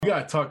We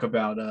gotta talk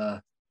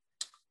about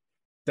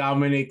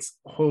Dominic's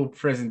whole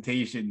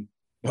presentation.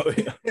 Oh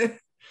yeah.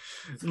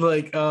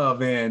 Like, oh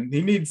man,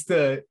 he needs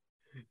to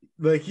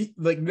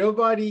like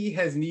nobody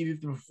has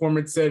needed the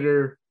performance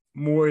center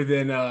more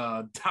than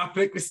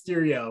Dominic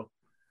Mysterio.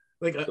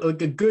 Like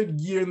a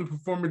good year in the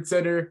performance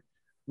center,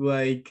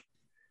 like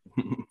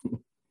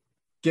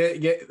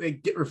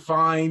get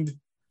refined,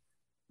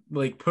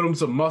 like put him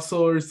some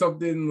muscle or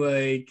something.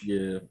 Like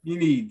Yeah. you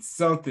need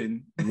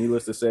something.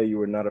 Needless to say, you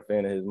were not a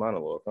fan of his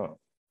monologue, huh?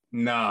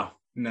 No,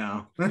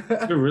 no. Is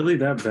it really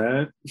that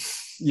bad?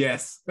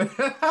 Yes.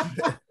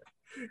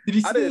 Did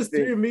you I see didn't those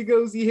three think.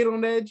 amigos he hit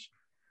on Edge?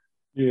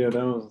 Yeah,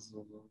 that was.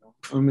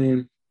 I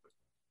mean,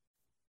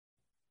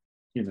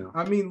 you know,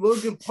 I mean,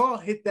 Logan Paul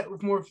hit that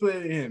with more flair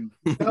than him.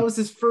 That was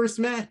his first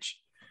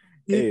match.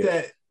 He hit Hey,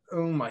 that.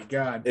 Oh my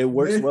god. it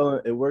works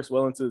well. It works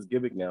well into his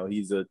gimmick now.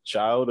 He's a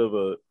child of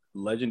a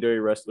legendary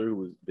wrestler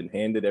who's been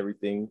handed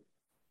everything.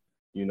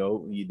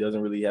 He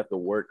doesn't really have to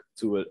work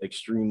to an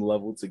extreme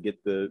level to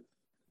get the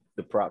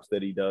props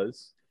that he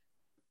does.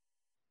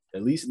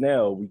 At least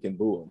now we can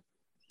boo him.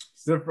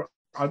 So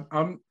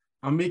I'm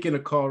making a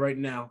call right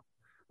now.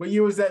 What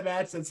year was that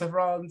match that Seth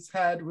Rollins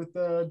had with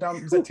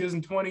Dom? Was that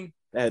 2020?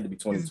 That had to be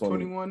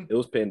 2020. 2021? It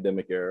was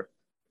pandemic era.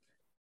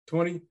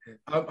 20?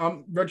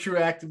 I'm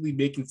retroactively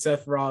making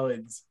Seth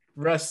Rollins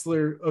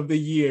Wrestler of the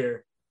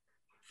Year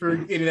for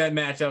getting that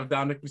match out of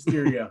Dominic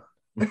Mysterio.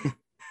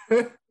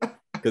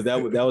 Because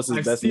that was his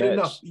I've best seen match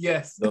enough.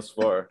 Yes. thus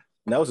far.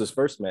 And that was his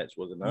first match,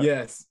 was it not?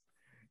 Yes.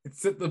 It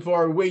set the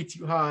bar way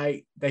too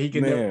high that he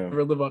can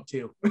never live up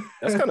to.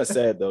 That's kind of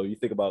sad, though. You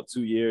think about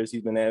 2 years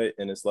he's been at it,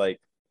 and it's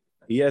like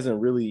he hasn't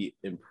really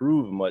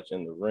improved much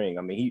in the ring.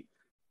 I mean,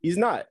 he's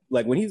not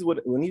like when he's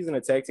in a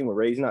tag team with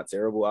Ray, he's not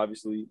terrible,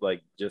 obviously.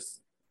 Like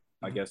just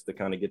I guess to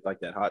kind of get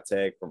like that hot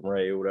tag from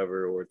Ray or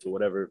whatever, or to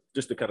whatever,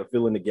 just to kind of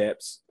fill in the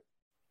gaps.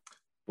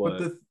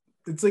 But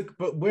it's like,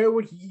 but where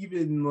would he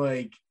even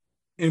like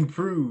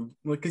improve?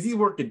 Like, because he's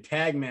working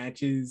tag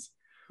matches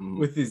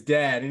with his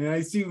dad, and I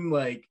assume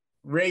like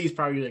Ray's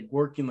probably like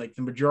working like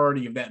the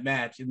majority of that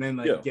match, and then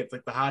like gets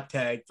like the hot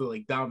tag to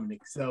like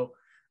Dominic. So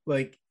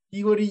like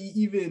he would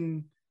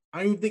even.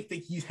 I don't think that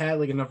he's had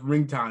like enough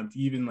ring time to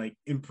even like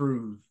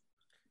improve.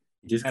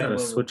 you just gotta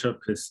switch up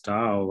his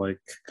style. Like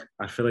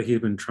I feel like he's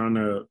been trying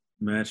to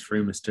match Rey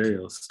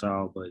Mysterio's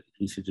style, but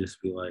he should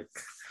just be like,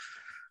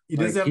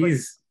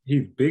 he's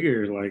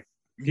bigger. Like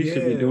he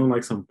should be doing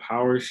like some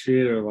power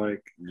shit or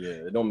like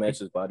it don't match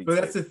his body. But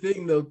that's the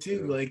thing though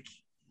too. Yeah. Like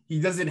he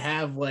doesn't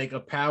have like a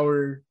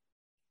power.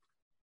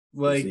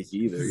 Like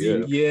either,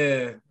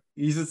 yeah.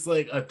 He's just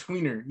like a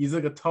tweener. He's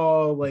like a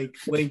tall, like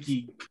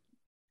lanky.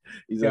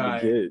 He's guy.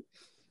 Like a kid.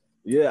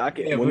 Yeah, I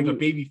can't. Yeah, like a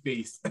baby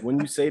face. When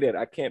you say that,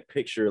 I can't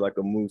picture like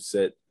a move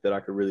set that I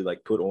could really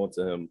like put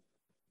onto him.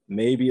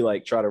 Maybe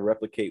like try to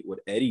replicate what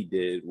Eddie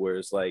did, where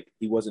it's like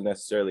he wasn't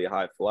necessarily a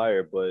high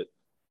flyer, but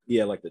he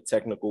had like the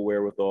technical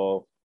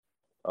wherewithal,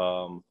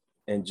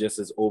 and just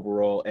his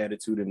overall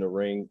attitude in the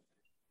ring,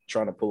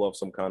 trying to pull off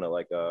some kind of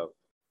like a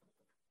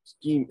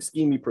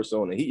schemey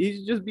persona. He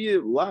should just be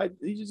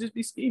he should just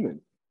be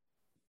scheming.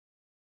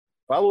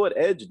 Follow what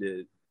Edge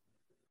did.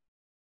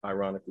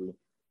 Ironically,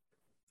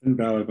 and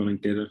Balor gonna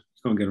get it.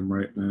 He's gonna get him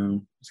right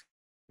now. It's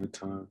good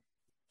time.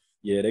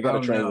 Yeah, they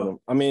gotta train with him.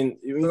 I mean,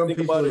 when you think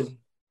about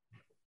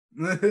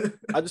it,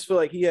 I just feel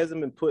like he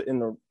hasn't been put in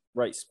the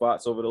right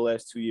spots over the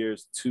last 2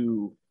 years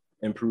to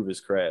improve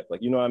his craft.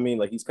 Like, you know what I mean?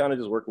 Like he's kind of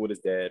just working with his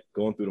dad,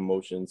 going through the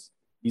motions.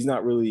 He's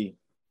not really.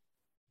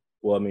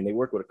 Well, I mean, they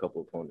work with a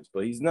couple opponents,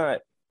 but he's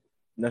not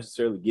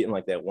necessarily getting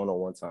like that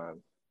one-on-one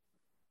time.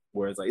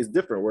 Whereas like it's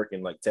different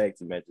working like tag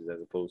team matches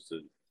as opposed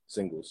to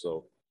singles.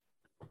 So.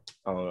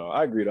 I don't know.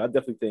 I agree. I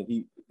definitely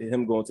think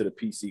him going to the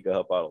PC could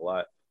help out a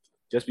lot.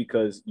 Just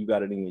because you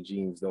got it in your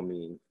genes don't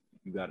mean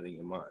you got it in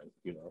your mind,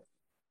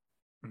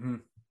 Mm-hmm.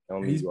 I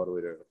don't need you all the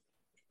way there.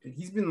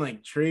 He's been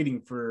like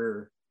trading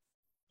for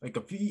like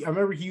a few. I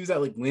remember he was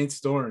at like Lance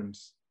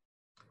Storm's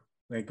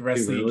like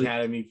Wrestling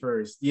Academy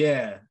first.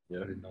 Yeah. Yeah,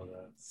 I didn't know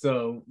that.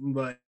 So,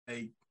 but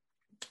like,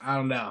 I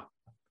don't know.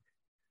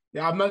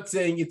 Yeah, I'm not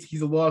saying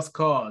he's a lost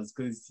cause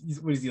because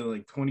what is he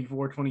like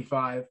 24,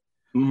 25?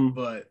 Mm-hmm.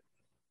 But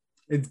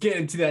it's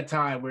getting to that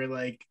time where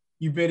like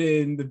you've been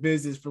in the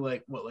business for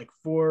like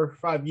 4 or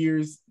 5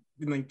 years,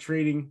 been like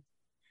trading,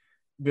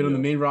 been on the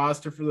main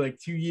roster for like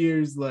 2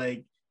 years.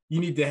 Like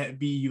you need to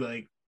be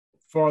like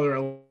farther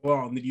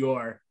along than you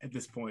are at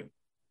this point.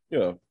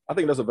 Yeah, I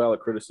think that's a valid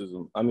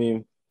criticism. I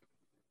mean,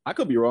 I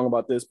could be wrong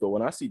about this, but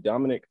when I see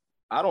Dominic,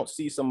 I don't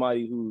see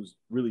somebody who's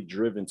really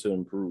driven to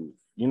improve.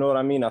 You know what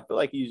I mean? I feel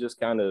like he's just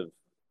kind of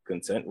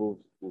content with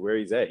where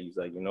he's at. He's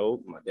like,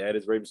 my dad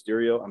is Rey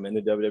Mysterio. I'm in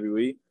the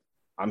WWE.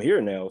 I'm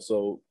here now,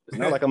 so it's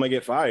not like I'm gonna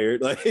get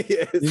fired. Like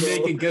you're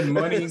making good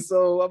money,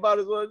 so I might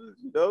as well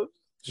just,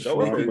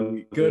 show up every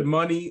week. Good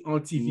money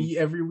on TV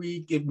every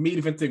week. It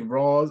made eventing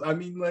Raws. I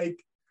mean,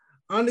 like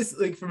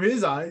honestly, like from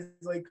his eyes,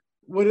 like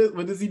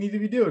what does he need to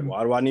be doing?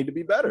 Why do I need to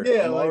be better?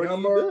 Yeah,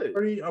 I'm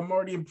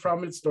already in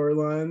prominent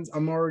storylines.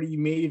 I'm already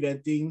main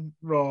eventing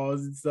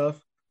Raws and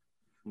stuff.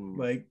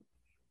 Like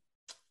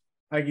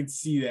I can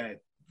see that,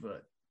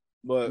 but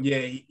yeah,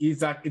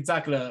 he's not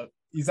gonna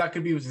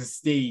be able to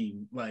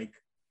sustain like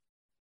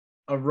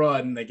a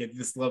run like at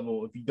this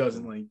level if he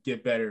doesn't like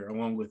get better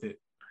along with it.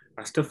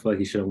 I still feel like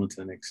he should have went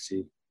to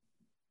NXT.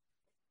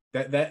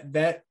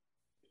 That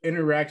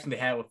interaction they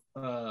had with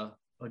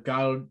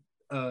Legado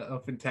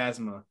of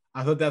Fantasma,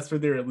 I thought that's where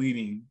they were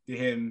leading to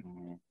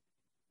him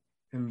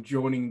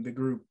joining the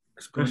group,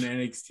 going to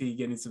NXT,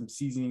 getting some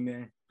seasoning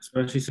there.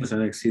 Especially since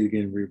NXT is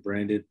getting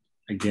rebranded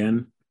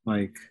again.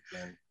 Like,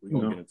 we're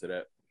going to get into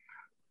that.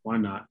 Why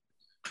not?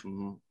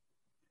 Mm-hmm.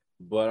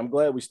 But I'm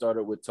glad we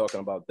started with talking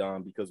about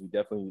Dom because we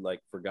definitely like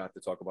forgot to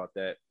talk about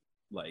that.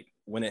 Like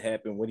when it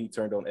happened, when he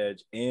turned on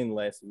Edge, and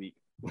last week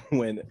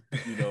when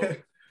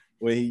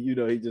when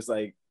he just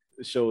like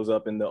shows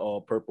up in the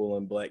all purple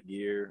and black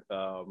gear.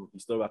 He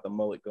still got the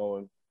mullet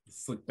going.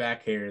 Slick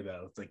back hair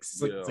though. It's like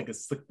slick. It's like a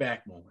slick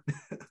back moment.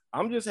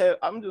 I'm just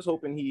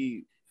hoping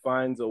he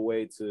finds a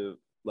way to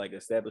like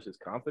establish his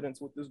confidence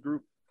with this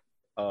group.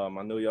 I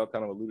know y'all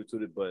kind of alluded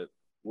to it, but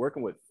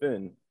working with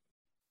Finn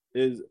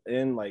is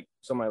in like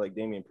somebody like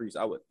Damian Priest.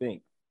 I would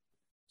think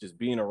just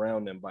being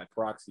around them by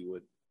proxy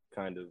would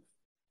kind of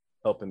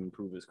help him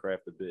improve his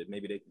craft a bit.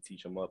 Maybe they can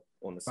teach him up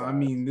on the side. I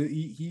mean,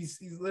 he's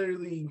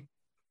literally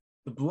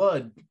the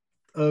blood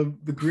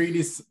of the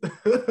greatest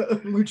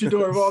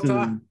luchador of all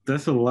time.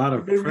 That's a lot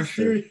of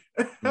pressure.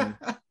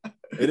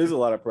 It is a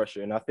lot of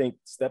pressure, and I think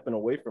stepping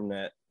away from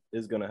that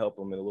is going to help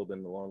him a little bit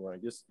in the long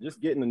run.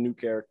 Just getting a new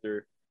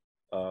character.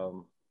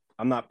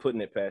 I'm not putting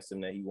it past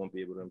him that he won't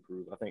be able to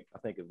improve. I think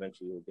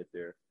eventually he'll get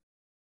there.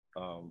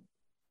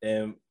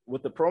 And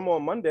with the promo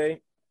on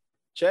Monday,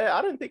 Chad,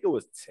 I didn't think it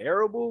was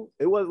terrible.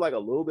 It was like a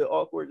little bit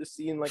awkward just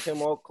seeing like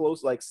him all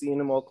close, like seeing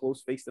him all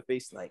close face to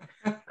face. Like,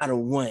 I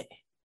don't want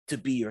to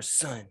be your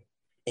son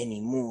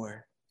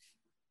anymore,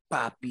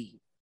 Papi.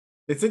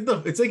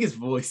 It's like his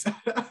voice.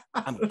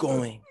 I'm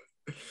going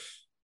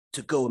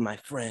to go with my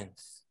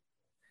friends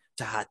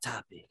to Hot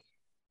Topic,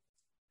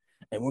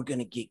 and we're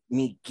gonna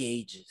meet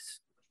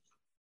Gages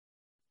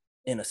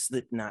in a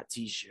Slipknot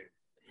t-shirt.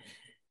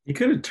 He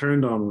could have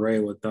turned on Ray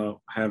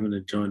without having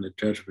to join the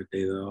Judgment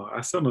Day, though. I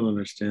still don't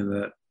understand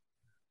that.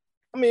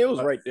 I mean, it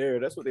was right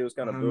there. That's what they was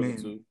kind of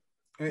building to.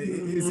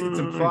 It's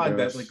implied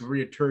that like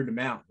Rhea turned him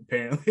out.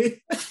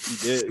 Apparently, he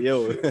did.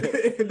 Yo,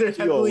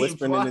 she all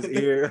whispering in his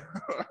ear.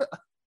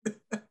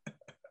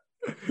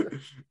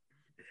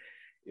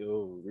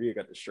 Yo, Rhea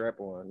got the strap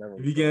on.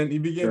 He began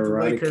to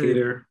like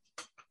her.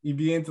 He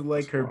began to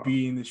like her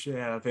beating the shit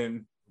out of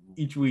him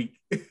each week.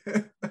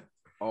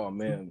 Oh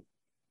man.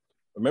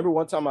 Remember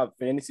one time I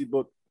fantasy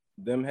booked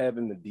them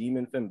having the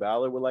demon Finn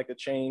Balor with like a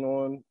chain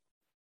on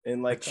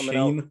and like coming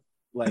out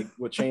like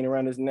with chain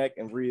around his neck,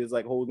 and Rhea's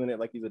like holding it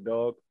like he's a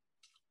dog.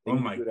 Oh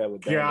my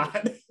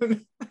God.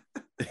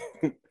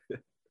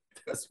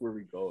 That's where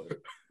we going.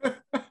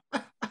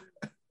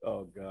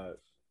 Oh God.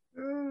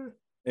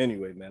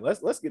 Anyway, man,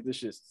 let's get this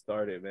shit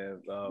started,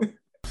 man.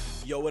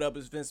 Yo, what up?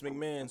 It's Vince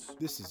McMahon.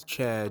 This is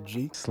Chad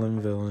G.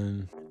 Slim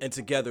Villain. And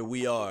together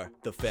we are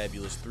the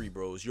Fabulous Three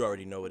Bros. You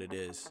already know what it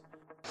is.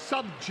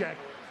 Subject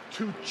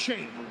to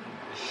change.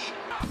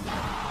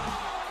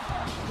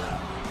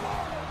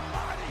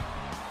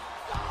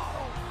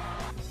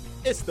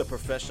 It's the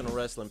Professional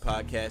Wrestling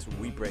Podcast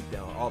where we break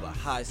down all the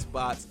high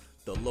spots,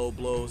 the low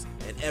blows,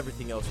 and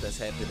everything else that's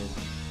happening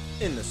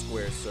in the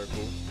square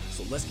circle.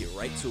 So let's get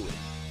right to it.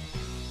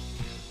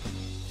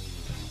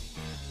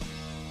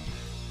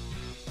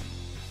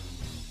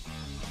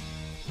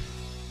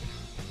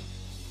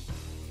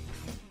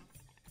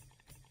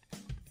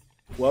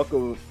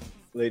 Welcome,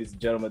 ladies and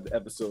gentlemen, to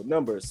episode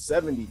number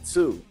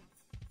 72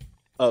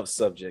 of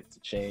Subject to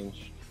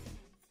Change.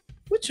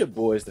 With your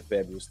boys, the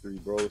Fabulous Three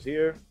Bros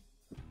here.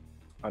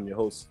 I'm your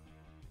host,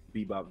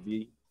 Bebop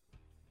V,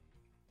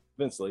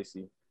 Vince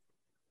Lacey,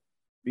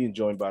 being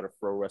joined by the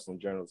pro wrestling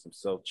journalist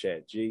himself,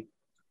 Chad G.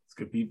 It's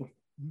good people.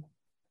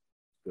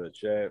 Good,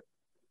 Chad.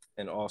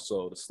 And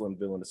also the Slim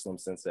Villain, the Slim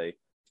Sensei,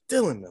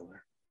 Dylan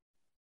Miller.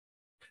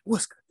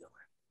 What's good,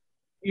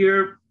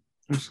 Dylan?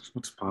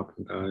 What's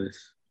popping,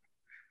 guys?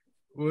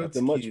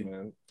 Nothing much,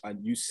 man.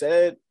 You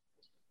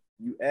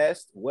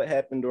asked what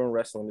happened during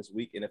wrestling this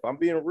week, and if I'm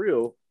being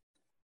real,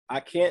 I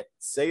can't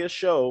say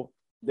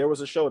there was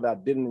a show that I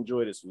didn't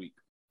enjoy this week.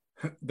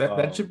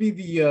 That should be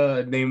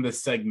the name of the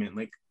segment,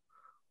 like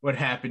what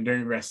happened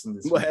during wrestling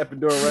this week. What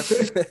happened during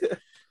wrestling?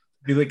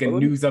 Be like a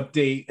news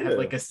update, have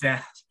like a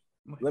stat.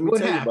 Let me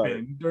tell you about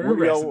it.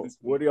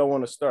 Where do y'all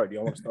want to start? Do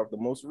y'all want to start with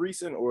the most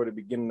recent or the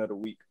beginning of the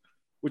week?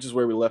 Which is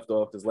where we left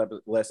off. This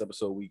last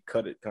episode, we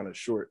cut it kind of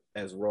short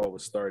as Raw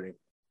was starting.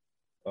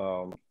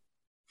 So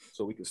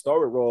we can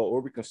start with Raw, or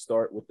we can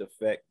start with the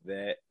fact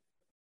that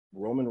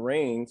Roman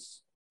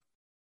Reigns'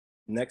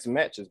 next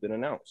match has been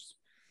announced.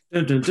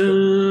 Dun, dun,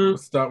 dun.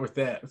 Let's start with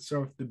that. Let's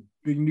start with the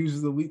big news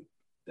of the week.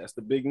 That's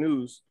the big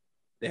news.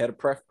 They had a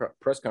press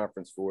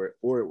conference for it,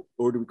 or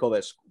do we call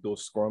that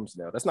those scrums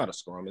now? That's not a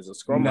scrum. Is a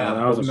scrum? No,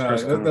 that was a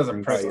press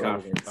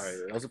conference.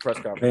 That was a press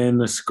conference.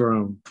 And the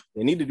scrum.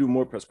 They need to do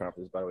more press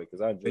conferences, by the way,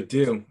 because I enjoyed it.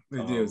 They do.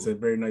 It's a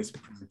very nice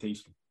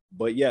presentation.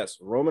 But yes,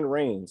 Roman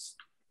Reigns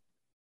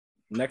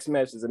Next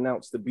match is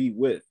announced to be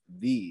with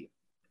the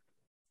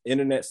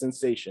internet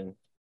sensation,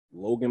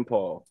 Logan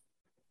Paul.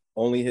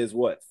 Only his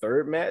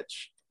third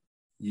match?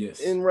 Yes.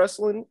 In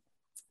wrestling,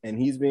 and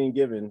he's being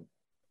given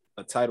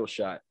a title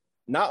shot.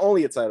 Not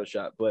only a title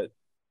shot, but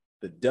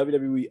the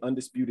WWE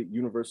Undisputed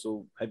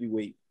Universal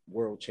Heavyweight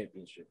World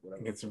Championship.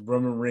 It's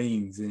Roman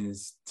Reigns in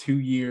his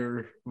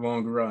 2-year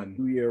long run.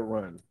 2-year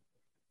run.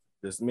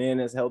 This man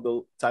has held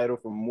the title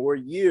for more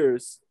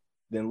years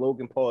than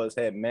Logan Paul has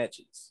had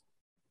matches.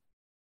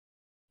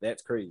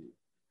 That's crazy.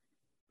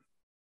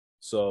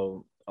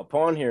 So,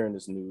 upon hearing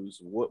this news,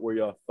 what were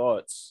your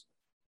thoughts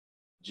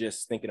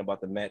just thinking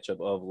about the matchup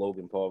of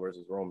Logan Paul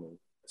versus Roman,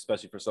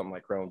 especially for something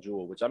like Crown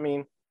Jewel, which, I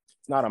mean,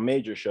 it's not a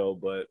major show,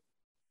 but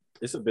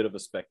it's a bit of a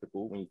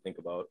spectacle when you think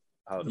about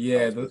how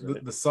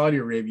the Saudi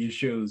Arabia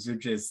shows are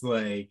just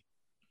like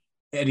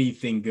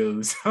anything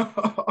goes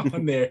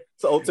on there.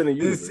 It's an alternate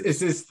universe. It's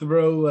just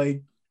throw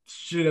like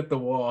shit at the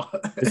wall.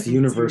 It's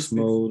universe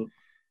mode.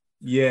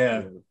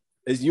 Yeah.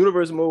 It's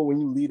universe mode when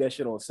you leave that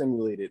shit on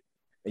simulated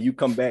and you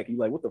come back, you're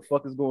like, what the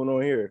fuck is going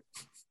on here?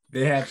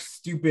 They have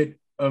stupid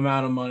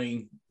amount of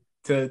money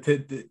to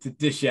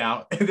dish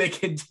out, and they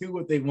can do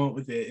what they want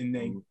with it,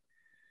 and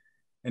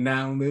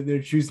now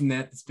they're choosing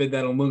that to spend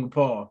that on Logan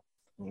Paul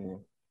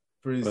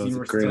for his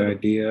universe. That's a great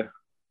idea.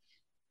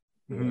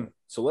 Mm-hmm.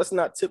 So let's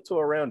not tiptoe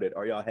around it.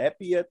 Are y'all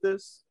happy at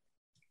this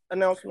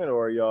announcement,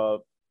 or are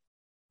y'all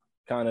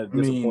kind of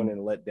disappointed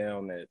and let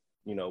down that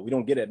we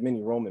don't get that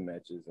many Roman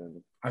matches?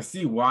 And I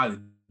see why they're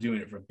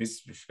doing it from a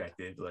business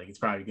perspective. Like, it's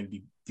probably going to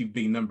be do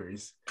big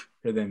numbers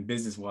for them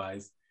business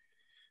wise.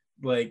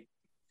 Like,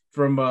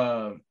 from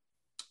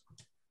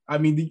I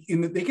mean,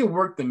 they can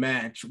work the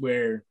match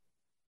where,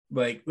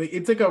 like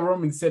it's like a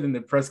Roman said in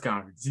the press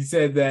conference. He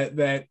said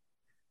that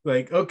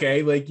like,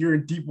 okay, like you're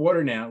in deep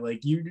water now.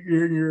 Like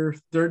you're in your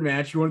third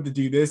match. You wanted to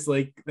do this.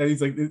 Like that.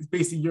 He's like, it's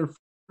basically your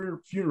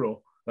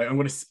funeral. Like I'm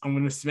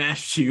gonna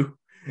smash you,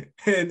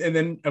 and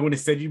then I'm gonna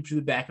send you to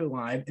the back of the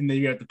line, and then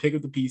you have to pick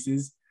up the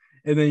pieces,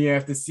 and then you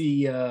have to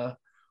see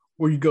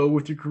where you go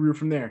with your career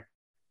from there.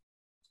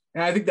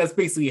 And I think that's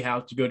basically how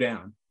to go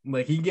down.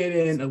 Like he get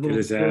in a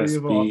little flurry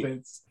of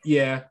offense.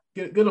 Yeah,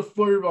 get a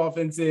flurry of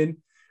offense in,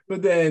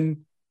 but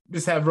then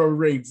just have Roman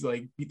Reigns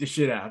like beat the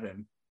shit out of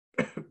him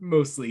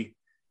mostly,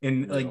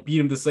 and like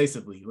beat him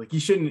decisively. Like you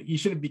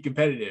shouldn't be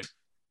competitive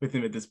with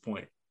him at this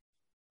point.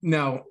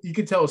 Now you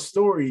could tell a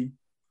story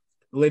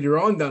later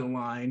on down the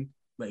line,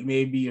 like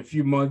maybe a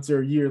few months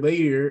or a year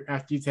later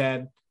after he's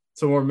had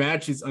some more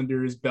matches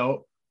under his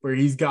belt where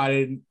he's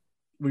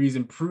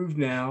improved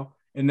now.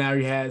 And now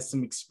he has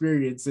some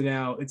experience, and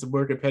now it's a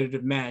more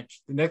competitive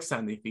match the next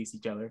time they face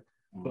each other.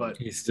 But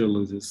he still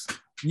loses.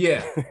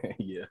 Yeah,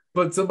 yeah.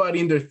 But somebody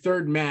in their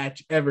third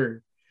match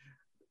ever,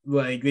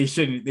 like they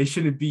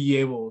shouldn't be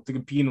able to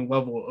compete in a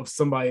level of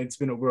somebody that's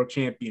been a world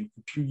champion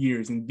for 2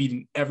 years and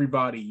beating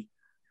everybody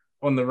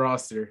on the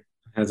roster.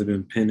 Hasn't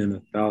been pinned in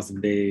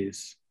 1,000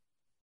 days.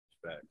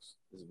 Facts.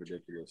 This is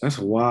ridiculous. That's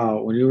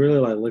wild. When you really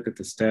like look at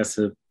the stats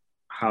of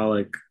how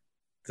like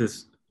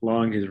this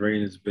long his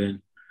reign has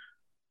been.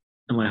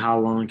 And like how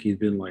long he's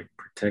been like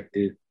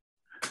protected,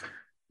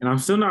 and I'm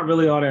still not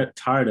really all that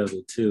tired of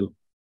it too.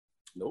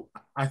 Nope.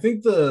 I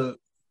think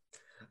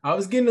I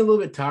was getting a little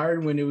bit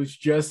tired when it was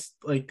just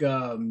like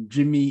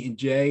Jimmy and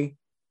Jay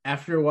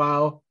after a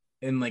while,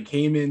 and like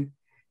Heyman,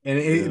 and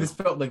it just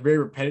felt like very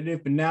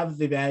repetitive. But now that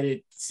they've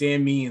added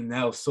Sammy and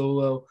now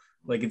Solo,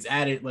 like it's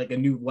added like a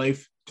new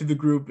life to the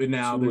group, and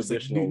now there's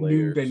like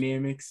new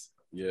dynamics.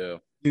 Yeah,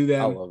 do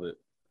that. I love it.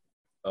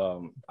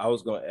 I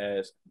was going to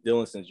ask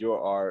Dylan, since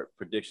you're our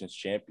predictions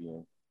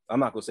champion,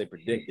 I'm not going to say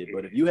predicted,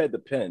 but if you had the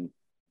pen,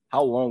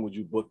 how long would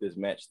you book this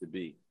match to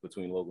be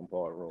between Logan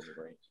Paul and Roman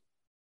Reigns?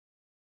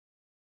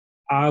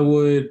 I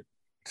would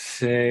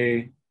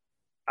say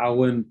I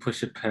wouldn't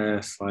push it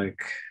past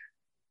like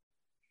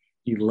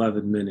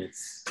 11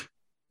 minutes.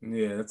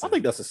 Yeah, I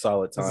think that's a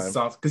solid time.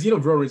 Because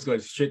Roman Reigns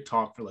going to shit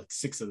talk for like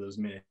 6 of those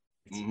minutes.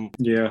 Mm-hmm.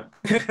 Yeah.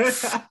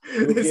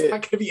 There's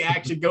not gonna be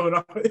action going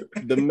on.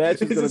 The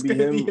match is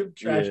gonna be him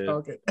trash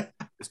talking.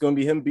 It's gonna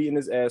be him beating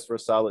his ass for a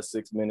solid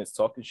 6 minutes,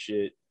 talking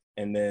shit,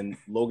 and then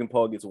Logan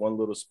Paul gets one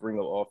little spring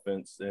of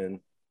offense and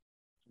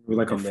with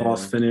like a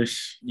false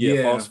finish.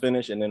 Yeah, false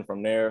finish, and then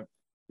from there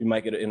we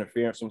might get an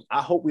interference.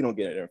 I hope we don't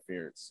get an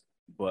interference,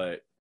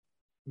 but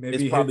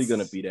maybe it's probably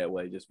gonna be that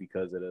way just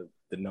because of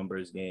the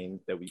numbers game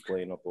that we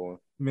playing up on.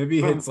 Maybe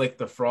it's like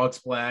the frog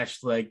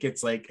splash, like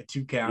gets like a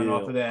 2 count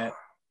off of that.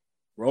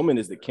 Roman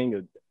is the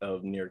king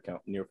of near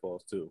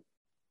falls too.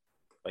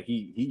 Like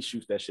he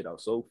shoots that shit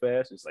out so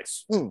fast. It's like,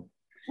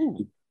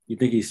 You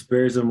think he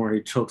spares him or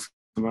he chokes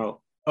him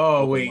out?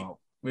 Oh wait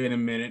a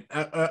minute.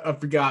 I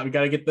forgot. We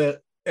gotta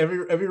get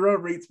every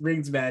Roman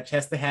Reigns match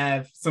has to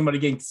have somebody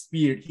getting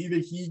speared. Either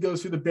he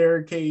goes through the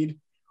barricade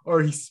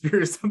or he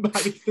spears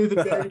somebody through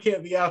the barricade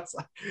on the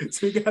outside.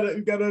 So we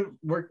gotta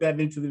work that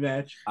into the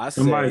match.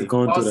 Somebody's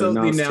going also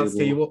through the announce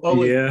table. Oh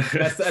wait, yeah,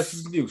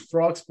 that's new.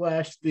 Frog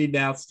splash the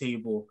announce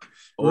table.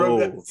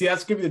 See,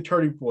 that's gonna be the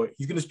turning point.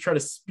 He's gonna try to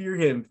spear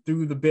him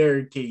through the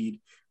barricade.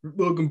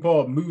 Logan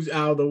Paul moves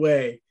out of the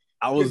way,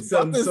 I was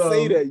about to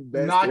say that, you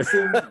bastard. Knocks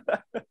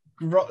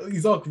him.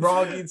 He's all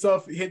groggy and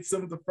stuff. Hits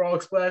him with the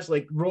frog splash,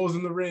 like rolls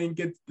in the ring,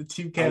 gets the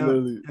 2 count.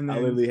 I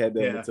literally had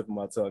that on the tip of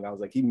my tongue. I was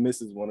like, he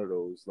misses one of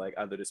those. Like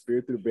either the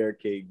spear through the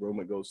barricade,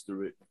 Roman goes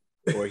through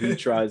it, or he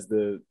tries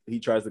to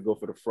go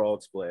for the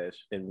frog splash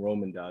and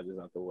Roman dodges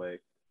out the way.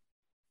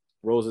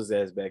 Rolls his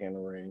ass back in the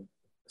ring,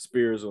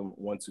 spears him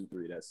 1, 2,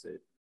 3. That's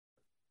it.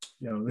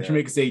 Yo, they should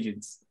make us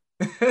agents.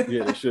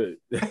 Yeah, they should.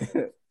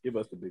 Give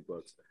us the big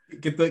bucks.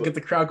 Get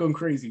the crowd going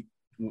crazy.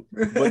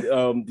 But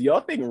do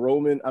y'all think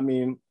Roman? I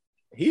mean,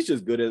 he's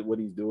just good at what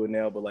he's doing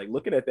now. But like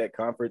looking at that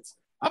conference,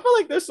 I feel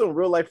like there's some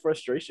real life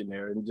frustration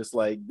there, and just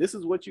like this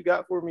is what you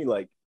got for me.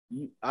 Like,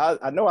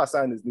 I know I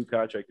signed this new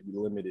contract to be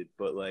limited,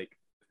 but like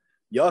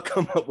y'all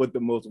come up with the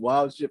most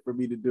wild shit for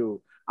me to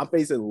do. I'm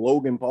facing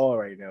Logan Paul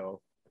right now.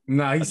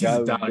 Nah, he sees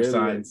dollar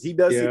signs. He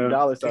does see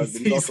dollar signs,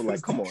 but he's also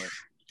like, come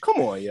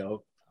on,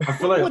 yo. I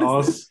feel like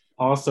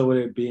also with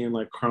it being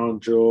like Crown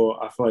Jewel,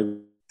 I feel like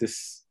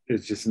this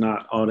is just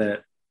not all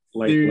that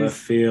like left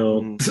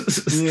field.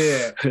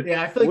 Yeah.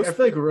 I feel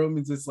like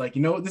Roman's just like,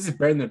 you know what, this is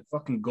better than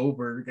fucking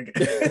Goldberg.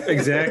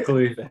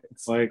 Exactly.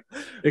 Like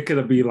it could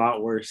have been a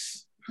lot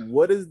worse.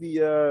 What is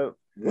the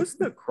what's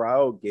the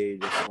crowd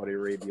gauge of Saudi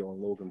Arabia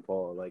on Logan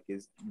Paul? Like, do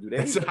they?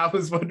 That's what I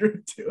was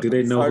wondering too. Do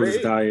they know who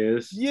this guy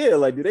is? Yeah,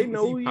 like, do they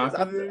know who he is?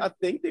 I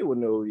think they would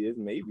know who he is.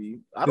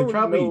 Maybe they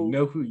probably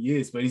know who he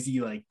is, but is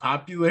he like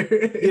popular?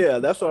 Yeah,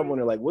 that's what I'm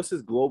wondering. Like, what's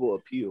his global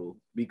appeal?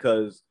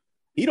 Because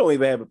he don't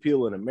even have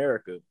appeal in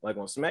America. Like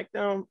on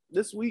SmackDown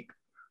this week,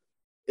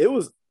 it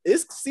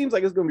seems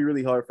like it's gonna be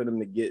really hard for them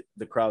to get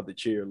the crowd to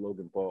cheer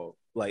Logan Paul.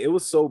 Like, it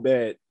was so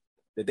bad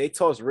that they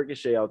tossed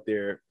Ricochet out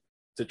there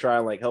to try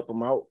and like help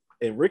him out.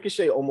 And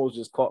Ricochet almost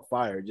just caught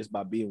fire just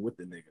by being with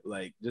the nigga,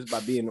 like just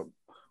by being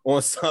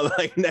on side,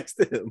 like next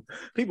to him.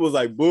 People was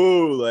like,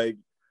 boo. Like,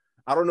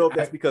 I don't know if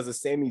that's because of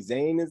Sami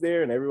Zayn is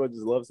there and everyone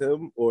just loves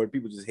him, or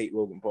people just hate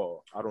Logan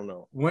Paul. I don't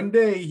know. One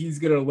day he's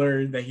gonna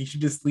learn that he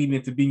should just lean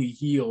into being a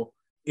heel,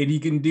 and he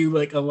can do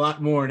like a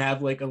lot more and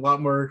have like a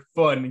lot more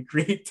fun and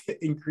creative.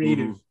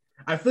 Mm-hmm.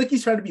 I feel like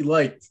he's trying to be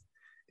liked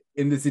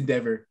in this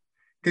endeavor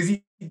because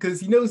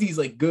he knows he's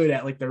like good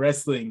at like the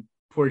wrestling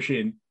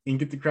portion and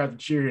get the crowd to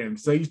cheer him.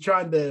 So he's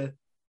trying to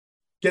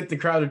get the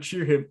crowd to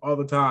cheer him all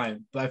the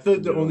time. But I feel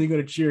like they're only going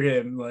to cheer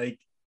him like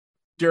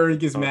during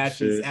his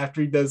matches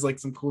after he does like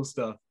some cool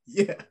stuff.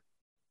 Yeah.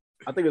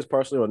 I think it's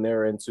partially on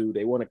their end too.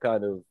 They want to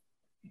kind of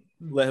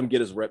let him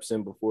get his reps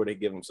in before they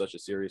give him such a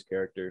serious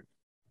character.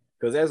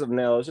 Because as of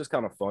now, it's just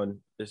kind of fun.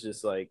 It's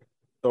just like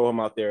throw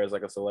him out there as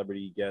like a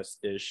celebrity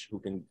guest-ish who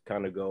can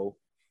kind of go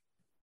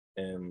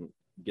and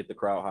get the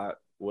crowd hot,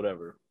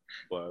 whatever.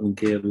 But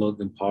get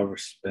Logan Paul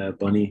versus Bad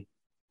Bunny.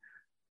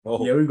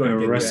 Oh, yeah, we're going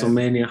to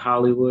WrestleMania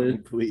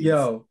Hollywood. Please.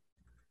 Yo,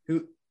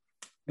 in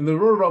the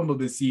Royal Rumble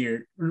this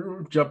year,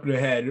 we're jumping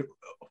ahead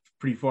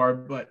pretty far,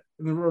 but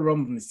in the Royal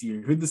Rumble this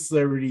year, who the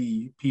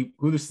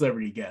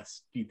celebrity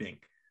guests do you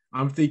think?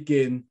 I'm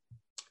thinking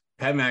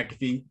Pat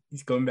McAfee.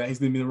 He's coming back. He's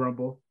going to be in the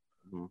Rumble.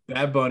 Mm-hmm.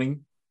 Bad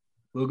Bunny,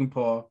 Logan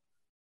Paul,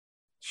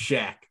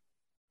 Shaq.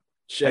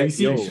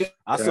 Shaq,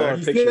 I saw a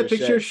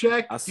picture of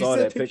Shaq. I saw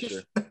that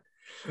picture.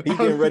 He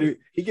getting ready.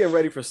 He getting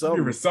ready for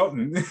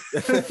something.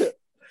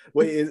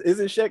 Wait,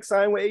 isn't Shaq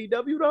signed with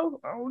AEW though?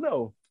 I don't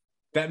know.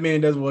 That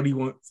man does what he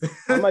wants.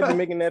 I might be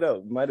making that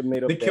up. Might have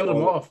made up. They killed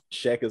him off.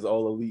 Shaq is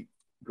all elite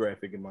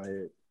graphic in my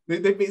head.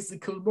 They basically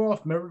killed him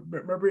off.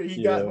 Remember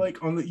he got like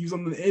he was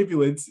on the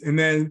ambulance, and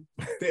then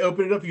they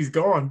opened it up. He's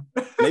gone.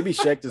 Maybe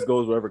Shaq just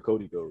goes wherever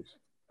Cody goes.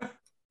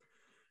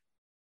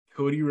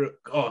 Cody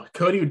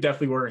would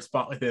definitely wear a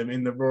spot with him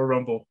in the Royal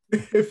Rumble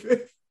if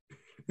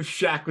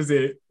Shaq was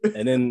in it.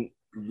 And then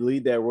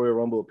lead that Royal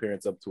Rumble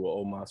appearance up to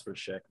an Omos for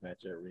Shaq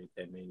match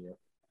at Mania.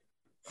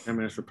 That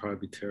match would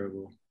probably be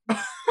terrible.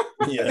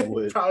 Yeah, it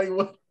would. Probably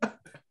would.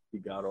 He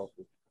got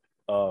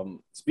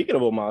awful. Speaking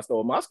of Omos,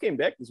 though, Omos came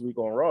back this week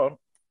on Raw.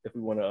 If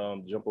we want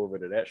to jump over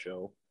to that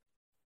show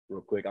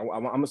real quick, I'm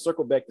gonna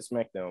circle back to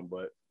SmackDown,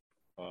 but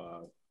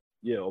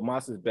yeah,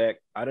 Omos is back.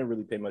 I didn't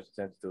really pay much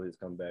attention to his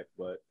comeback,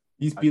 but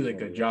he's beat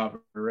like a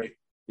jobber, right?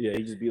 Yeah,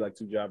 he just beat like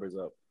 2 jobbers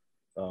up.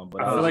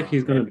 But I feel like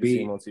he's gonna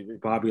beat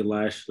Bobby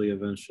Lashley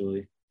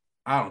eventually.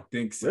 I don't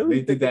think so.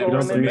 Really? They did that. You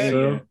don't think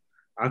so?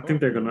 I think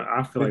they're gonna.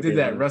 I feel like they did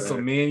that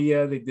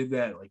WrestleMania. They did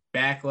that like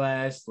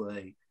Backlash.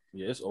 Like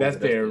that's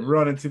their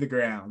running to the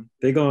ground.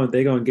 They're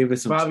gonna give it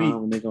some time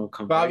when they're gonna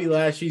come. Bobby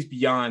Lashley's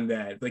beyond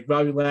that. Like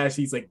Bobby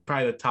Lashley's like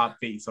probably the top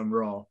face on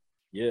Raw.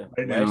 Yeah,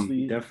 right now.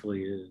 He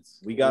definitely is.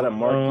 We got a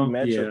marquee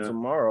matchup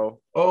tomorrow.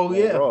 Oh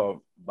yeah, Raw.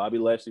 Bobby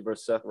Lashley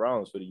versus Seth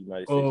Rollins for the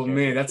United States. Oh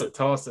man, that's a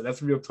toss-up.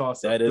 That's a real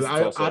toss-up. That is.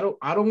 I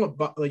don't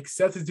want like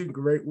Seth is doing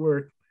great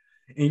work,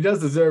 and he does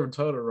deserve a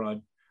title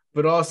run.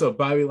 But also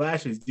Bobby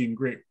Lashley's doing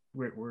great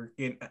work,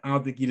 and I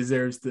don't think he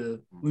deserves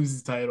to lose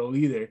his title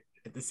either.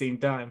 At the same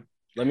time,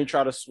 let me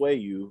try to sway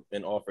you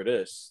and offer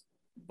this: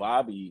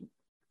 Bobby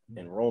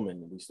and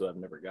Roman, we still have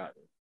never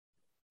gotten.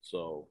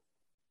 So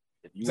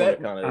If you want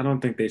to kind of, I don't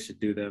think they should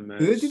do that, man.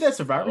 Did they do that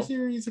Survivor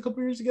Series a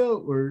couple years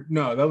ago, or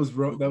no? That was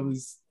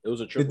It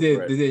was a triple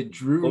threat. They did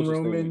Drew and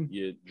Roman,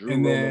 Drew,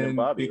 Roman, and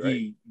Bobby, Biggie,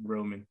 right?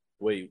 Roman.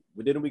 Wait,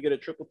 didn't we get a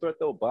triple threat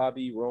though?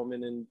 Bobby,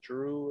 Roman, and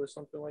Drew, or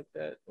something like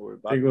that? Or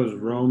Bobby, I think it was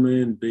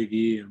Roman,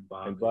 Biggie, and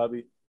Bobby. And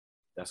Bobby.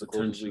 That's the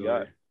closest we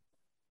got.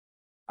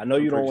 I know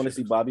you don't want to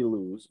see Bobby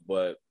lose,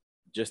 but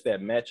just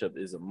that matchup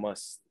is a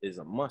must. Is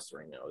a must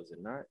right now, is it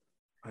not?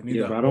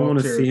 But I don't want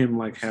to see him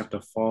like have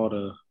to fall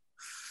to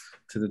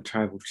the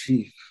tribal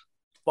chief.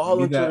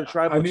 Fall into the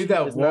tribal chief. I need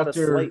that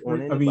Walter.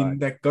 I mean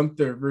that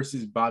Gunther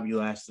versus Bobby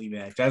Lashley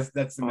match. That's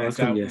the match. That's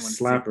gonna be a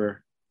slapper.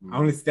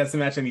 That's the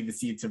match I need to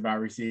see at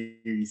Survivor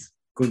Series.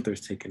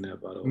 Gunther's taking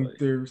that, by the way.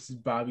 Gunther versus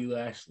Bobby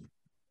Lashley.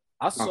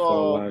 I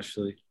saw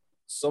Lashley.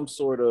 Some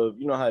sort of,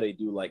 you know how they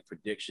do like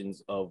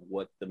predictions of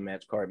what the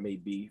match card may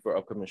be for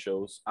upcoming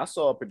shows. I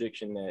saw a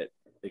prediction that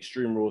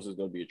Extreme Rules is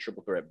going to be a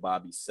triple threat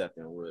Bobby, Seth,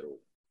 and Riddle.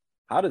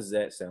 How does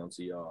that sound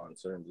to y'all in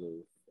terms of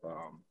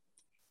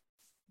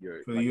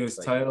your for the U.S.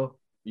 title?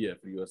 Yeah,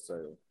 for the U.S.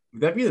 title.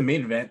 Would that be the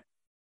main event?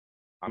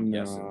 I'm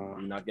guessing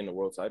you're not getting a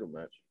world title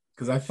match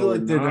because I feel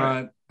like they're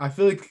not. I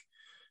feel like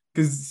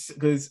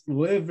because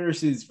Liv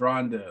versus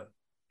Ronda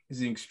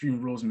is an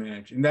Extreme Rules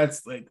match, and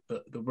that's like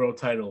the world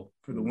title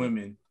for the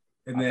women.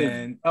 And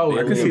then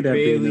I can see that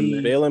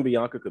Bayley and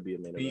Bianca could be a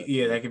main event.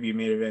 Yeah, that could be a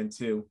main event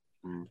too.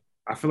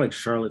 I feel like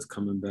Charlotte's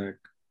coming back.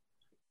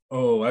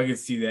 Oh, I can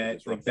see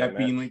that. Like that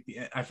being like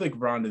I feel like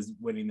Ronda's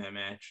winning that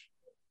match.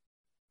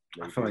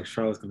 I feel like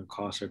Charlotte's gonna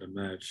cost her the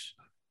match.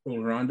 Oh,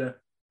 Ronda?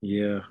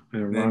 Yeah,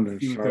 and Ronda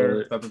and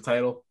Charlotte. About the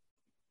title.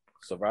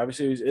 Survivor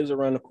Series is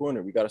around the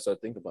corner. We gotta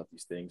start thinking about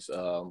these things.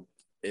 I'm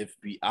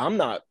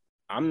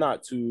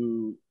not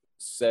too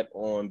set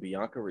on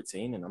Bianca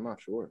retaining. I'm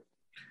not sure.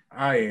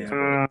 I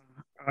am.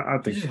 I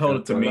think she hold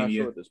it to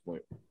Mania sure at this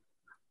point.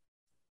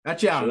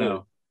 Actually, I don't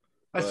know.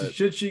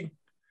 Should she?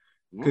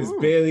 Because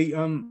Bayley, I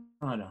don't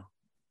know.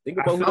 Think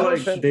about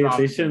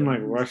they shouldn't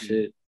like rush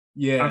it.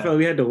 Yeah, I feel like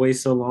we had to wait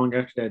so long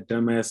after that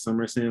dumbass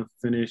SummerSlam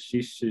finish.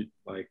 She should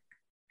like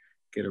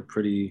get a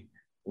pretty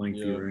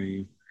lengthy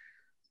reign.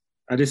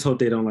 I just hope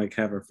they don't like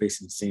have her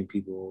facing the same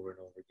people over and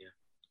over again.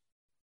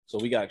 So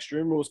we got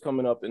Extreme Rules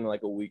coming up in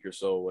like a week or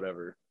so,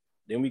 whatever.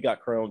 Then we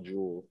got Crown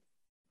Jewel.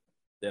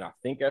 Then I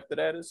think after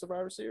that is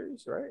Survivor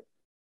Series, right?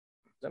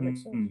 Does that make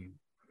sense?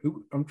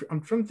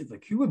 I'm trying to think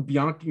like who would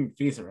Bianca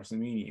face at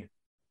WrestleMania?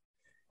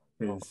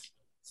 Because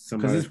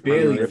it's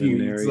Bayley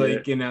feuds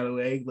like in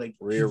LA, like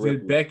she's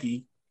with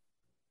Becky.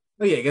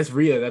 Oh yeah, I guess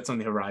Rhea that's on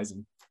the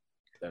horizon.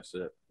 That's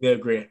it. They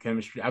have great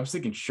chemistry. I was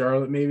thinking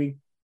Charlotte maybe.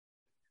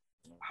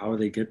 How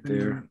would they get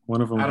there?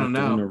 One of them I don't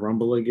know. In the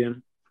Rumble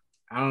again.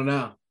 I don't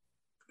know.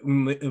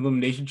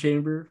 Elimination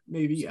Chamber,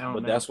 maybe. I don't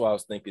know. But that's why I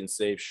was thinking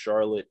save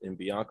Charlotte and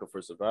Bianca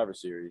for Survivor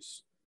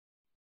Series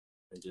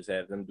and just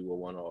have them do a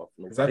one-off.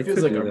 Because that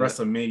feels like a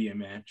WrestleMania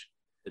match.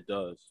 It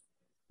does.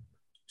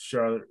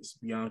 Charlotte,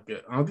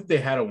 Bianca. I don't think they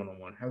had a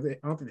one-on-one. Have they?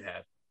 I don't think they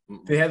had.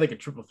 Mm-mm. They had like a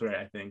triple threat,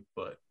 I think,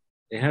 but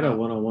they had a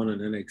one-on-one in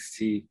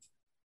NXT.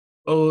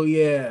 Oh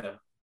yeah,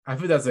 I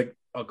think that's like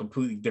a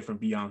completely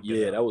different Bianca.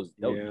 Yeah, that was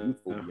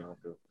beautiful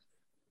Bianca.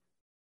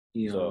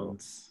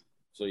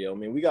 So yeah, I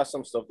mean, we got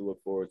some stuff to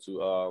look forward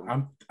to.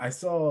 I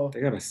saw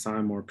they gotta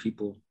sign more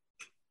people.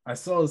 I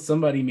saw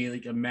somebody made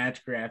like a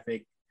match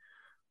graphic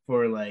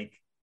for like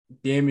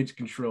Damage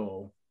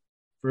Control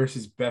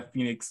versus Beth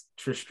Phoenix,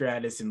 Trish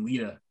Stratus, and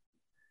Lita.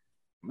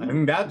 I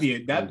think that'd be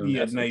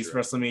a nice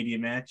WrestleMania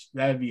match.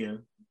 That'd be a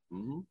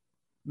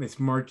nice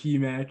marquee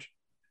match.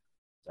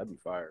 That'd be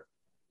fire.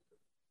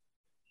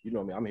 You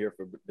know me, I'm here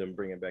for them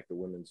bringing back the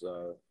women's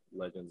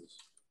legends.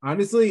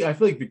 Honestly, I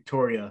feel like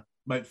Victoria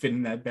might fit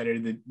in that better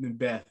than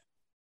Beth.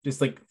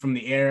 Just like from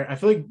the air, I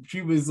feel like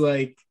she was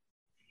like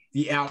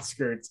the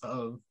outskirts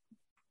of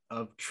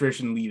Trish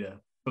and Lita.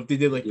 But if they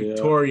did like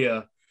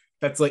Victoria,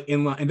 that's like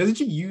in line. And doesn't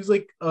she use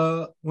like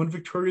one of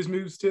Victoria's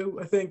moves too?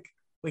 I think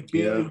like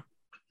Bayley. Yeah.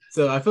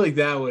 So I feel like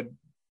that would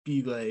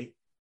be like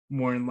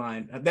more in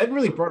line. That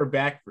really brought her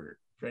back for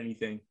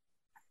anything.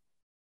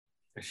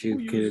 She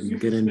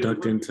get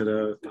inducted into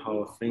the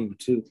Hall of Fame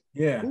too.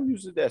 Yeah. Who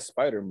uses that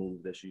spider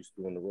move that she used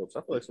to do on the ropes?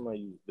 I feel like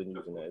somebody's been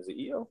using that. Is it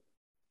EO?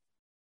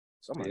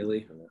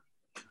 Bayley.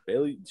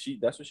 Bayley,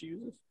 that's what she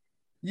uses?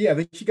 Yeah, I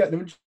think she got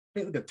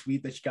like a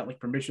tweet that she got like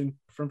permission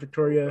from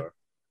Victoria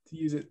to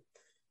use it.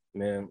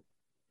 Man,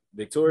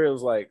 Victoria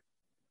was like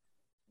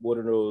one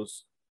of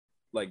those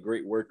like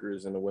great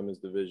workers in the women's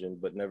division,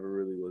 but never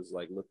really was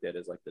like looked at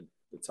as like the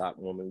top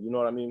woman. You know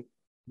what I mean?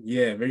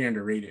 Yeah, very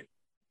underrated.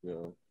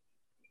 Yeah.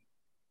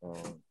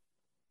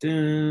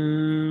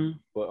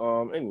 But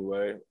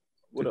anyway,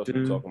 what else are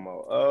we talking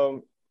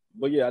about?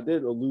 But yeah, I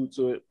did allude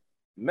to it.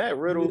 Matt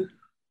Riddle,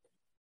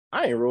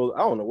 I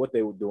don't know what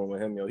they were doing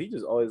with him, yo. He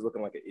just always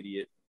looking like an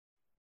idiot.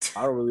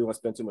 I don't really want to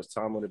spend too much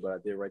time on it, but I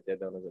did write that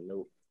down as a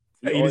note.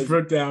 You just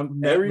wrote down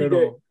Matt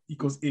Riddle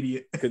equals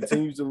idiot.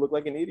 Continues to look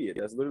like an idiot.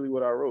 That's literally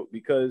what I wrote,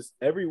 because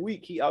every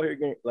week he out here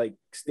getting, like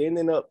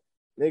standing up.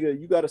 Nigga,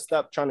 you got to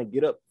stop trying to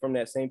get up from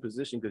that same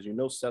position because you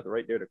know Seth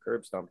right there to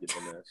curb stomp your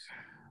dumb ass.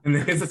 And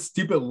then there's a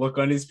stupid look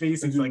on his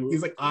face. He's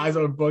like eyes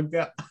are bugged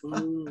out.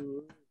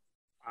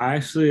 I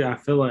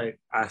feel like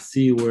I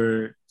see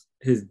where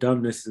his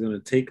dumbness is gonna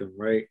take him,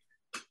 right?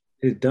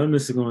 His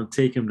dumbness is gonna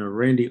take him to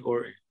Randy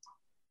Orton.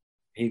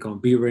 He gonna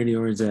beat Randy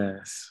Orton's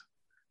ass.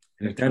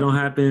 And if that don't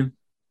happen,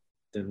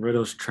 then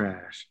Riddle's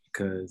trash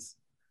because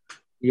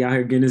he out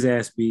here getting his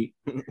ass beat.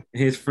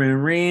 His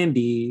friend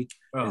Randy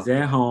is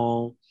at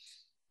home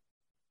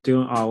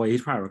doing. Oh wait,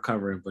 he's probably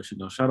recovering, but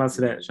shout out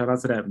to that. Shout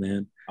out to that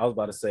man. I was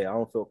about to say I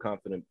don't feel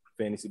confident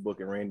fantasy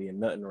booking Randy and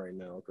nothing right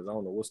now because I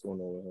don't know what's going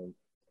on with him.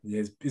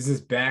 Yes, is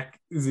his back?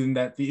 Isn't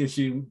that the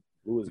issue?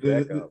 Who is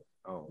back up?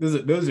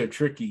 Those are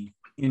tricky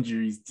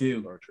injuries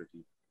too. Are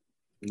tricky.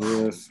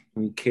 Yes,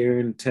 when you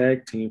carrying a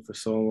tag team for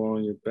so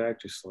long, your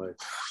back just like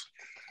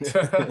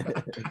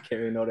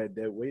carrying all that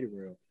dead weight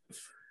around.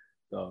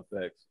 No,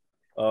 facts.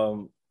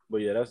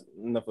 But yeah, that's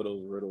enough of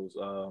those riddles.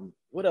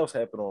 What else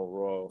happened on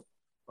Raw?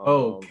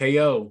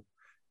 KO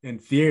in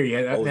theory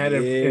had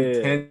an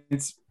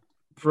intense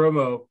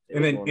promo,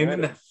 and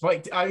then that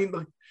fight. I mean,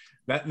 look,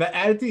 that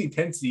added the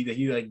intensity that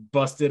he like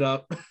busted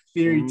up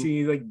Theory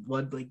team, like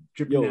blood like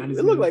dripping down his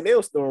nose. It looked like they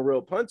was throwing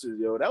real punches,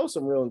 yo. That was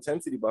some real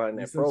intensity behind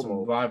that promo.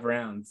 Some 5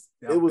 rounds.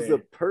 It was the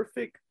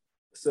perfect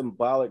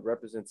symbolic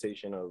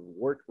representation of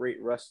work rate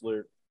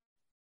wrestler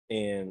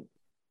and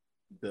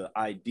the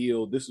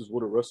ideal, this is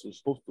what a wrestler is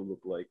supposed to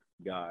look like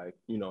guy,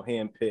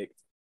 handpicked,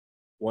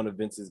 one of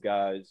Vince's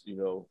guys,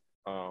 so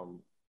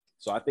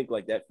I think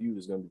like that feud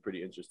is going to be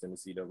pretty interesting to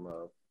see them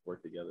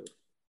work together.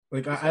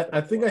 Like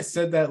I think I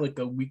said that like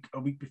a week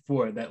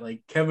before that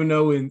like Kevin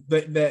Owens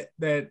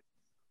that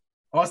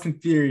Austin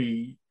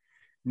Theory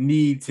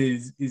needs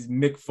his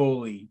Mick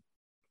Foley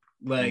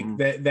like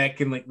that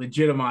can like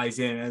legitimize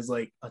him as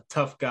like a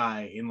tough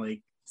guy and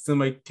like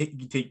somebody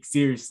you take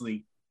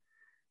seriously.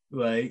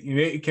 Like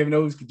Kevin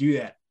Owens could do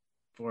that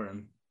for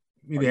him.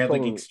 Maybe they have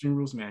like Extreme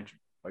Rules match.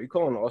 Are you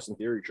calling Austin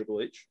Theory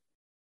Triple H?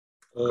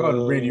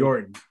 Called Randy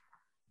Orton.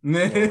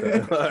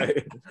 Okay.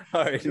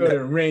 All right.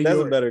 That's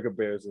a better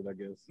comparison, I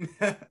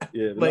guess.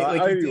 Yeah,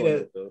 like he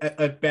did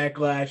at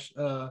Backlash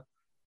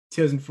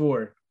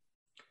 2004.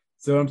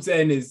 So what I'm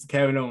saying is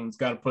Kevin Owens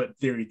got to put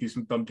Theory through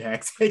some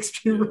thumbtacks,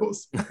 Extreme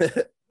Rules,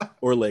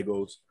 or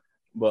Legos.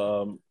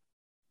 But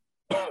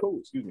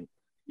excuse me.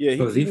 Yeah,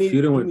 is he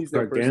feuding with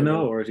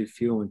Gargano or is he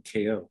feuding with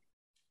KO?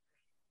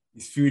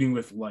 He's feuding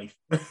with life.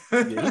 Yeah,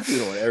 he's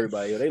feuding with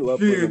everybody. They love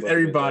feuding with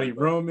everybody.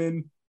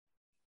 Roman,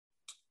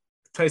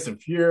 Tyson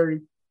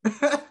Fury.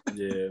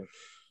 Yeah,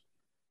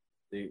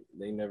 they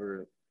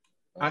never.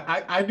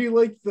 I do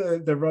like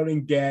the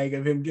running gag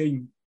of him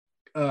getting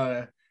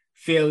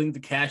failing to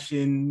cash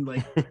in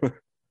like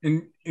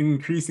in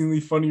increasingly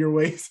funnier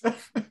ways.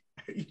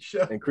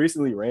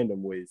 Increasingly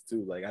random ways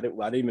too. Like I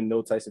didn't even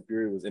know Tyson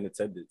Fury was in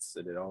attendance,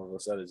 and then all of a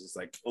sudden it's just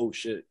like, oh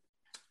shit.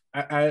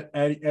 At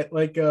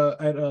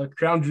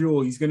Crown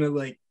Jewel, it's gonna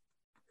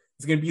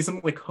be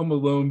some like Home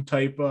Alone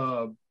type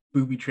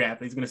booby trap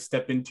that he's gonna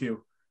step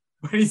into.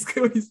 When he's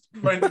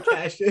trying to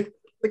cash it,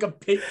 like a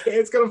pig can,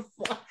 it's gonna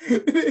fly.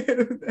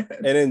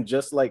 And then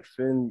just like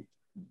Finn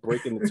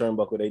breaking the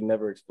turnbuckle, they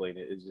never explain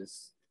it. It's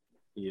just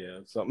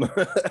something.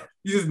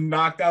 He just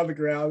knocked out the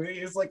ground. He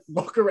just like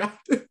walk around.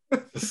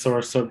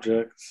 Sore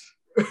subjects.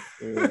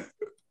 Yeah.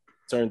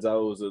 Turns out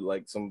it was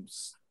like some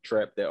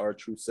trap that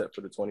R-Truth set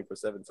for the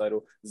 24/7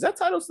 title. Does that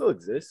title still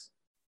exist?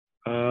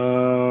 We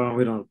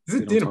don't. Does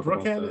it Dana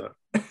Brooke have it?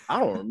 I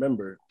don't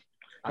remember.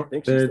 I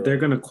think they're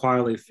gonna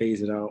quietly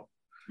phase it out.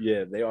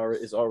 Yeah, they are.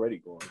 It's already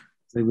gone.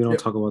 Like we don't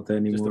talk about that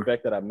anymore. Just the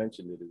fact that I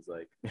mentioned it is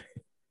like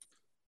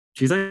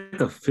she's like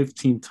a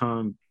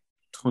 15-time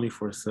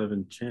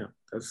 24/7 champ.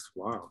 That's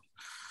wild.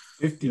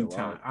 15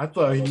 times. I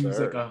thought he was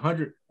like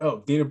 100. Oh,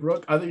 Dana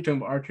Brooke. I thought you were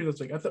talking about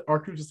R-Truth. I thought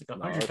R-Truth was like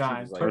 100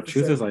 times.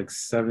 R-Truth is like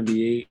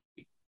 78,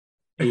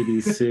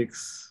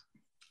 86,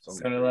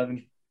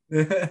 7-11.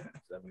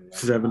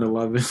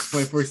 7-11.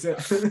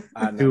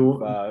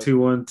 24/7.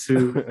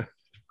 212.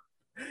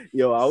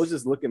 Yo, I was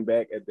just looking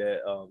back at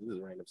that. This is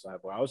a random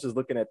sidebar. I was just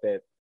looking at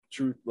that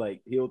Truth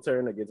like heel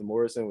turn against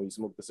Morrison when he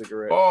smoked the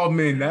cigarette. Oh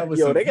man, that was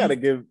they gotta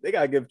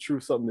give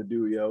Truth something to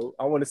do, yo.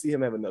 I want to see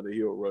him have another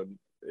heel run.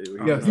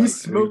 Yeah, he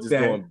smoked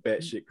that. Going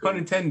batshit crazy. Pun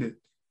intended.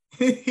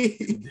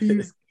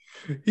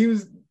 he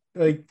was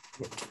like,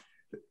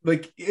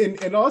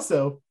 and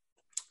also,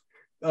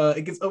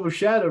 it gets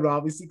overshadowed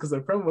obviously because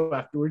of the promo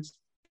afterwards.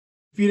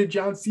 Defeated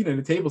John Cena in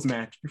a tables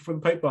match before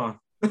the pipe bomb.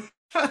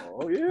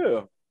 Oh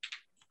yeah.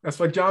 That's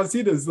why John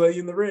Cena's laying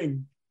in the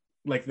ring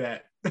like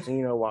that.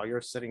 Cena, while you're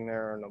sitting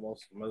there in the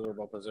most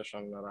miserable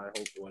position that I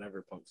hope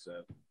whatever Punk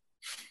said.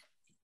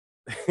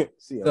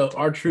 So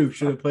R-Truth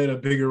should have played a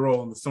bigger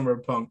role in the Summer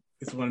of Punk.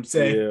 Is what I'm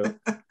saying.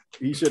 Yeah,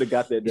 he should have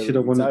got that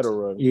title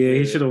run. Yeah,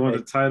 he should have won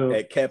the title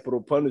at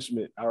Capital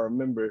Punishment. I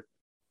remember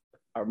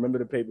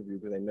the pay-per-view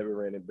because they never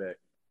ran it back.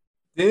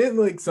 Didn't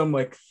like some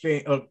like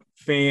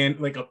fan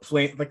like a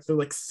plant like throw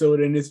like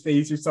soda in his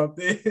face or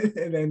something,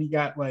 and then he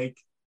got like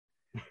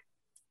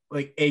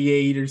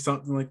A8 or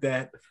something like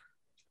that.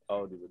 I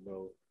don't even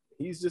know.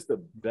 He's just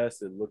the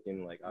best at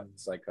looking like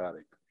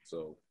psychotic.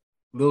 So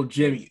Little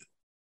Jimmy.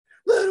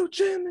 Little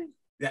Jimmy.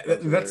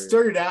 That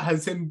started out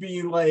as him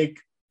being like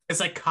a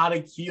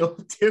psychotic heel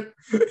too,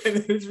 and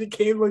it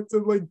became like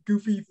some like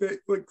goofy thing,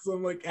 like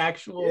some like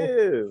actual.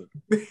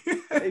 Yeah,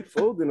 they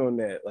folded on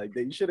that. Like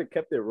you should have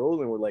kept it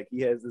rolling. Where like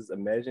he has this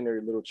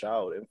imaginary little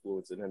child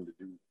influencing him to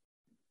do.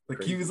 Like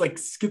crazy. He was like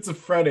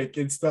schizophrenic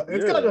and stuff.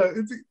 It's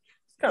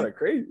kind of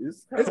crazy.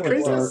 It's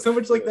crazy how so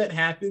much like that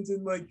happens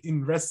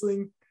in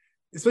wrestling,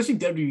 especially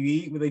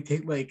WWE, where they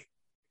take like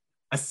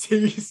a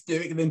serious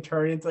gimmick and then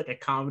turn it into like a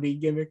comedy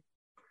gimmick,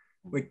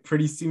 like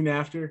pretty soon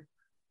after.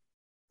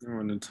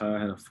 When Natalia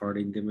had a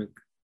farting gimmick.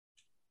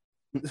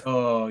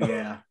 Oh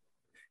yeah.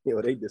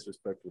 Yo, they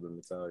disrespectful to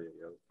Natalia,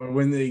 yo. Or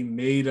when they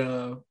made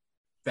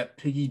that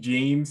Piggy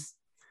James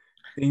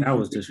thing. That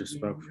was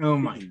disrespectful. Oh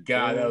my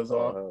god, that was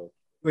awful.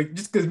 Like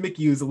just because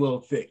Mickey was a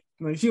little thick.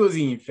 Like she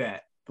wasn't even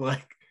fat. But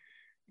like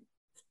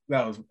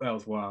that was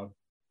wild.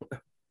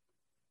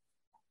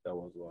 That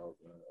was wild,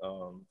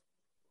 man.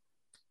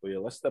 But yeah,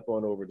 let's step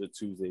on over to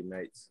Tuesday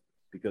nights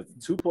because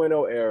the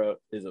 2.0 era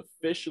is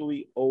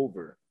officially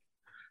over.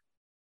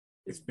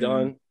 It's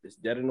done. It's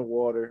dead in the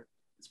water.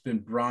 It's been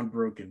Braun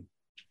broken.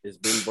 It's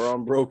been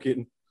Braun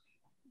broken.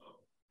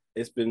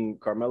 It's been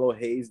Carmelo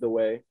hazed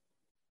away.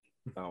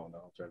 I don't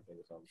know. I'm trying to think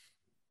of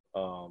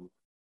something.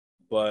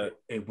 But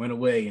it went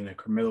away in a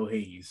Carmelo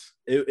haze.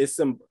 It's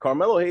some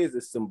Carmelo Hayes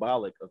is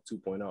symbolic of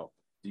 2.0.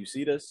 Do you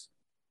see this?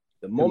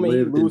 The moment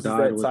he loses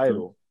that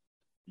title,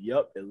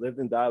 yep, it lived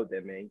and died with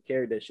that man. He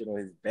carried that shit on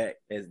his back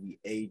as the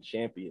A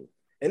champion.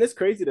 And it's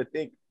crazy to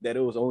think that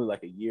it was only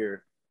like a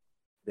year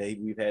that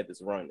we've had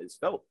this run.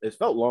 It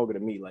felt longer to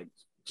me, like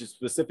just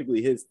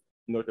specifically his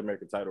North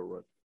American title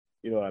run.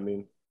 You know what I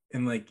mean?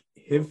 And like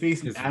him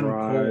facing Adam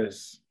Cole,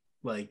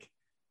 like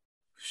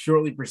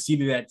shortly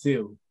preceded that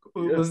too.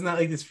 Yeah. Wasn't that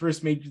like his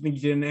first major thing he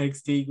did in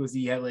NXT? Was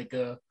he had like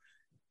a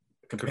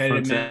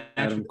competitive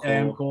match with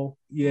Adam Cole?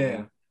 Yeah.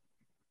 And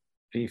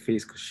he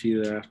faced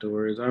Kushida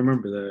afterwards. I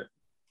remember that.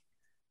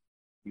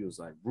 He was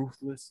like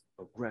ruthless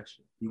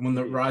aggression. He won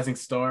the Rising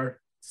Star.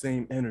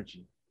 Same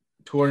energy.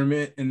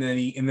 Tournament, and then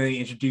he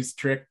introduced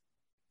Trick.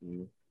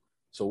 Mm-hmm.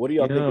 So what do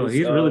y'all think?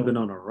 He's really been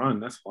on a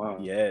run. That's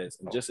wild. Yes,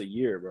 in just a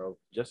year, bro.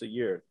 Just a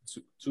year.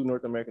 Two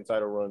North American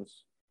title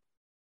runs.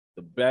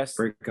 The best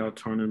breakout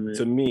tournament.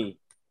 To me,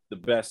 the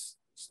best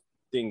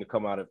thing to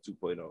come out of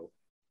 2.0.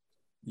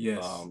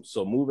 Yes.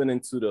 So moving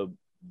into the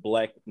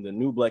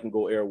new black and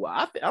gold era. Well,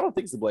 I don't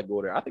think it's the black and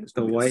gold era. I think it's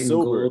the white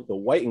the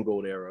white and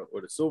gold era,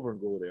 or the silver and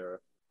gold era.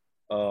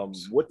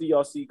 What do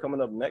y'all see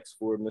coming up next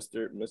for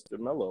Mr.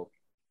 Melo?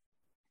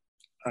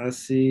 I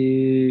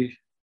see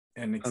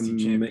NXT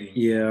champion.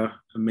 Yeah,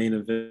 a main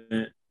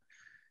event.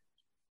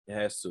 It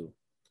has to.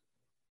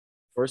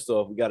 First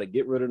off, we got to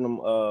get rid of them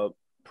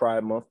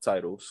Pride Month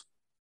titles.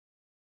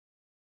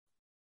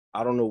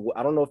 I don't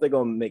know if they're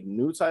gonna make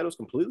new titles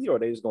completely or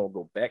they just gonna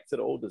go back to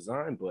the old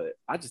design. But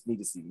I just need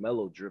to see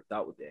Melo dripped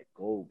out with that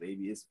gold,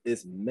 baby.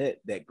 It's meant.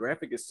 That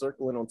graphic is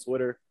circling on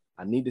Twitter.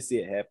 I need to see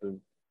it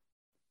happen.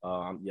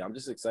 I'm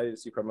just excited to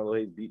see Carmelo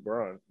Hayes beat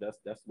Braun.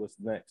 That's what's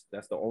next.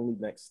 That's the only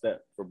next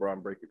step for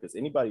Braun Breaker because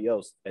anybody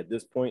else at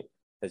this point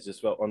has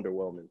just felt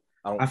underwhelming.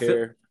 I don't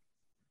care.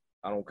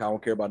 I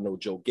don't care about no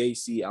Joe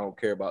Gacy. I don't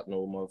care about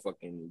no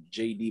motherfucking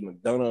JD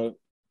McDonough.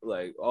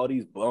 Like all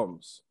these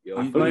bums. Yo,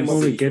 I feel like when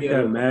we get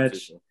that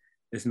match,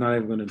 it's not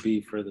even going to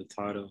be for the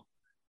title.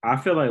 I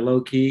feel like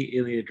low key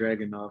Ilya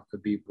Dragunov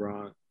could beat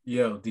Braun.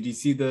 Yo, did you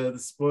see the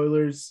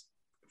spoilers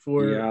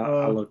for? Yeah,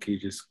 I low key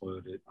just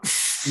spoiled it.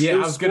 Yeah, I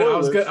was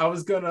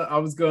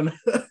gonna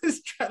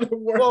try to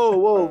work.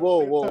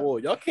 Whoa.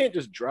 Y'all can't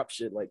just drop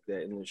shit like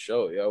that in the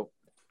show, yo.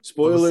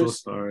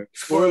 Spoilers. So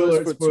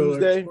spoilers for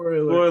Tuesday.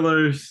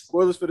 Spoilers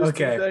for this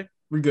Tuesday.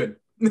 We're good.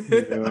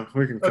 Yeah,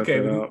 we can cut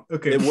that out.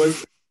 Okay.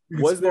 It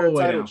was there a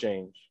title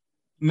change?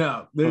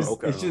 No, there's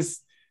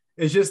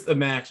it's just a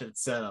match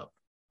that's set up.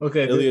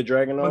 Okay. Ilya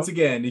Dragunov. Once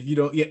again, if you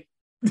don't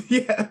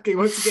okay,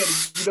 once again,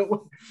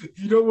 if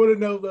you don't want to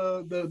know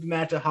the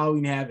match of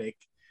Halloween Havoc.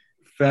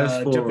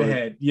 Fast forward. Jump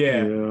ahead.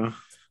 Yeah.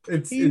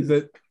 It's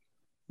the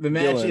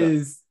match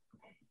is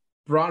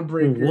Braun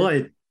Breaker.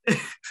 What?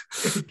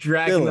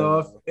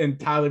 Dragunov and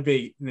Tyler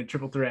Bate in a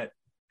triple threat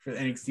for the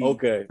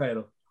NXT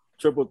title.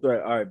 Triple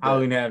threat. All right.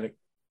 Halloween Havoc.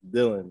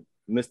 Dylan,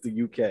 Mr.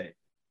 UK.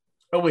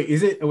 Oh wait,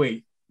 is it? Oh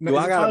wait. No,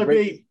 is it Tyler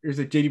Bate or is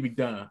it JD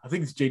McDonough? I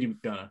think it's JD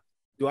McDonough.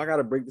 Do I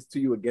gotta break this to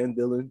you again,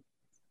 Dylan?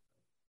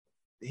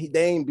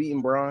 They ain't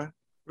beating Braun.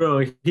 Bro,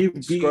 he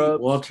beat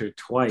Walter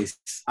twice.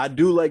 I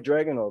do like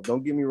Dragunov.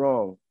 Don't get me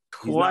wrong.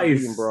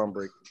 Twice.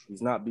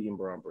 He's not beating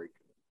Braun Breaker.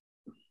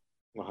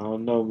 I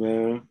don't know,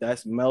 man.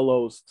 That's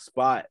Melo's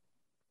spot.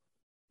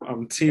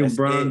 I'm Team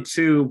Braun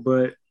too,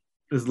 but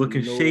it's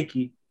looking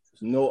shaky.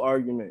 There's no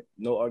argument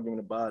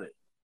about it.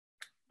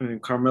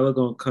 And Carmelo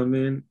gonna come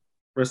in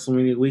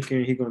WrestleMania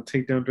weekend. He gonna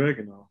take down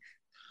Dragunov.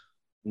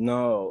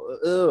 No,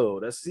 no.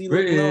 This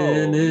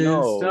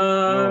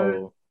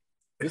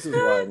is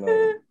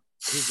why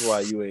This is why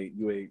you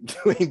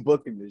ain't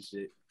booking this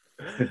shit.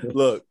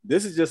 Look,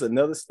 this is just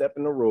another step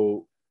in the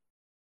road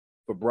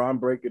for Braun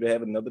Breaker to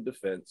have another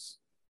defense.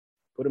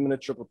 Put him in a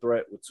triple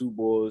threat with two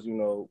boys,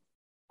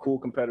 cool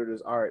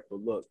competitors. All right, but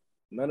look,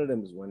 none of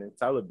them is winning.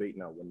 Tyler Bate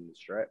not winning the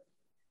strap.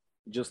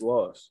 He just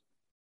lost.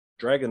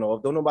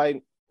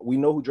 Dragunov, we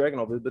know who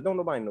Dragunov is, but don't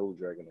nobody know who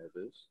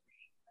Dragunov is.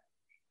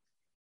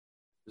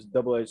 It's a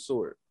double-edged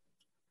sword.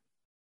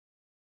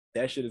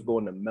 That shit is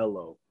going to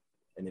Melo.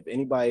 And if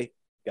anybody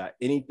got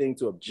anything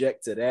to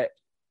object to that,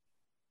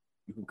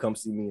 you can come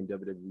see me in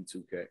WWE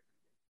 2K.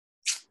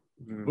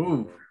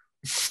 Ooh.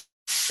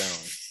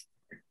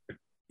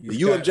 Do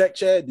you object,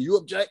 Chad? Do you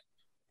object?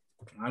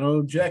 I don't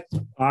object.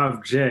 I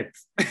object.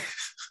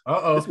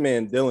 This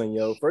man Dylan,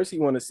 yo. First he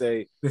want to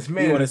say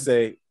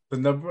the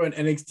number one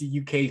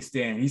NXT UK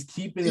stand. He's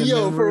keeping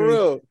the for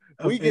real.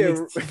 We get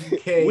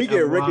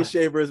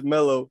Ricochet versus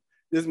Melo.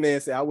 This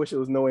man said, "I wish it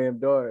was Noam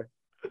Dar."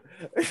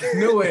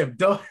 Noam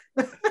Dar.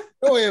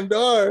 Noam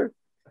Dar.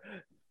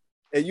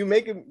 And you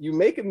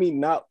making me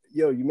not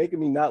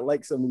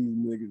like some of these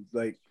niggas.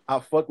 Like I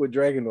fuck with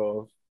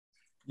Dragunov.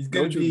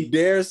 Don't you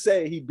dare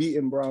say he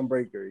beating Braun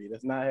Breaker.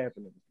 That's not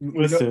happening.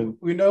 Listen,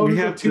 we know we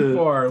go too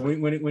far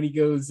when he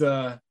goes.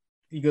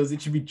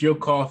 It should be Joe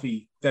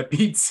Coffey that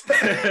beats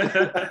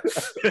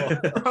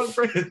Braun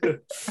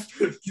Breaker.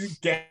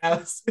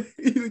 Gas.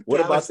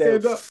 What about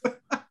that?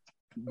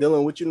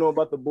 Dylan, what you know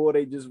about the boy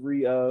they just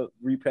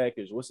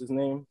repackaged? What's his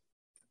name?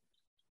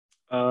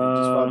 They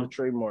just filed the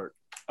trademark.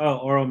 Oh,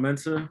 Oro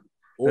Mensah.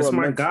 That's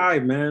my guy,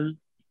 man.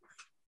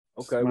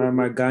 Okay,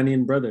 my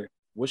Ghanaian brother.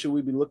 What should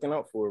we be looking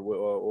out for with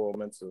Oro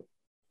Mensah?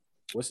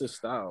 What's his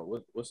style?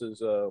 What's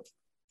his? I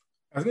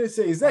was gonna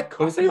say, is that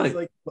Kofi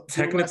like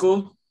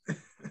technical?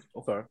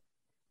 Okay.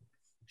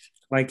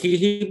 Like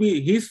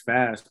he's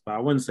fast, but I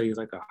wouldn't say he's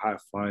like a high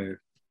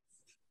flyer.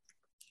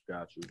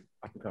 Got you.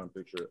 I can kind of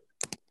picture it.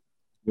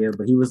 Yeah,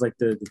 but he was like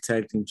the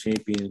tag team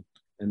champion,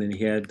 and then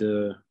he had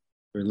to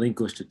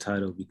relinquish the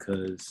title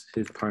because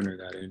his partner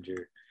got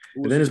injured.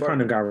 And then his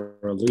partner got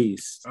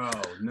released.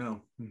 Oh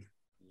no.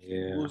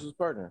 Yeah. Who was his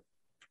partner?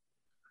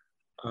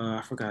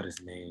 I forgot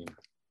his name.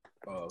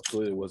 Oh,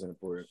 clearly it wasn't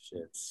important.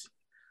 Shit.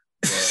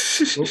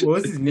 What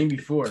was his name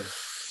before?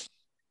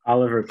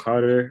 Oliver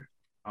Carter.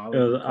 It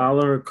was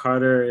Oliver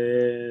Carter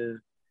and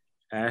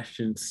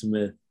Ashton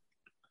Smith.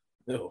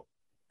 No,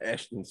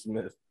 Ashton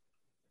Smith.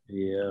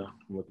 Yeah.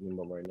 I'm looking him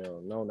up right now.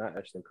 No, not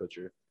Ashton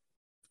Kutcher.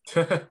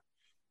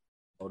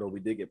 Although we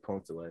did get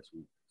punked last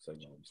week. So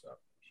no, stop.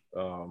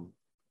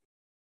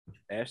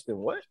 Ashton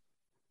what?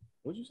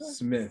 What'd you say?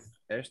 Smith.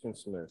 Ashton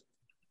Smith.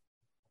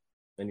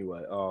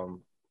 Anyway,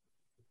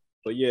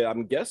 but yeah,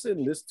 I'm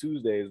guessing this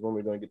Tuesday is when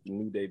we're gonna get the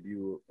new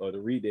debut or the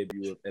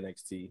re-debut of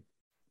NXT,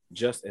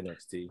 just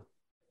NXT.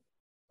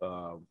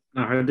 I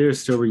heard they're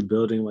still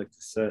rebuilding like the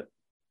set.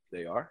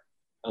 They are?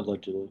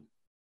 Allegedly.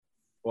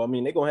 Well, I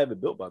mean, they're gonna have it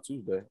built by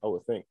Tuesday, I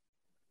would think.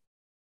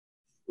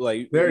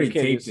 Like they already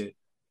taped it.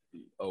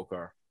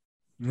 Okay.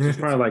 It's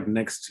probably like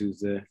next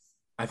Tuesday.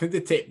 I think they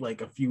taped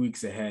like a few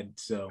weeks ahead,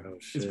 so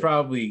it's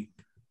probably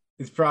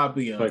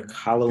like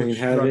Halloween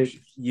Havoc.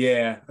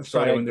 Yeah, that's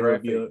probably when they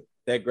reveal it.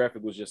 That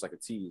graphic was just like a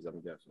tease,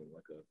 I'm guessing,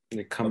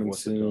 like coming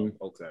soon.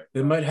 Okay.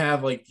 They might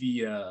have like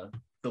the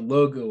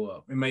logo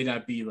up. It might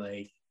not be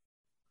like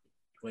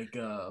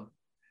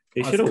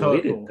they should have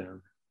waited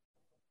then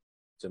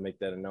to make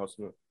that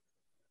announcement.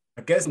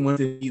 I guess it wanted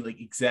to be like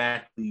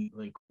exactly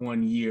like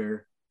 1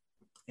 year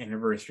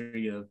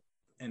anniversary of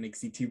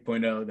NXT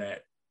 2.0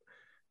 that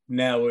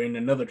now we're in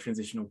another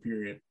transitional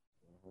period.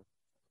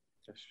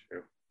 That's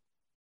true.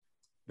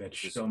 That's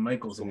Shawn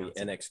Michaels in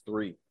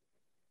NX3.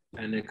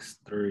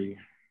 NX3.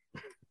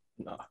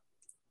 Nah.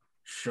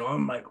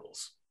 Shawn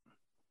Michaels.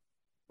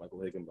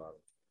 Michael Higginbottom.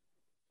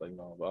 Like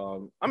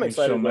no, I'm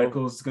excited. Shawn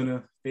Michaels is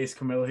gonna face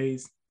Carmelo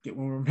Hayes, get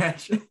one more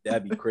match.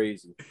 That'd be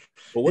crazy.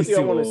 But what do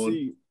y'all want to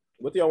see?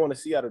 What do y'all want to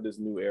see out of this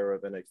new era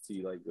of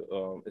NXT? Like,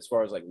 as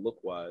far as like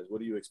look wise,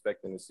 what are you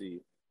expecting to see?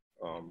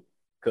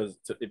 Because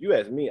if you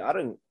ask me, I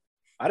didn't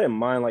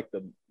mind like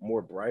the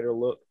more brighter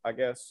look, I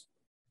guess,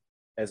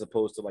 as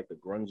opposed to like the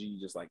grungy,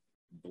 just like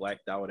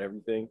blacked out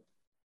everything.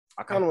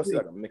 I kind of want to see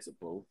like a mix of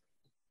both.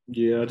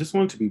 Yeah, I just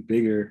want it to be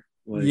bigger.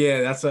 Like,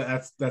 yeah,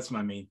 that's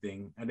my main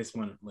thing. I just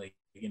want like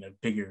in a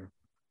bigger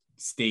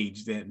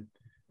stage than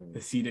the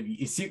CW.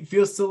 It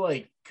feels so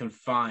like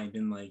confined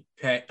and like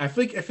I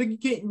think you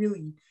can't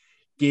really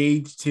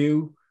gauge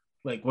too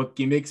like what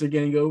gimmicks are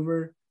getting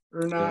over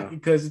or not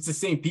because it's the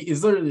same.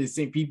 It's literally the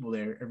same people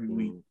there every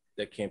week.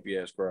 That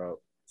campy ass crowd.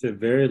 So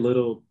very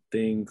little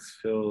things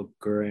feel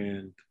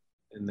grand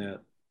in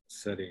that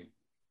setting.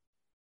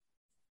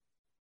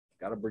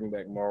 Got to bring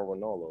back Mauro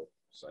Ranallo.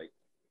 It's like,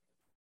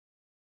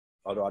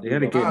 although they got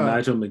to get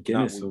Nigel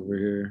McGuinness over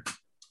here.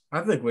 I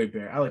like Wade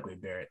Barrett. I like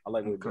Wade Barrett. I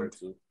like Wade Barrett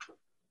too.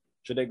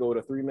 Should they go with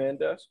a 3-man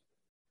desk?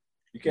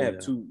 You can't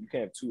have two. You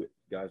can't have two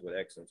guys with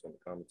accents on the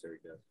commentary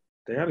desk.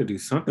 They got to do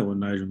something with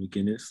Nigel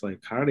McGuinness.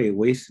 Like, how are they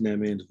wasting that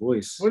man's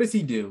voice? What does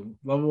he do?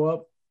 Level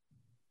up?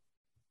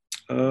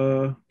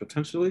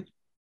 Potentially.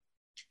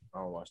 I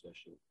don't watch that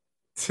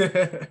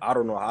shit. I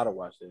don't know how to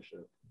watch that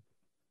shit.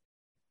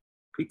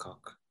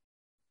 Peacock.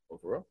 Oh,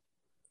 for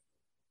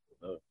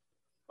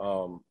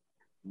real?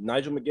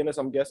 Nigel McGuinness,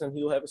 I'm guessing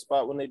he'll have a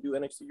spot when they do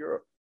NXT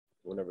Europe,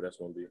 whenever that's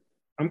going to be.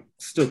 I'm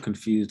still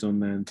confused on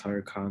that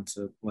entire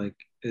concept. Like,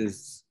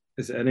 is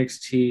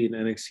NXT and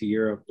NXT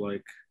Europe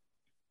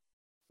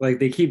like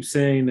they keep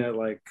saying that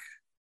like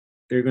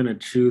they're gonna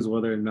choose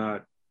whether or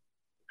not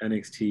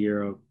NXT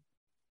Europe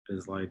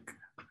is like,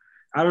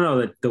 I don't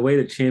know, that the way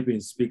the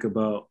champions speak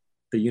about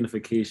the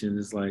unification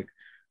is like,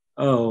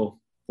 oh,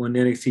 when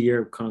NXT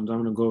Europe comes, I'm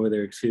gonna go over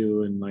there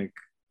too and like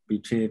be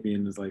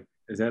champion. Is like,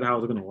 is that how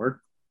it's gonna work?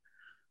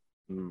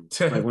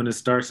 Like when it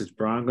starts, is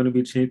Braun gonna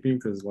be champion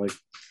because like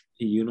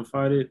he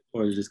unified it,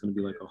 or is it just gonna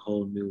be like a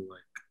whole new like?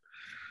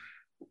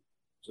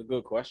 It's a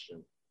good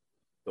question.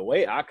 The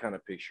way I kind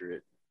of picture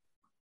it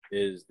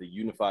is the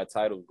unified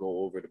titles go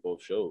over to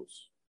both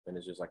shows, and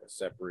it's just like a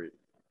separate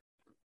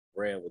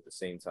brand with the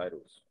same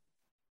titles.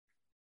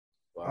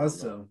 Well,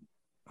 also,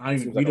 I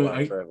guess we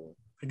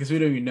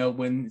don't even know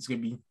when it's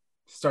gonna be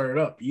started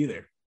up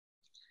either.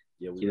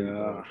 Yeah,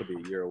 it could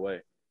be a year away.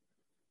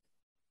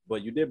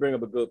 But you did bring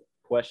up a good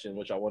question,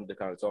 which I wanted to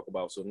kind of talk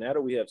about. So now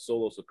that we have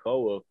Solo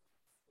Sikoa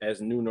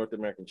as new North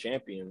American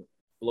champion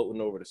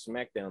floating over to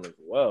SmackDown as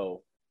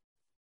well,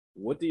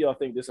 what do y'all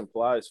think this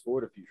implies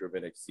for the future of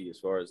NXT as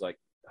far as like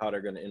how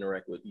they're going to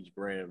interact with each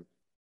brand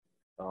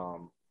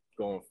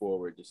going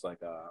forward? Just like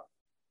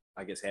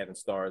I guess having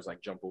stars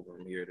like jump over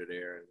from here to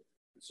there and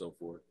so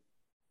forth.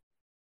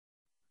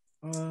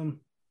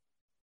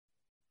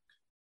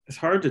 It's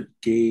hard to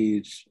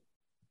gauge.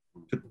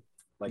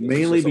 Like,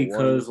 mainly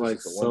because like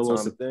Solo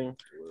thing.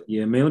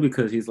 Yeah, mainly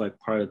because he's like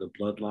part of the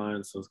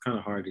bloodline, so it's kind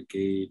of hard to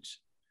gauge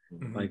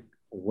like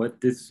what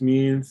this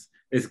means.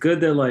 It's good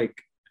that like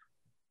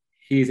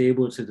he's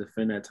able to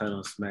defend that title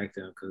on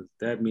SmackDown because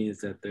that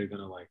means that they're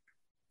gonna like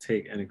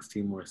take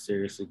NXT more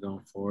seriously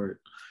going forward,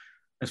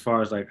 as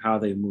far as like how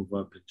they move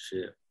up and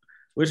shit,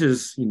 which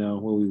is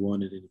what we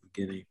wanted in the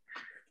beginning.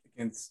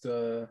 Against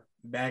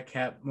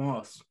Madcap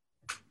Moss.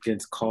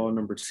 Against call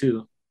number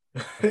 2.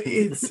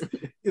 It's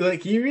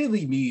like he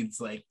really needs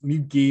like new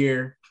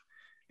gear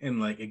and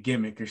like a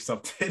gimmick or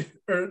something,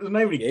 or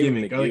not even a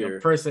gimmick, or like a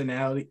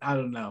personality. I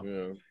don't know.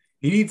 Yeah.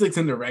 He needs like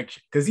some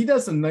direction because he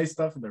does some nice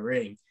stuff in the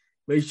ring,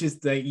 but it's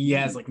just that he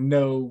has like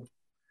nothing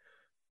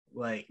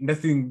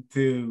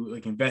to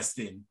like invest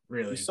in.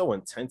 Really, he's so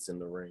intense in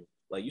the ring.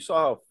 Like you saw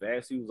how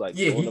fast he was like.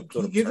 Yeah, he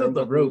gives up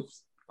the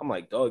ropes. I'm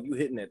like, dog, you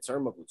hitting that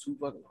turnbuckle too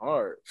fucking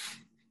hard.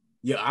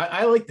 Yeah,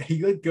 I like that.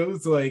 He like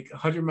goes like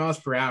 100 miles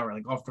per hour,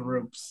 like off the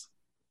ropes.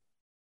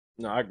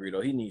 No, I agree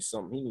though. He needs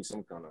some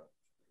kind of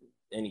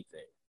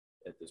anything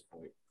at this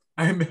point.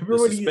 I remember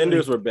the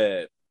suspenders were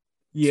bad.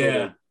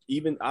 Yeah. So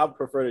even I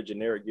prefer the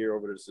generic gear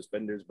over the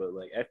suspenders, but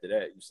like after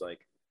that, it's like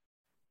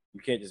you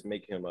can't just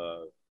make him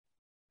I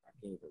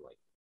can't even like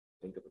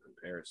think of a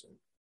comparison.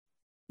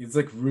 He's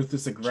like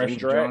ruthless aggression,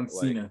 John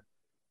Cena.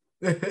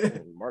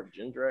 Mark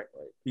Jindrak,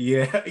 like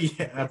yeah,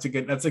 that's a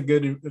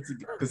good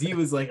because he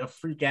was like a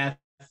freak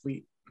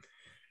athlete.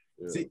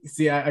 Yeah.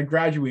 See, I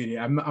graduated.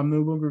 I'm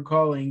no longer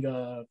calling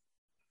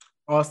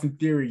Austin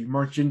Theory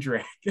Mark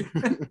Jindrak.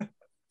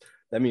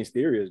 That means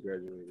Theory has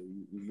graduated.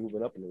 He's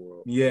moving up in the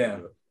world.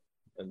 Yeah,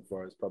 as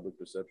far as public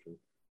perception,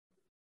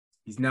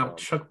 he's now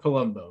Chuck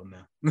Palumbo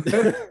now.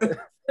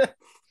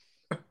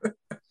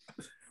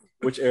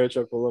 Which era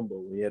Chuck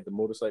Palumbo? When he had the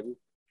motorcycle.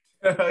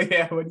 Oh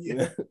yeah, when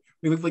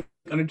he looked like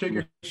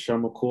Undertaker.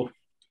 Shawn McCool.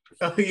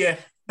 Oh yeah.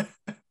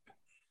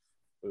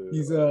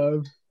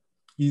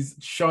 He's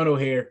Sean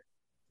O'Hare.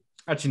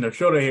 Actually, no,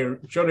 Sean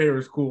O'Hare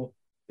is cool.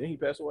 Didn't he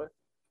pass away?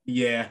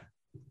 Yeah.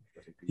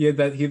 He had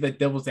that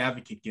devil's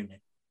advocate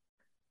gimmick.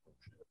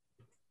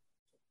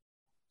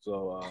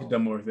 So should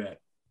done more of that.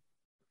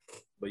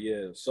 But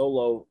yeah,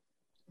 Solo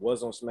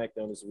was on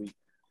SmackDown this week.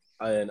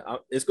 And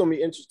it's gonna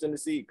be interesting to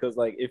see because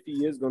like if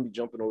he is gonna be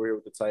jumping over here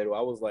with the title, I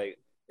was like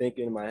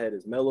thinking in my head,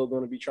 is Melo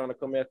going to be trying to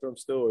come after him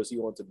still, or is he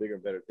on to bigger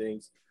and better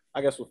things?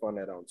 I guess we'll find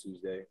that out on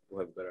Tuesday. We'll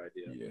have a better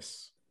idea.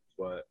 Yes.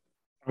 But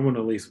I want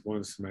at least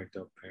one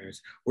SmackDown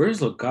appearance.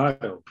 Where's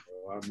Legado,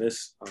 bro? I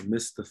miss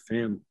the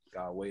family.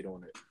 Gotta wait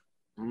on it.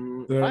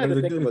 I had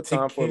to think of a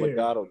time for a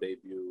Legado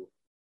debut.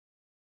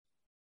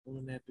 What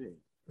would that be?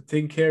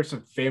 Taking care of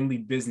some family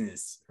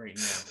business right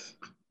now.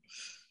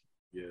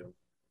 Yeah.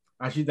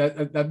 Actually,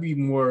 that'd be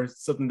more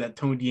something that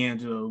Tony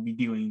D'Angelo would be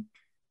doing.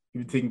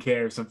 You're taking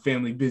care of some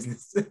family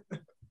business.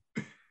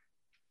 I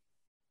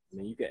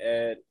mean, you can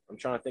add. I'm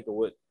trying to think of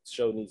what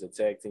show needs a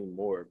tag team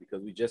more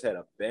because we just had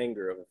a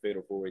banger of a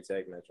Fatal 4-Way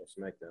tag match on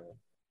SmackDown.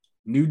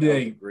 New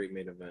Day, great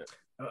main event.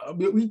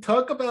 We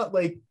talk about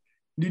like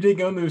New Day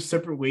going their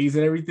separate ways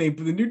and everything,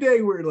 but the New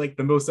Day were like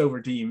the most over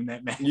team in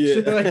that match.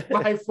 Yeah, like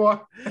by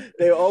far.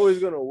 They're always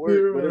gonna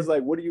work, but it's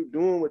like, what are you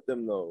doing with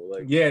them though?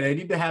 Like, yeah, they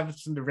need to have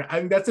some.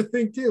 I mean, that's the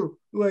thing too.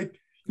 Like.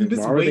 You're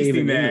just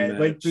wasting that.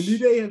 Like the New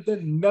Day have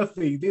done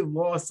nothing. They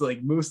lost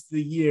like most of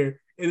the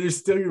year, and they're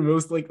still your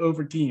most like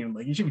over team.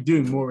 Like you should be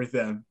doing more with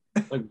them.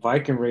 Like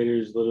Viking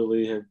Raiders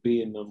literally have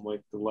beaten them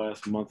like the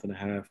last month and a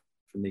half,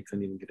 and they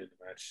couldn't even get in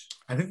the match.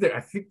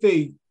 I think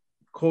they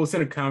Cole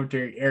center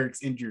commentary.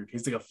 Eric's injured.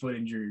 He's like a foot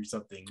injury or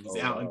something.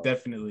 He's out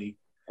indefinitely.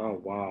 Oh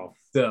wow.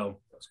 So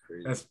that's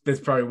crazy.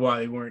 That's probably why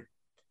they weren't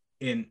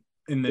in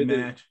in the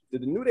match.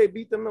 Did the New Day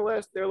beat them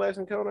their last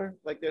encounter?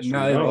 Like that?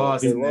 No, they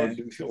lost. They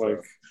lost.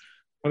 Like,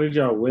 how did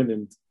y'all win?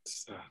 And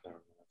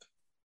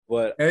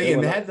but hey,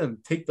 and they had them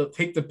take the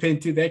pin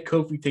too. That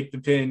Kofi take the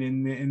pin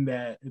in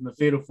the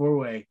Fatal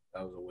 4-Way.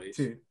 That was a waste.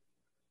 Too.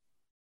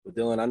 But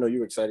Dylan, I know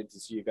you're excited to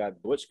see your guy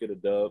Butch get a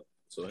dub.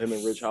 So him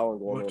and Ridge Holland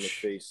going on to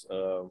face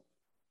the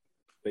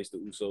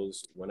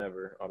Usos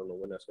whenever. I don't know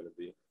when that's going to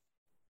be.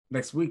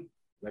 Next week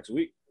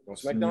on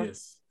SmackDown.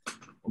 Yes.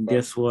 Okay.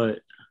 Guess what?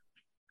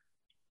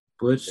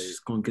 Butch is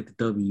gonna get the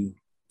W.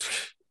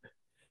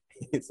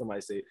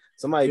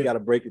 Somebody got to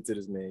break it to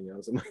this man, yo.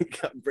 Somebody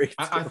got to break it.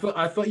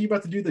 I thought you were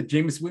about to do the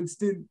Jameis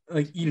Winston,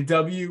 like eat a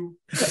W.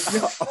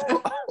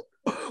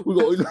 We're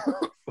gonna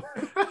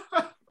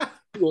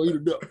eat a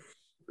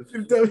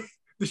W.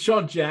 The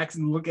Shawn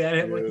Jackson look at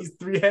him like he's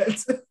 3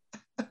 heads.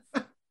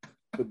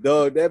 But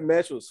dog, that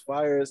match was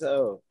fire as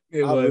hell. I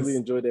really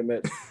enjoyed that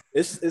match.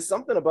 It's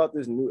something about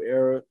this new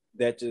era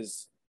that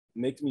just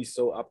makes me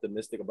so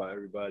optimistic about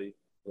everybody.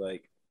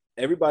 Like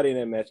everybody in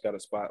that match got a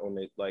spot on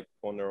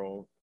their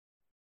own.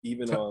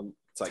 Even on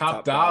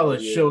Top Dollar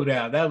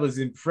showdown. That was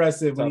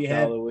impressive when he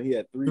had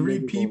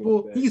 3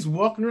 people. He's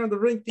walking around the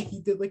ring. I think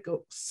he did like a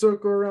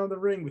circle around the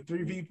ring with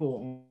 3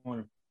 people on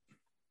him.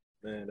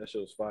 Man, that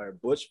shit was fire.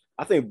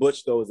 I think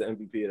Butch though is the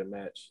MVP of the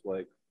match.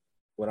 Like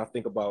when I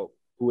think about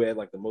who had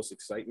like the most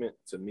excitement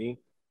to me,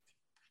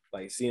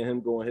 like seeing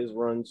him go on his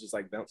runs, just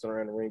like bouncing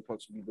around the ring,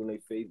 punching people in their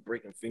face,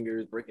 breaking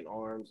fingers, breaking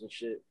arms and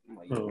shit. I'm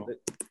like,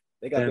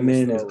 they got that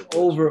man is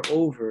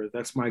over.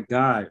 That's my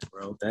guy,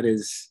 bro. That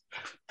is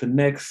the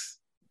next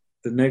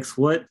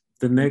what?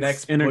 The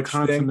next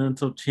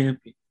Intercontinental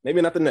Champion.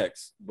 Maybe not the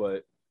next,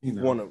 but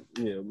one of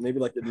maybe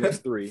like the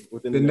next 3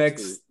 within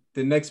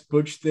the next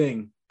Butch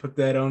thing. Put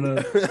that on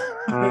a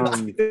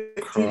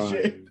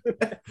t-shirt.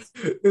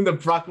 In the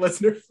Brock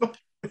Lesnar fight.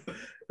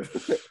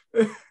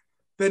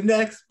 The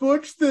next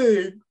Butch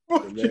thing.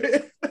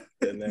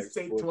 The next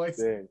say Butch twice.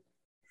 Thing.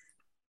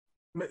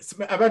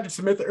 I imagine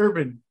Samantha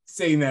Urban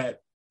saying that.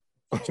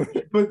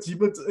 She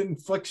puts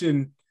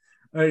inflection.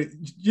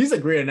 She's a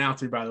great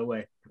announcer, by the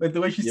way. Like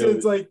the way she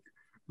says, like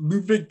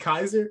Ludwig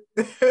Kaiser.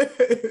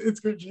 It's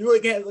good. She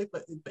like has like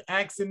the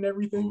accent and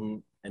everything. Mm-hmm.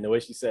 And the way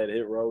she said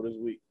Hit Row this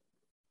week,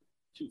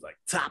 she was like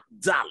Top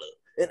Dollar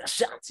and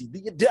Ashanti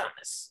the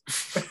Adonis.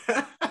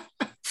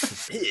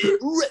 Hit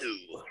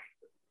Row.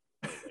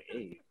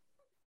 Hey.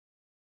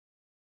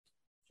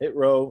 Hit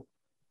Row.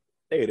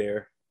 They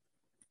there.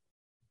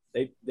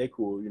 They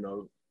cool,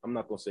 I'm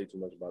not gonna say too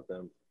much about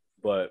them.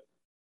 But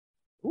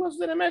who else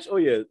was in that match? Oh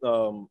yeah,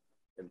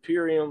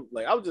 Imperium.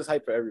 Like I was just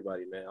hyped for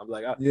everybody, man. I'm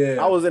like,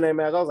 I was in that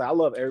match. I was like, I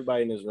love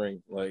everybody in this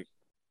ring. Like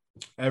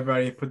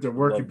everybody put their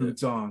working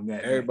boots on.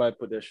 Everybody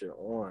put that shit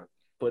on.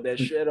 Put that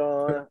shit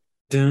on.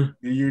 Do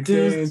your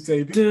dance,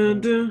 baby.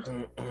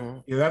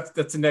 Yeah,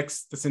 that's the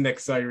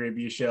next Saudi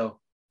Arabia show.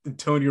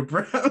 Antonio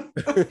Brown.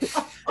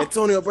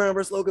 Antonio Brown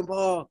versus Logan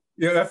Paul.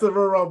 Yeah, that's the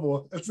Royal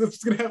Rumble.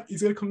 That's gonna happen.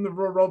 He's gonna come to the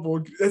Royal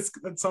Rumble.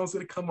 That song's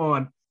gonna come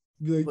on.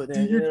 Be like,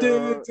 do your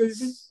dance,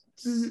 baby.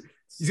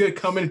 He's gonna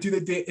come in and do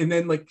the dance, and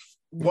then like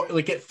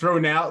get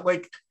thrown out.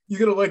 Like he's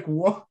gonna like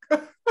walk.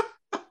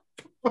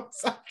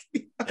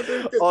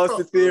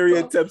 Austin Theory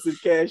attempts to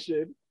cash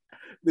in.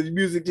 The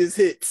music just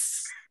hits.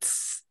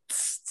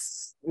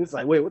 It's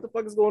like, wait, what the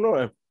fuck is going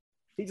on?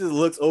 He just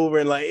looks over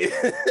and like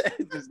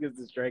just gets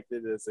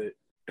distracted. That's it.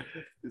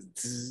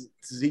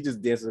 He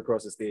just dances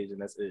across the stage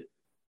and that's it.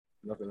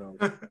 Nothing else.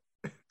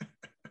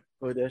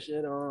 Put that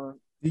shit on.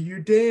 Do you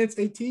dance,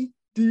 AT? Do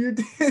you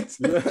dance?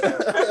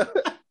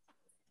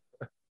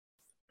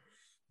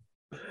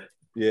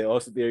 Yeah,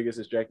 Austin Theory gets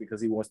distracted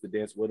because he wants to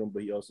dance with him,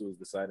 but he also is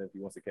deciding if he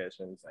wants to cash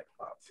in. He's like,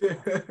 oh,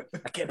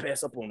 I can't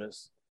pass up on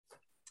this.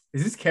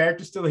 Is this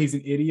character still he's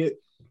an idiot?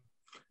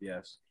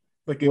 Yes.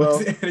 Like it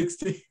was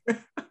NXT.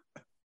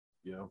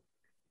 Yeah.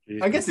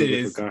 I guess it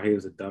is. Forgot he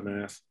was a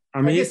dumbass.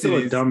 I mean, he's still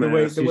a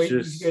dumbass. The way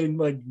he's getting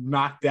like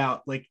knocked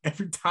out like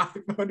every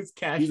time on his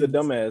cash. He's a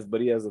dumbass,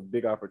 but he has a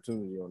big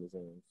opportunity on his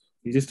hands.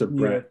 He's just a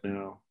brat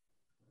now.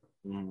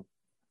 Mm-hmm.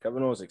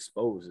 Kevin Owens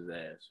exposed his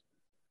ass.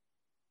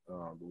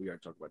 But we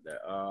already talked about that.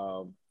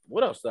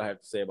 What else do I have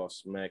to say about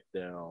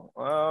SmackDown?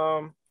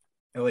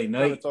 LA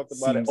Knight talked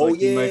about it. Like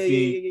he might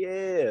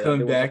be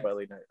coming back.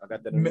 I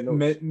got that.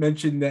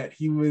 Mentioned that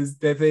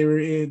they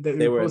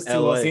were close to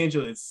Los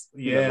Angeles.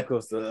 Yeah,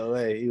 close to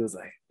LA. He was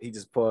like, he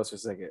just paused for a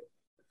second.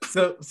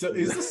 So is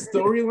the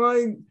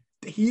storyline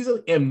he's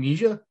like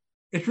amnesia?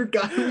 I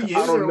forgot who he is.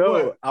 I don't know.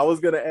 What? I was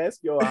gonna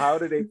ask y'all, how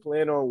do they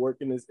plan on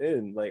working this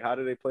in? Like, how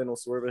do they plan on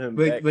swerving him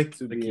back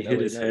to being hit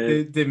his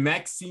head? Did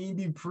Maxine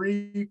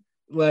Dupree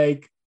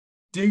like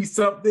do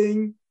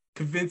something,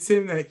 convince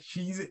him that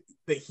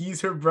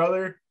he's her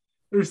brother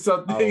or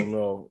something? I don't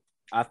know.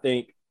 I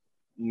think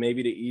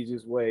maybe the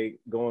easiest way,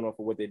 going off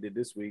of what they did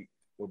this week,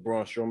 with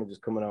Braun Strowman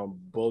just coming out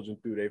and bulging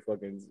through their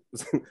fucking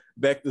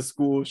back to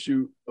school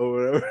shoot or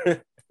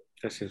whatever.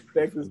 That's just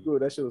back to school.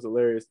 That shit was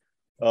hilarious.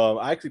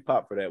 I actually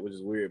popped for that, which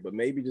is weird, but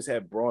maybe just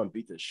have Braun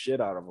beat the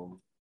shit out of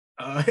him.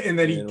 And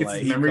then he gets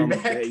his memory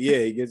back. Yeah,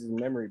 he gets his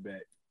memory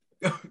back.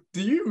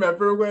 Do you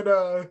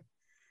remember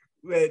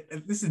when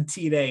this is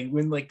TNA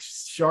when like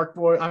Shark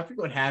Boy, I forget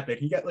what happened.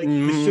 He got like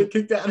the shit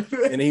kicked out of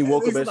him, and he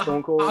woke up at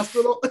Stone Cold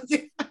hospital.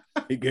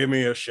 He gave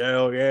me a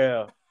shell,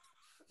 yeah.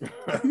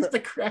 I used to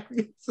crack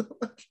me so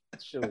much.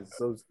 That shit was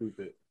so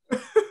stupid.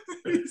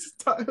 He's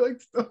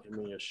like stuff. Give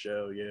me a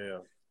shell, yeah.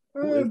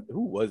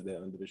 Who was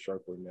that under the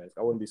Shark Boy mask?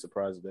 I wouldn't be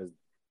surprised if that's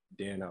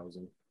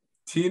Danhausen.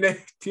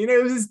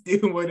 TNA was just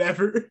doing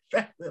whatever.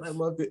 Back then, I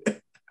loved it.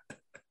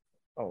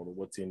 I don't know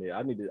what TNA.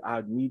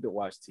 I need to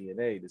watch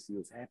TNA to see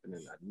what's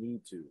happening. I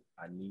need to.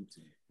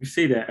 You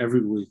say that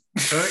every week.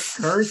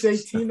 Current day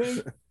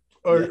TNA?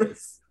 Or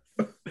yes.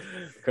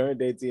 Current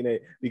day TNA.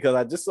 Because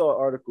I just saw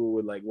an article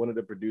with like one of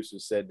the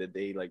producers said that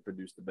they like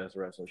produced the best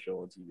wrestling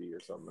show on TV or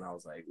something. And I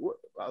was like, what?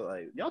 I was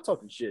like, y'all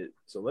talking shit.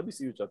 So let me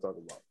see what y'all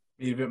talking about.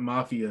 Even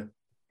Mafia.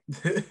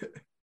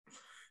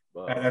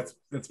 That's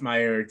my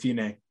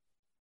TNA.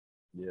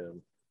 Yeah,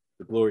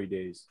 the glory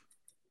days.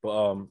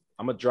 But I'm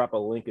gonna drop a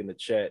link in the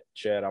chat.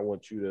 Chad, I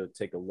want you to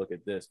take a look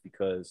at this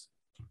because,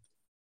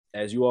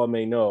 as you all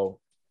may know,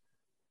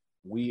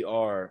 we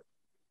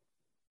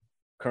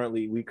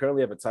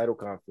currently have a title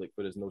conflict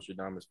for this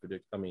Nostradamus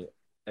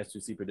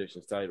S2C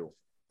predictions title.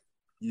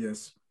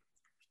 Yes.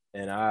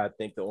 And I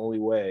think the only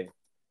way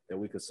that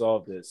we could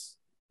solve this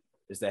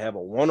is to have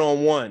a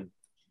one-on-one.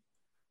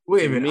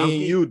 Wait a minute, me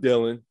and you,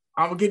 Dylan.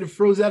 I'm getting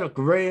frozen out of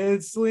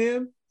Grand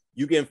Slam.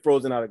 You getting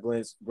frozen out of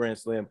Grand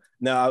Slam.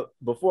 Now,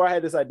 before I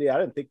had this idea, I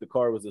didn't think the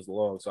card was this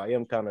long, so I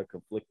am kind of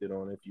conflicted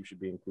on if you should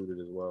be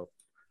included as well.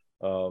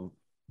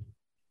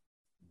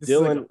 This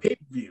Dylan, is like a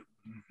pay-per-view.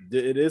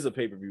 It is a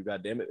pay-per-view,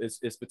 goddamn it.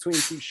 It's between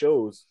two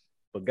shows,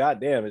 but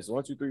goddamn, it's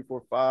 1, 2, 3,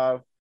 4,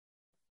 5,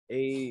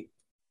 8.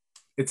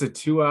 It's a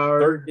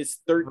 2-hour. It's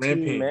 13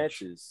 rampage.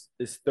 matches.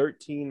 It's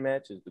 13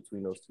 matches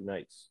between those two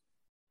nights.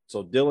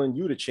 So, Dylan,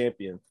 you the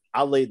champion.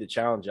 I laid the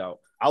challenge out.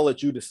 I'll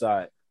let you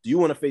decide. Do you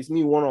want to face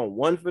me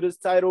one-on-one for this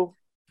title?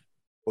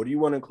 Or do you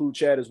want to include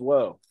Chad as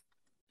well?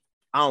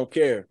 I don't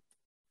care.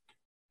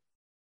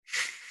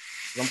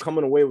 I'm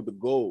coming away with the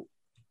gold.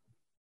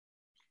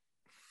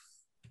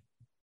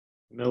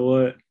 You know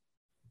what?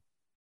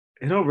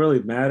 It don't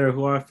really matter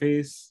who I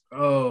face.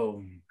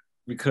 Oh.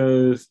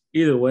 Because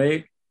either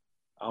way,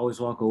 I always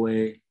walk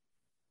away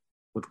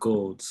with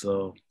gold.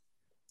 So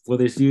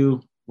whether it's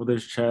you, whether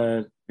it's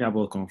Chad, y'all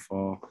both gonna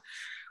fall.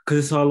 Because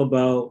it's all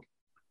about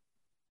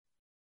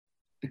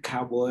the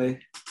cowboy.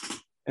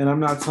 And I'm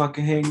not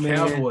talking Hangman.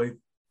 Cowboy.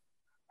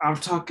 I'm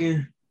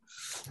talking,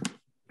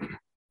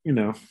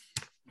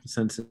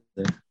 sensitive.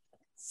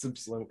 Some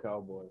slim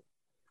cowboy.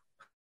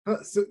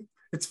 So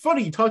it's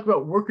funny you talk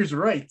about workers'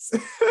 rights.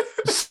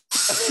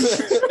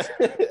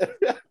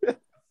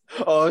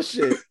 Oh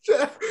shit!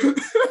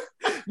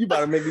 You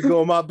about to make me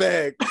go in my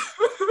bag.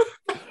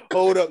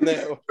 Hold up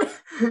now.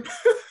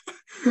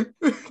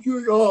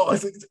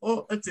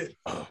 That's it.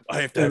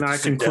 I have to. And I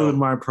conclude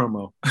my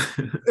promo.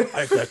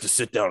 I have to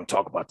sit down and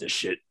talk about this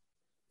shit.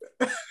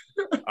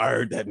 I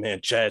heard that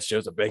man Chad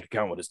shares a bank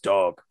account with his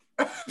dog.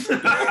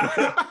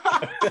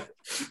 I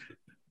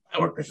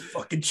work with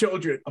fucking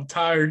children. I'm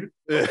tired.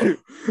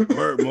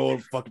 We're more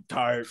fucking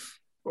tired.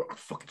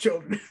 Fucking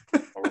children.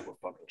 I work with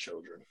fucking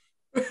children.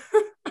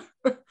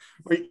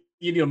 Wait,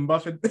 you need a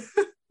muffin?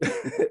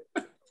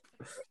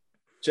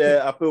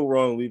 Chad, I feel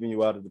wrong leaving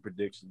you out of the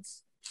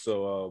predictions.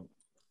 So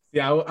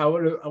yeah, I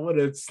would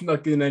have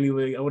snuck in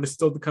anyway. I would have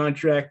stole the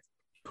contract,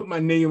 put my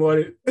name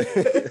on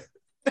it.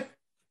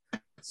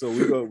 So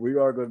we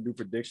are going to do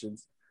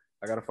predictions.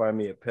 I gotta find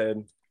me a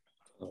pen.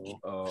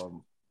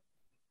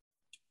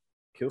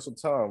 Kill some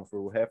time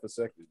for half a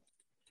second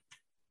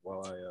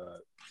while I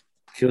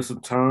kill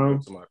some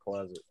time to my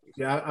closet.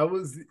 Yeah, I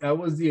was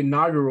the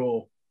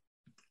inaugural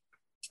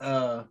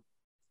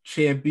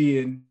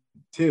champion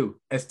too,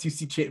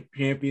 S2C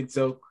champion.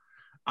 So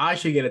I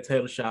should get a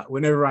title shot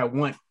whenever I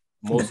want.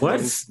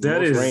 That is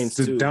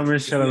the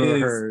dumbest shit I've ever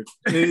heard.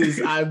 It is.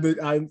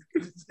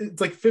 It's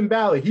like Finn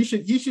Balor. He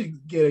should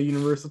get a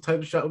universal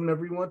title shot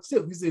whenever he wants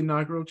to. He's the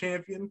inaugural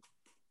champion.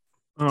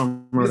 I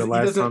don't remember the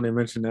last time they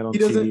mentioned that on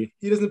TV.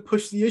 He doesn't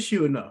push the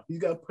issue enough. He's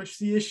got to push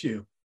the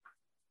issue.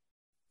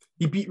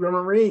 He beat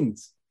Roman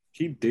Reigns.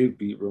 He did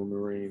beat Roman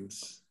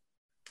Reigns.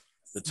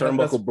 The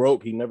turnbuckle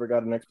broke. He never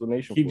got an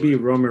explanation. He beat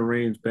Roman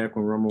Reigns back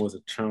when Roman was a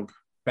chump.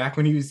 Back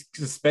when he was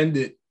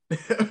suspended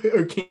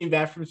or came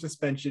back from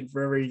suspension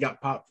forever. He got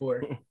popped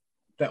for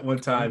that one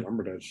time. I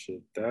remember that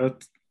shit.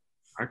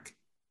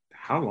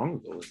 How long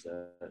ago was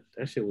that?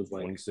 That shit was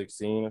like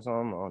 2016 or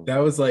something. That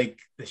was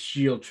like the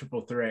Shield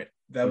triple threat.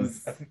 That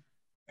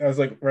was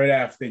like right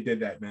after they did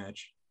that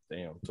match.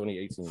 Damn,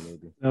 2018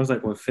 maybe. That was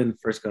like when Finn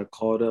first got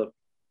called up.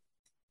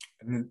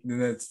 And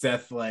then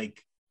Seth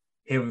like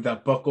hit with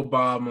that buckle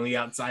bomb on the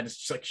outside,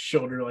 his like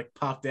shoulder like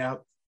popped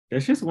out.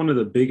 That's just one of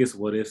the biggest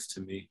what ifs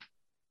to me.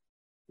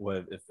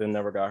 What if Finn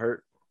never got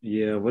hurt?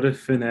 Yeah, what if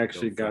Finn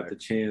actually got the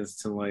chance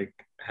to like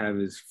have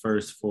his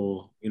first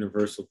full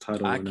Universal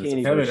title?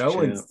 Kevin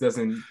Owens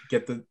doesn't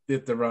get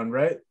the run,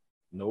 right?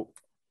 Nope.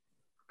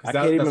 I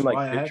can't even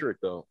like picture it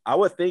though. I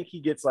would think he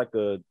gets like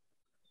a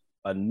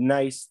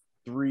nice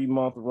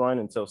 3-month run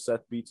until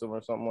Seth beats him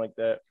or something like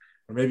that.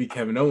 Or maybe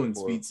Kevin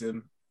Owens beats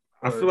him.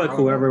 I feel like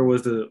whoever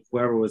was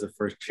the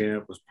first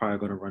champ was probably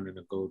going to run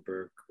into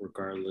Goldberg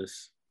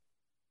regardless.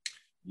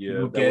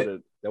 Yeah,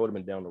 that would have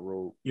been down the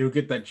road. You'll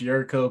get that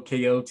Jericho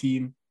KO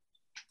team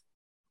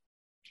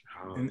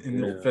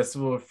in the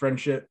Festival of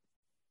Friendship.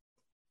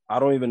 I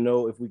don't even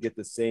know if we get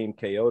the same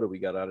KO that we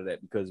got out of that,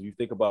 because if you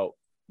think about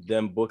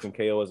them booking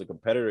KO as a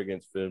competitor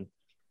against Finn,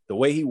 the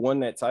way he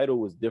won that title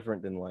was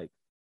different than like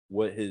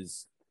what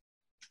his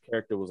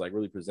character was like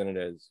really presented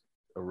as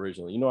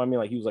originally. You know what I mean?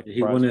 Like he was like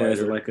he won it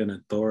as like an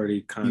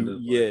authority kind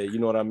of. Yeah, you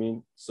know what I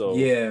mean? So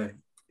yeah,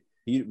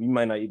 he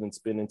might not even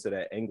spin into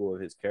that angle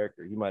of his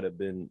character. He might have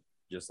been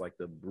just like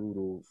the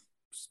brutal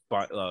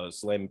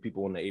slamming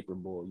people on the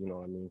apron bowl. You know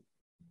what I mean?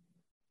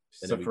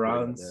 Seth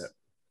Rollins.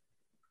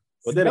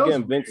 But then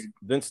again,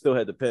 Vince still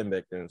had the pen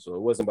back then, so it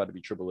wasn't about to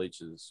be Triple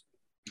H's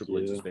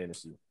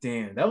fantasy.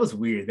 Damn, that was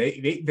weird.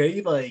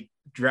 They like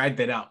dragged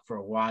that out for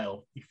a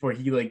while before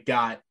he like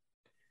got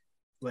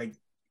like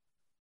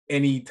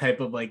any type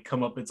of like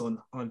comeuppance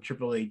on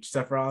Triple H,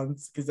 Seth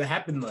Rollins, because it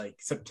happened like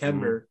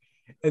September,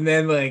 and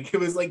then like it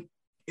was like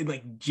in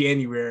like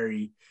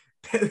January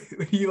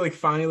he like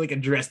finally like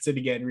addressed it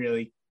again.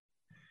 Really,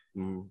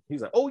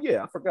 he's like, "Oh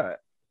yeah, I forgot.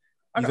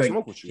 I got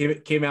smoke with you."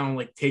 Came out and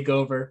like take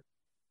over.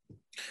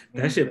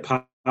 That shit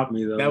popped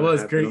me though. That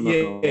was great,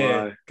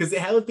 yeah. Because they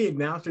had like the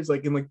announcers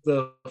like in like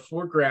the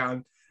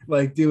foreground,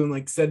 like doing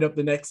like set up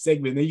the next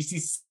segment. Then you see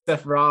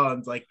Seth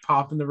Rollins like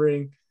pop in the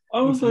ring.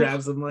 Oh,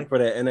 grabs him like for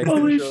that NXT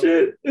holy show.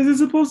 Shit! Is it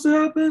supposed to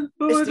happen?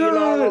 Oh my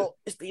god!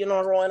 It's the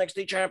inaugural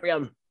NXT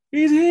champion.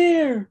 He's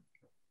here.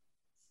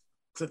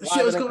 So the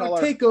show's going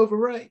to take over,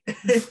 right?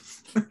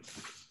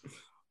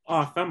 Oh,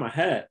 I found my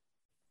hat.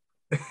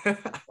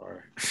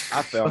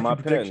 I found my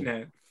pen.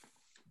 Hat.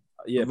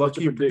 Yeah, put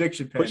your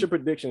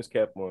predictions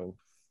cap on,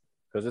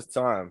 because it's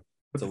time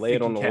to lay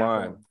it on the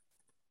line.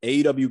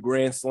 AEW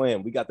Grand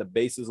Slam. We got the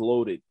bases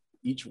loaded.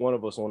 Each one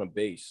of us on a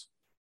base.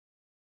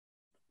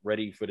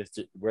 Ready for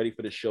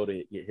the show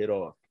to get hit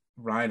off.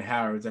 Ryan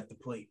Howard's at the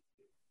plate.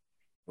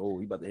 Oh,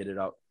 he about to hit it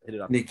out.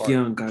 Nick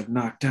Young got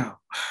knocked out.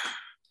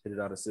 Hit it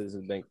out of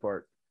Citizens Bank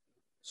Park.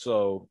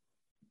 So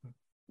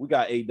we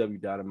got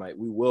AEW Dynamite.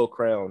 We will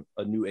crown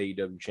a new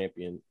AEW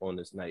champion on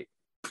this night.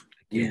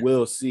 Yeah. We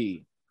will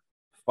see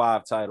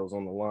 5 titles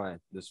on the line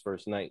this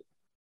first night.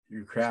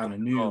 You crown a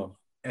new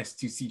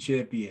S2C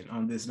champion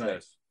on this night.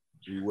 Yes,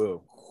 we will.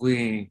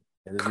 Queen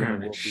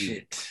crown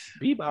shit.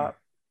 Bebop.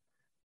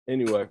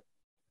 Anyway,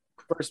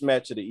 first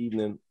match of the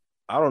evening.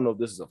 I don't know if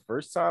this is the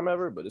first time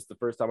ever, but it's the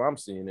first time I'm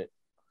seeing it.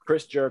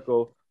 Chris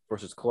Jericho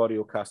versus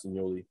Claudio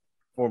Castagnoli,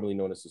 formerly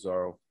known as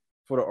Cesaro,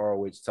 for the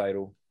ROH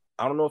title.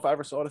 I don't know if I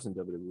ever saw this in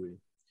WWE.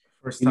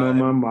 First time.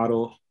 My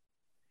model.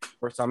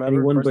 First time ever.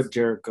 Anyone but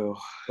Jericho.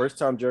 First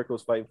time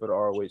Jericho's fighting for the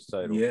ROH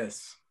title.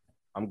 Yes.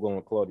 I'm going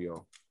with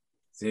Claudio.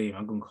 Same.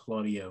 I'm going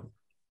Claudio.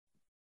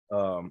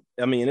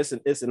 I mean,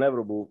 it's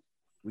inevitable.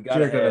 We got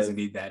Jericho doesn't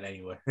need that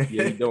anyway.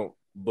 Yeah, you don't.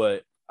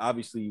 But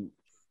obviously,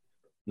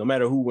 no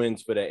matter who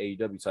wins for that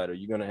AEW title,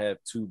 you're gonna have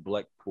 2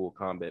 Blackpool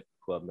Combat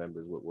Club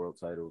members with world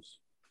titles.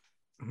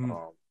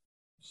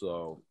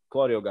 So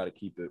Claudio got to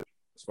keep it,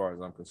 as far as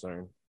I'm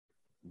concerned.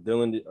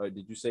 Dylan,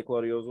 did you say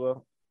Claudio as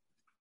well?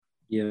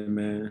 Yeah,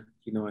 man.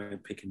 You know I am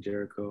picking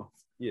Jericho.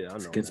 Yeah, I know.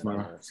 It's against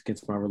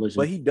my religion.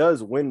 But he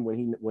does win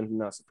when he's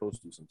not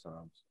supposed to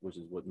sometimes, which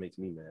is what makes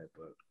me mad.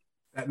 But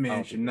that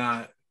man should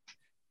not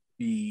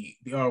be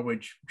the ROH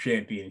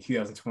champion in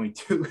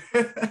 2022.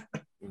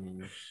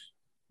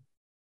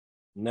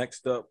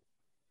 Next up,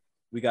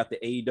 we got the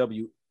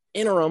AEW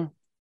Interim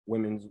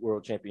Women's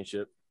World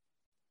Championship.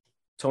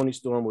 Toni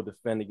Storm will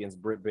defend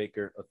against Britt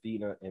Baker,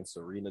 Athena, and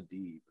Serena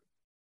Deeb.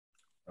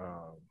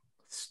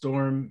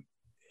 Storm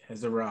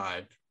has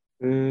arrived.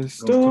 Toni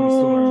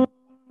Storm.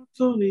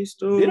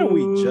 Didn't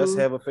we just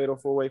have a fatal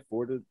 4-way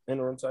for the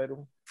interim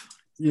title?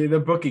 Yeah, the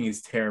booking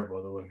is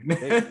terrible. The women.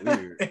 It's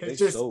weird.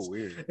 It's so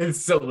weird. It's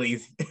so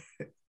lazy.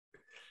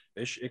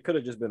 It could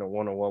have just been a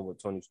 1-on-1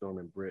 with Toni Storm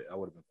and Britt. I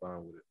would have been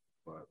fine with it.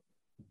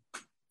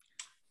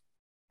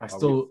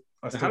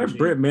 But how did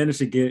Britt manage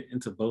to get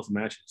into both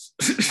matches?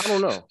 I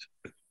don't know.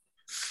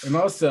 And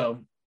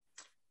also,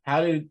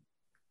 why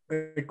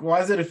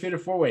is it a fatal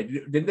 4-way?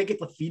 Didn't they get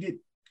defeated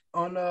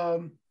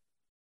on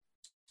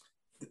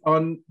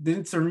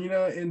didn't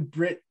Serena and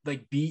Britt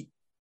like beat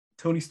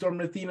Toni Storm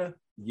and Athena?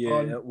 Yeah,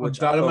 on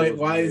Dynamite.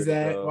 Why is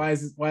that? Why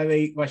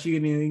she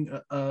getting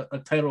a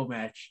title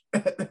match?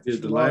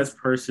 Dude, the last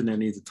person that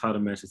needs a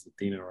title match is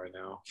Athena right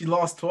now. She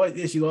lost twice.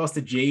 Yeah, she lost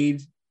to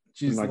Jade.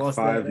 She's like lost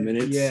 5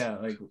 minutes. Yeah,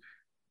 like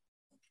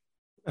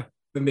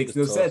that makes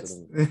no sense.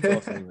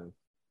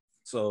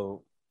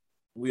 So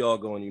we all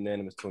going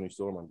unanimous Toni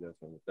Storm, I'm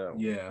guessing, with that one.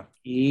 Yeah.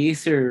 Yes,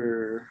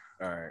 sir.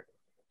 All right.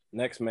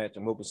 Next match,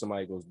 I'm hoping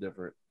somebody goes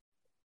different.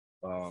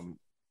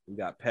 We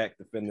got Pac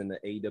defending the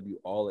AEW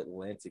All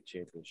Atlantic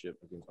Championship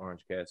against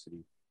Orange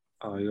Cassidy.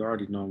 Oh, you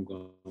already know I'm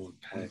going with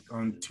Pac.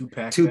 On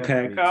 2-pack.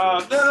 2-pack.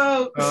 Oh,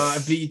 no. I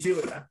beat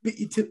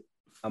you too.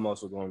 I'm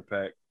also going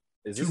Pac.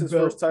 Is this his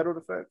first title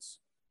defense?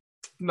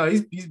 No,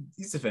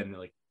 he's defended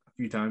like a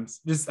few times.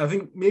 Just I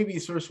think maybe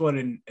his first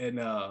one in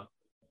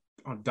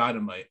on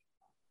Dynamite.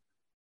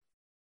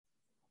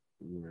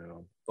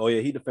 Yeah. Oh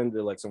yeah, he defended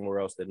it like somewhere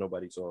else that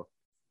nobody saw.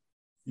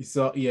 You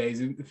saw, yeah, he's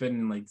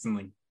defending like some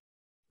like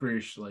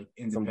British like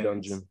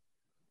independence. Some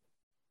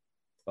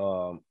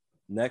dungeon.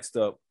 Next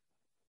up,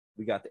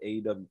 we got the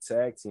AEW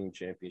Tag Team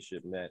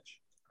Championship match.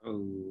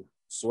 Oh,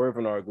 Swerve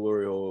in Our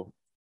Glory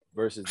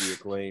versus the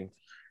Acclaimed.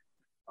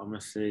 I'm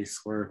gonna say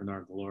Swerve in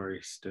Our Glory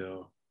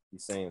still.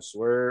 He's saying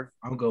Swerve.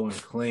 I'm going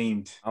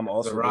Acclaimed. I'm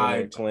also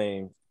going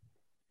Acclaimed.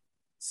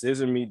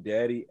 Scissor me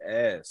daddy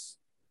ass.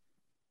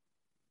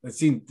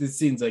 This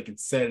seems like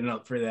it's setting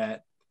up for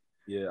that.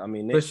 Yeah, I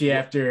mean, especially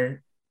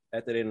after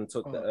they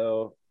took the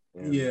L.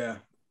 Yeah,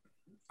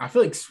 I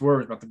feel like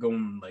Swerve's about to go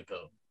on like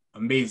a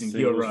amazing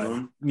heel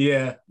run.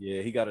 Yeah,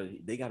 they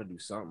gotta do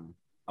something.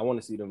 I want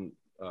to see them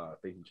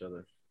face each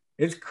other.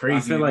 It's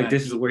crazy. I feel like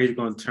this is where he's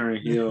going to turn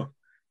heel.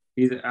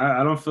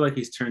 I don't feel like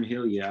he's turned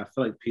heel yet. I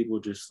feel like people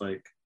just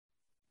like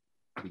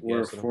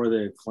were for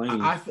their Acclaim.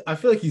 I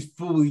feel like he's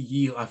fully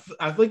heel. I feel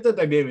like the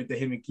dynamic that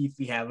him and Keith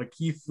Lee have, like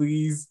Keith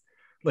Lee's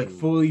like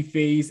fully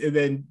face, and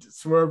then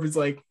Swerve is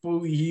like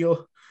fully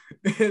heel,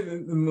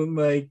 and then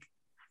like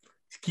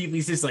Keith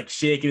Lee's just like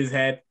shaking his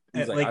head.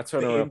 He's like, I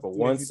turn around for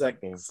 1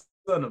 second,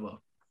 son of a,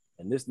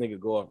 and this nigga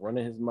go off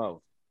running his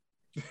mouth.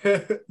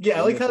 Yeah,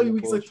 I like how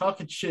he's like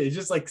talking shit. It's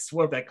just like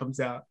Swerve that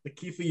comes out. Like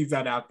Keith Lee's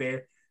not out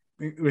there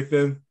with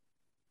him.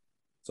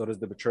 So does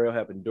the betrayal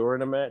happen during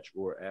the match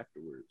or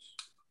afterwards?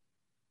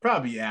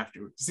 Probably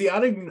afterwards. See, I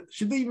don't even.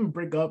 Should they even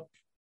break up?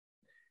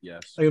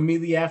 Yes. Like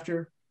immediately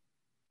after.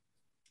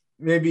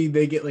 Maybe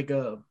they get like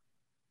a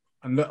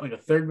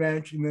third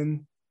match and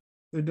then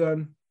they're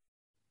done.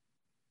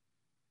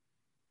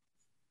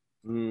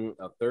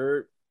 A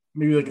third.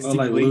 Maybe like a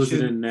stipulation. Like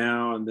losing it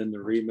now and then the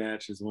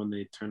rematch is when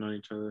they turn on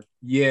each other.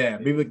 Yeah,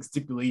 maybe like a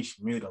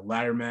stipulation, maybe like a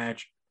ladder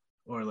match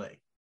or like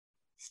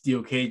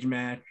steel cage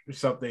match or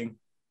something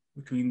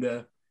between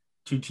the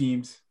two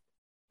teams.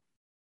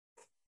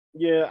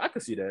 Yeah, I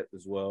could see that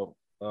as well.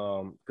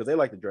 Because they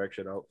like to drag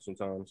shit out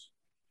sometimes.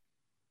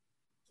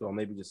 So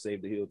maybe just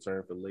save the heel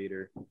turn for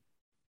later.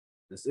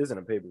 This isn't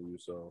a pay-per-view,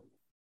 so.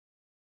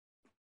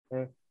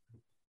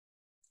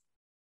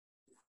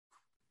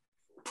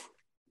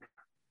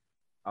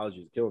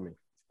 Allergies kill me.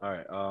 All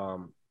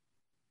right.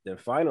 Then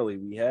finally,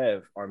 we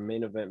have our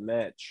main event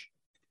match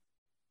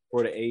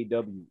for the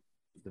AEW.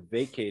 The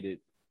vacated.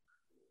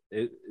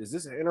 Is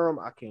this an interim?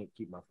 I can't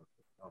keep my.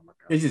 Oh my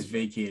god! It's just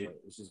vacated.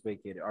 It's just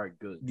vacated. All right,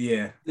 good.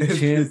 Yeah.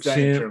 The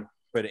champ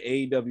for the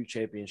AEW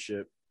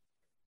Championship.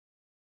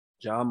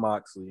 Jon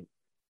Moxley,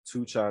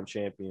 two-time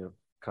champion,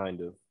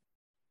 kind of,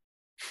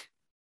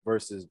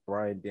 versus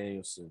Bryan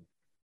Danielson.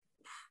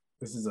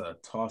 This is a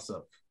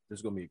toss-up. This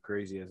is gonna be a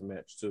crazy-ass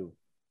match too.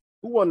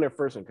 Who won their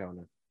first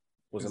encounter?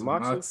 Was it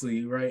Moxley?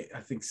 Moxley, right? I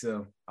think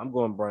so. I'm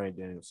going Bryan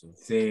Danielson.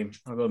 Same.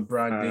 I'm going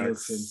Bryan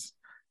Danielson.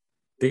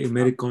 The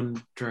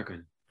American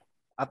Dragon.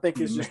 I think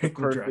it's just the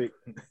perfect.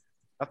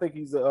 I think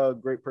he's a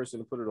great person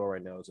to put it on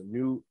right now. It's a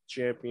new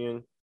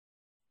champion.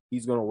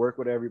 He's gonna work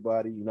with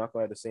everybody. You're not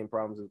gonna have the same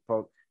problems as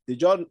Punk. Did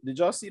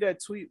y'all see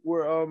that tweet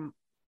where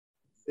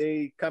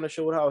they kind of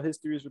showed how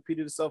history has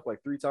repeated itself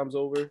like 3 times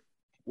over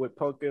with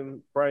Punk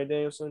and Bryan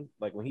Danielson?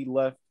 Like when he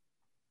left,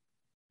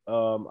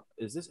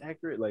 is this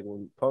accurate? Like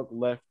when Punk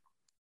left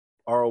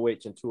ROH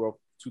in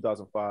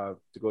 2005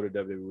 to go to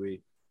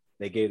WWE,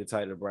 they gave the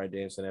title to Bryan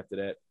Danielson after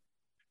that.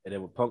 And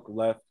then when Punk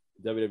left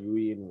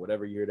WWE in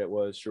whatever year that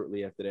was,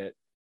 shortly after that,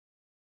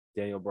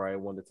 Daniel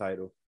Bryan won the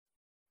title.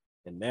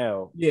 And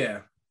now,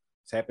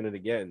 it's happening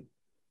again.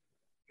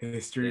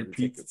 History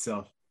repeats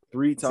itself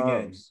 3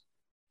 times.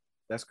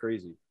 That's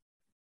crazy.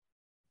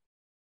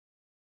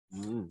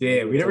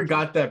 Damn, we never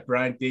got that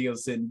Bryan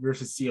Danielson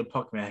versus CM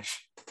Punk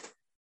match.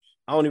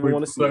 I don't even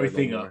want to see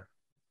everything up.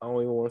 I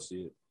don't even want to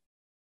see it.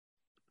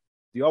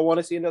 Do y'all want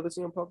to see another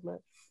CM Punk match?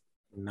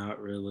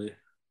 Not really.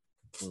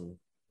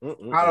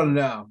 I don't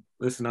know.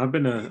 Listen, I've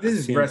been a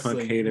CM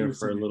Punk hater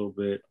for a little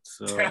bit,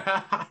 so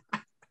I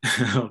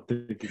don't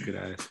think you could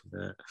ask for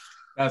that.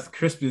 That's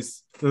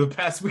Christmas. The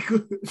past week,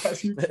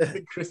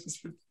 Christmas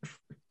for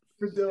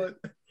Dylan.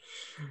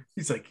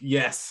 He's like,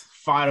 yes,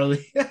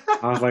 finally.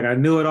 I was like, I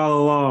knew it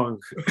all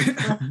along.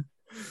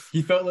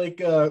 He felt like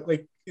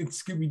in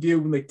Scooby Doo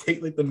when they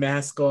take like the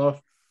mask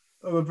off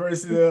of the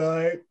person.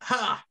 Like,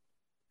 ha!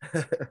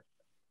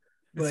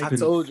 Like, I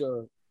told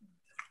you,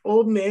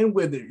 Old Man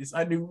Withers.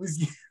 I knew it was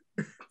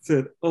you.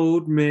 Said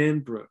Old Man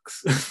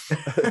Brooks.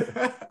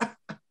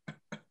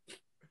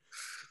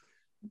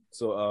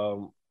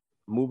 So,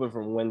 moving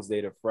from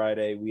Wednesday to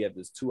Friday, we have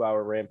this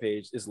 2-hour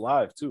Rampage. It's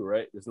live too,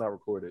 right? It's not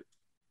recorded.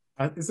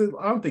 Is it?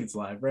 I don't think it's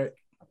live, right?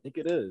 I think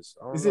it is.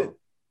 Is it?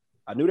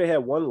 I knew they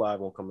had one live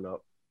one coming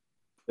up.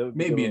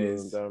 Maybe it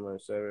is.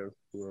 Dynamite 7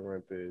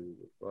 Rampage.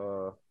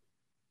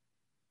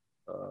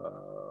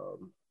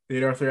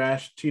 Did Arthur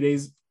Ashe 2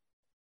 days,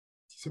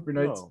 Super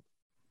Nights? No.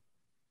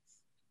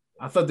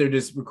 I thought they're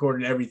just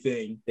recording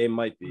everything. They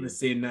might be on the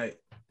same night.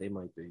 They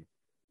might be,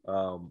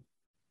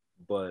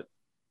 but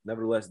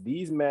nevertheless,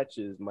 these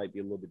matches might be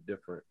a little bit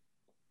different.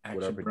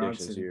 With our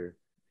predictions here,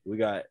 we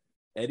got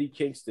Eddie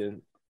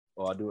Kingston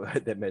Oh, I do.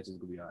 That match is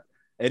gonna be hot.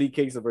 Eddie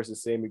Kingston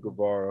versus Sammy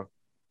Guevara.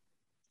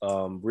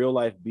 Real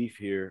life beef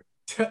here.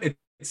 It's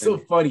so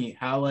funny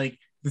how like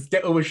this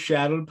get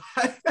overshadowed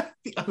by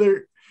the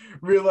other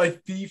real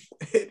life beef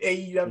in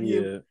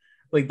AEW. Yeah.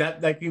 Like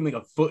that became like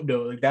a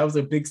footnote. Like that was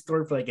a big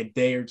story for like a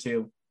day or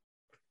two,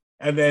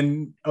 and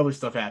then other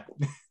stuff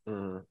happened.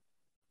 Mm-hmm.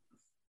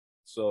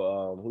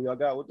 So who y'all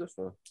got with this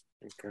one?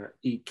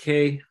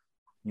 EK.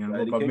 You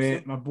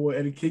know, my boy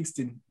Eddie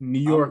Kingston, New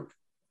York.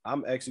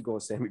 I'm actually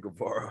going Sammy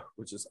Guevara,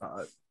 which is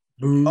odd.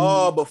 Boom.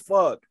 Oh, but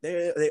fuck,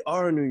 they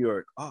are in New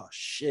York. Oh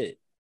shit.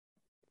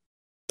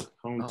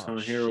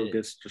 Hometown hero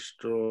gets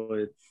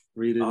destroyed.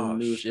 Read it in the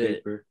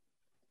newspaper.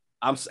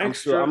 I'm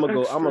sure I'm gonna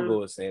go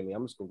with Sammy.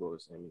 I'm just gonna go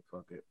with Sammy.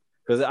 Fuck it,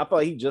 because I feel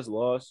like he just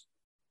lost.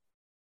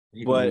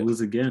 He gonna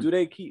lose again. Do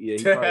they keep? Yeah,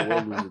 he probably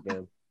will lose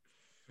again.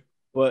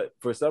 But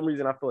for some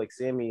reason, I feel like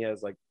Sammy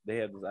has like they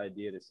have this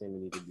idea that Sammy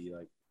needs to be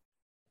like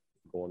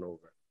going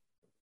over.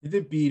 He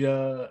did beat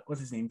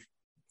what's his name?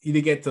 He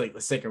did get to like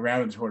the second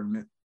round of the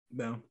tournament,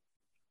 though.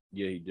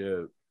 Yeah, he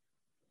did.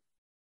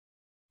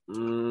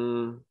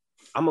 I'm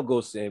gonna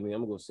go Sammy.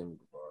 I'm gonna go Sammy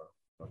Guevara.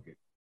 Okay.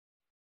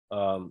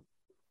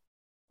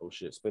 Oh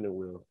shit, spinning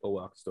wheel. Oh,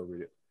 well, I can still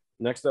read it.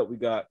 Next up, we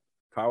got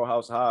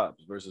Powerhouse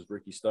Hobbs versus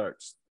Ricky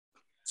Starks.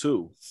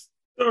 2.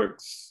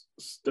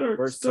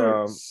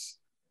 Starks.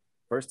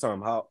 First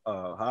time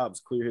Hobbs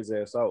cleared his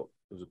ass out.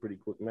 It was a pretty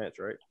quick match,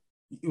 right?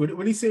 What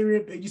did he say?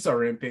 Rampage? You saw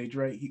Rampage,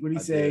 right? What did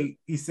he say? Did.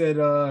 He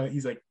said,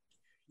 he's like,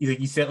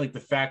 you said like the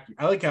factory.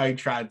 I like how he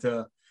tried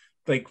to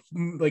like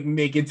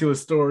make into a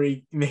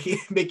story, make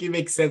it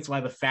make sense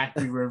why the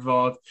factory were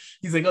involved.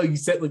 He's like, oh, you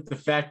set like the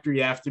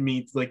factory after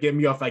me to like get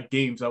me off that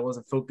game, so I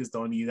wasn't focused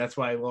on you. That's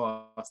why I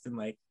lost in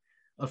like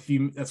that's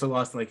why I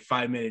lost in like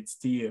 5 minutes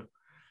to you.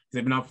 Because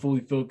I've been not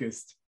fully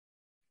focused.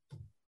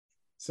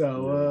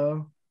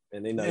 So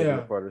and they're not even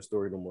a part of the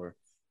story no more.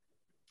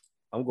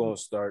 I'm going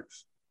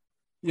Starks.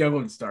 Yeah, I'm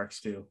going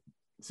Starks too.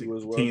 So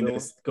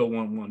go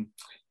 1-1.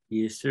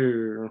 Yes,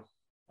 sir.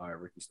 All right,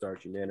 Ricky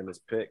Starks, unanimous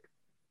pick.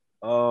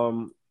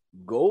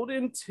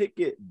 Golden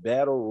Ticket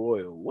Battle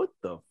Royal. What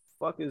the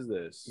fuck is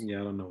this?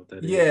 Yeah, I don't know what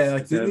that is. Yeah,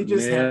 like did they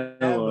just have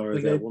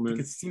like a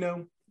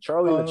casino?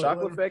 Charlie and the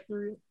Chocolate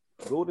Factory?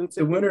 Golden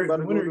Ticket.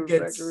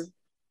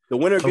 The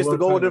winner gets to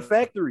go to the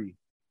factory.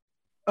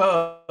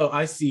 Oh,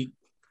 I see.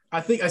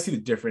 I think I see the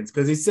difference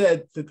because he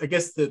said that I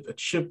guess the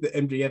chip that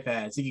MJF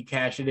has, he can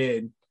cash it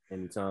in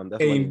anytime.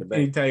 That's money in the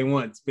bank. Anytime he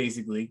wants,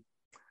 basically.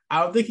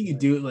 I don't think he could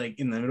do it like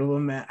in the middle of a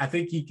match. I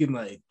think he can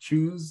like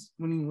choose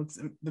when he wants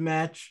the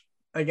match.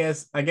 I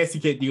guess he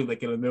can't do it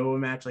like in the middle of a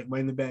match, like Money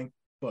in the Bank.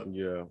 But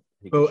yeah.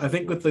 But I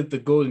think with like the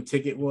golden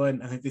ticket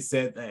one, I think they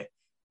said that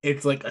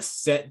it's like a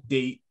set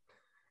date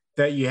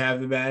that you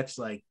have the match.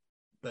 Like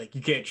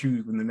you can't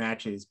choose when the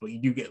match is, but you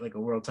do get like a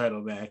world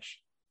title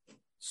match.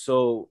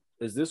 So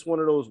is this one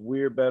of those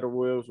weird battle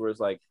royals where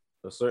it's like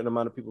a certain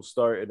amount of people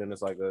start and then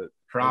it's like a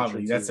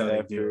probably that's how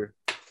they do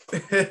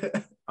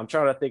it. I'm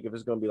trying to think if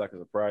it's going to be like a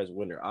surprise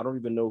winner. I don't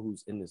even know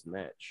who's in this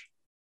match.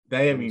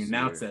 They haven't even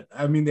announced it.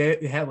 I mean,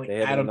 they had like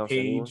Adam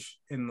Page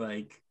and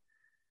like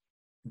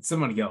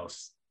somebody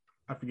else.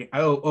 I forget.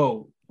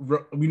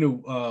 We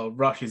know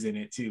Rush is in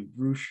it too.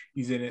 Roosh,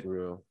 he's in it.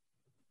 Real.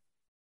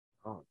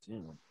 Oh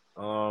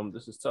damn.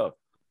 This is tough.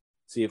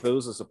 See, if it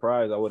was a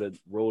surprise, I would have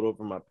rolled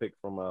over my pick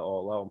from my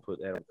All Out and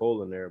put Adam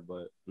Cole in there.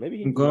 But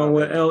maybe I'm going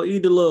with El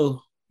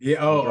Idolo. Yeah.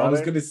 Oh, I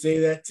was gonna say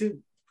that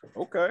too.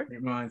 Okay.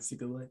 Your mind,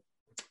 secretly.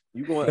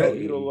 You going El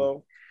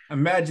Idolo?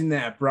 Imagine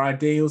that, Brad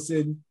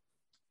Danielson,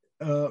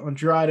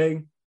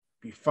 Andrade,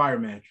 be fire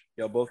match.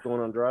 Y'all both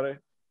going Andrade?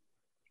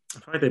 I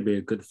feel like they'd be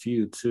a good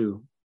feud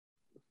too.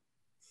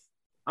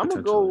 I'm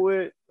gonna go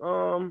with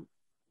I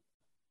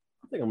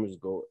think I'm gonna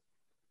just go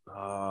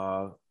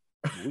with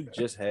we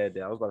just had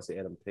that. I was about to say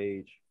Adam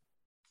Page.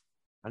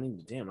 I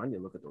need to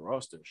look at the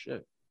roster.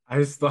 Shit. I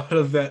just thought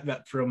of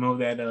that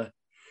promo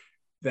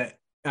that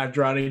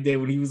Andrade did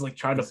when he was like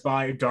trying to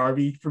buy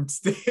Darby from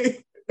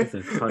Sting. And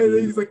then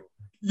he's like,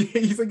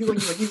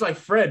 he's my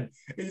friend.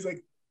 And he's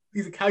like,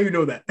 how you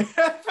know that?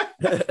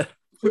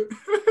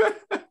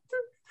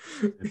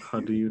 How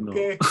do you know?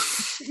 Okay.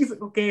 He's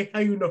like, okay,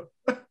 how you know?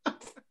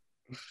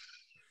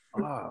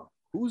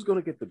 Who's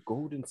gonna get the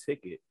golden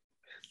ticket?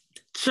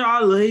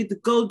 Charlie, the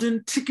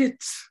golden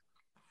ticket.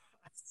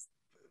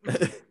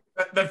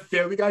 that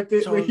Family Guy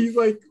bit where he's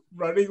like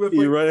running with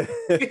like,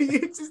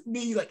 it's just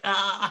me like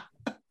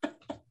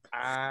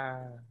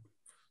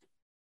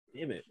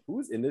Damn it!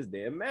 Who's in this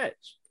damn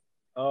match?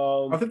 I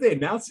don't think they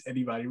announced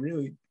anybody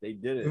really. They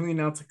didn't. They only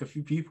announced like a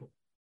few people,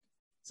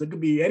 so it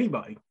could be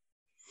anybody.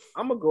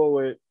 I'm gonna go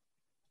with.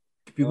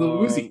 Could be Lil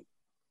Uzi.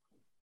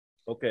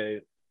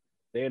 Okay,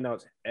 they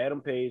announced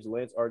Adam Page,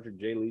 Lance Archer,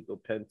 Jay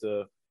Lethal,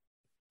 Penta,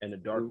 and the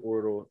Dark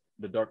Order.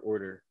 The Dark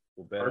Order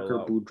will battle Parker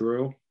out.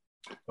 Boudreaux.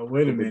 Oh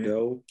wait a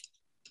minute!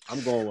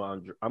 I'm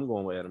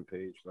going with Adam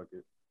Page. Fuck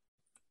it.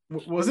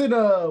 Was it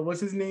what's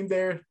his name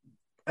there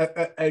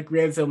at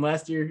Grand Slam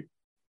last year?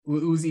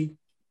 Uzi.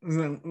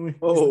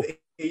 The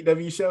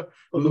AEW show.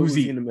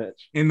 Uzi in the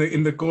match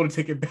in the golden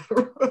ticket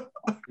battle.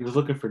 He was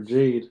looking for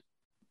Jade.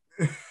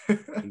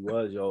 He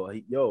was,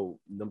 yo.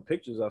 Them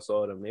pictures I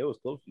saw of them, they was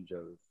close to each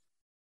other.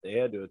 They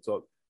had to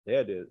talk. He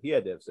had to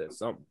have said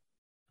something.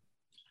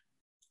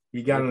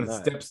 He got on a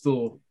step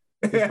stool.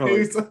 He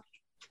was like,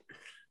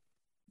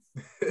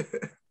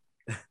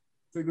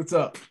 what's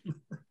up?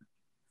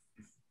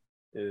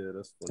 Yeah,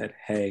 that's funny. That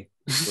hey.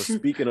 But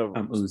speaking of,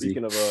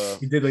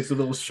 he did like the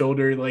little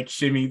shoulder like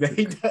shimmy that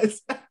he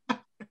does.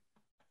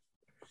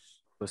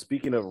 But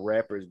speaking of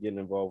rappers getting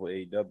involved with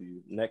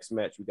AEW, next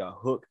match we got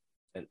Hook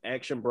and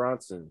Action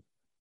Bronson.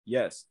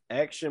 Yes,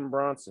 Action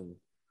Bronson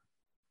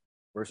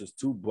versus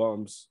two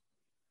bums,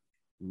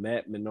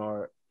 Matt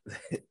Menard.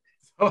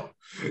 Oh,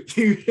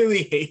 you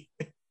really hate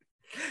it.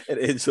 And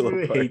Angela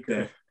really Parker.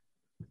 Hate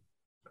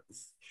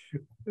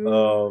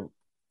that.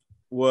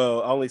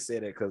 Well, I only say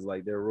that because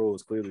like their role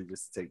is clearly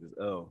just to take this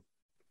L.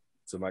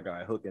 So my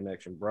guy Hook and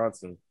Action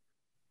Bronson.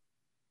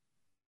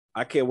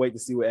 I can't wait to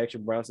see what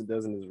Action Bronson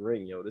does in his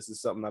ring, yo. This is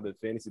something I've been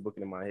fantasy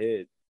booking in my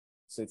head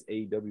since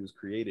AEW was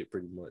created,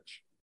 pretty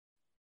much.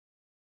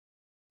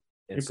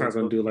 He's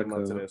probably gonna do like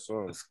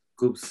a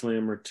scoop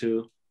slam or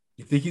two.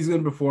 You think he's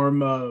gonna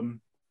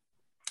perform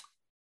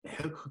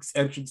Hook's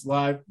entrance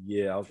live?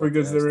 Yeah, I was before he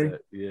goes to the ring.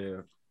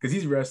 Yeah, because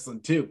he's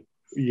wrestling too.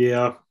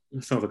 Yeah,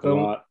 it sounds like a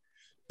lot.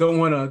 Don't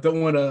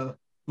wanna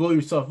blow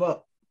yourself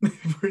up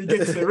before you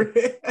get to the ring.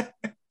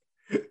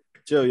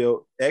 Chill,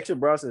 yo. Action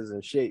Bronson is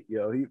in shape,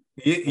 yo.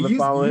 He's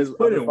following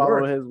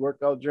his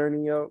workout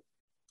journey, yo.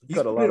 He's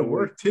put a lot of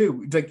work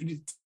too.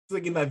 It's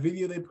like in that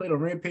video they played on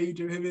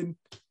Rampage of him and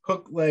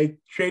Hook like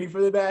training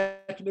for the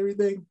match and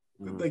everything.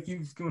 Like he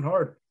was going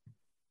hard.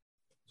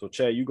 So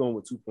Chad, you going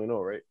with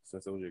 2.0, right?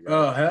 Since it was your guy.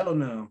 Oh hell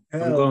no. I'm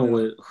going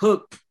with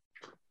Hook.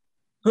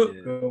 Hook.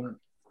 Yeah.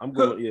 I'm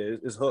going. Yeah,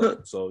 it's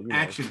Hook. So you know.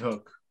 Action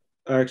Hook.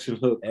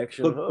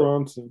 Hook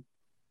Bronson.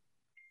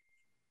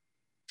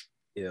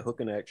 Yeah, Hook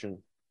and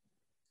Action.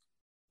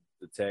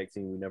 The tag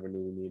team we never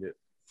knew we needed.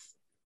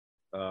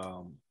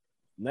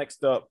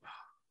 Next up,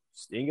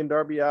 Sting and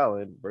Darby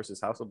Allin versus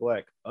House of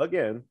Black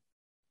again.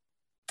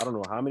 I don't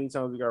know how many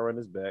times we got to run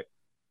this back.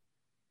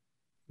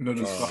 No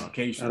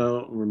disqualification. I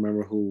don't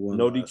remember who won.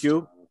 No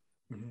DQ.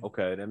 Mm-hmm.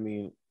 Okay, that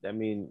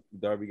mean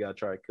Darby got to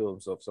try to kill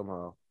himself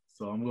somehow.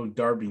 So I'm going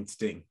Darby and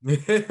Sting.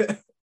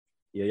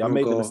 Yeah, y'all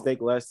made the mistake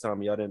last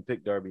time. Y'all didn't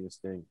pick Darby and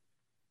Sting.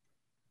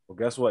 Well,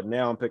 guess what?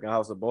 Now I'm picking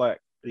House of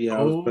Black. Yeah,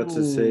 I was about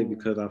to say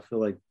because I feel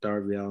like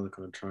Darby Allin's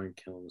gonna try and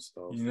kill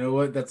himself. You know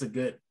what? That's a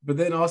good. But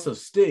then also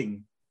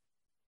Sting.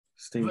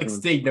 Sting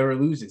never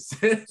loses.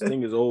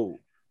 Sting is old.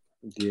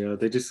 Yeah,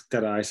 they just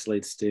gotta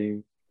isolate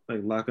Sting, like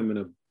lock him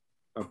in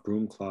a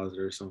broom closet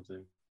or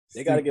something.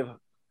 They gotta give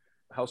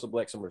House of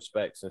Black some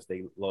respect since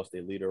they lost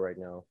their leader right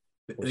now.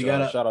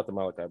 Shout out to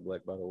Malachi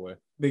Black, by the way.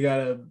 They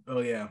gotta. Oh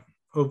yeah.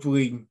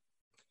 Hopefully,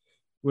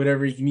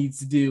 whatever he needs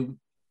to do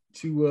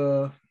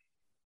to.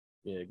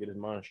 Yeah, get his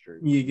mind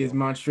straight. Yeah, get his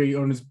mind straight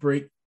on his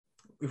break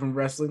from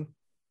wrestling.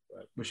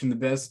 Right. Wish him the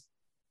best.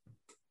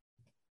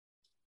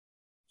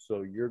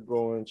 So you're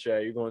going,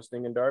 Chad, you're going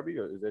Sting and Darby,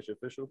 or is that your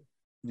official?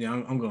 Yeah,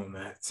 I'm going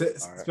that.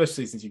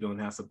 Especially since you're going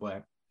House of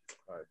Black.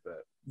 All right,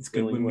 bet. It's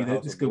gonna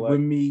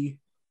win me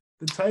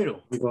the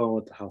title. We're going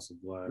with the House of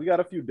Black. We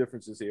got a few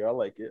differences here. I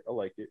like it.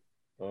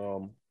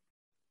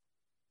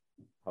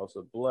 House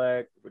of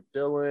Black for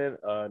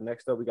Dylan.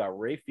 Next up, we got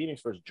Ray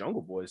Phoenix versus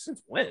Jungle Boy.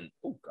 Since when?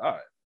 Oh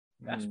God.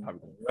 That's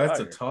probably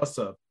a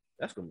toss-up.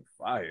 That's gonna be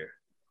fire.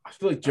 I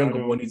feel like Jungle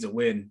Boy needs a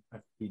win.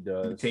 He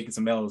does. He's taking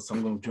some L's, so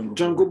I'm going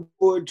Jungle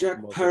Boy. Jack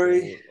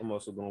Perry. I'm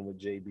also going with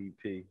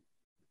JBP.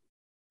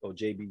 Oh,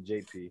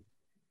 JBJP.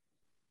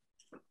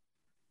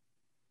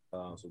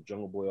 So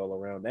Jungle Boy all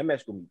around. That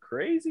match gonna be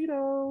crazy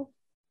though.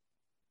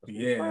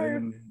 Yeah,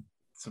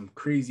 some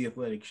crazy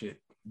athletic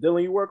shit.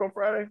 Dylan, you work on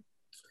Friday?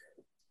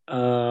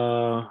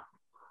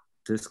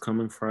 This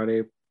coming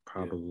Friday,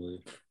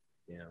 probably.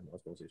 Yeah, I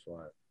was gonna say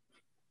Friday.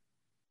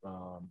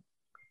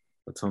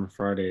 What's on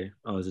Friday?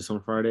 Oh, is this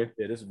on Friday?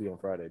 Yeah, this will be on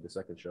Friday, the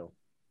second show.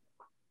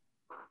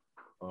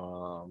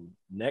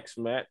 Next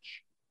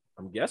match,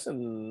 I'm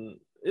guessing,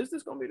 is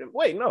this gonna be the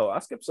wait? No, I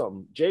skipped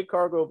something. Jade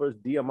Cargill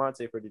versus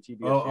Diamante for the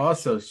TBS. Oh,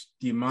 also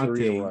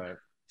Diamante.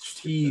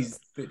 She's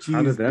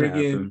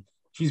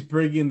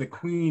bringing the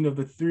queen of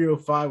the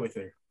 305 with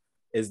her.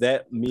 Is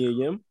that Mia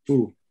Yim?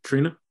 Ooh,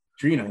 Trina,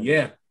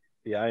 yeah.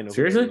 Yeah, I know.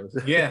 Seriously?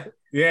 Yeah.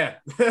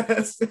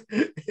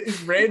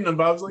 It's random,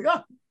 but I was like,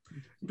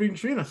 bring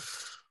Trina.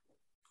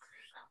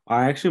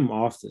 I actually am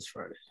off this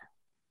Friday.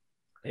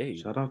 Hey,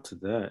 shout out to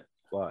that.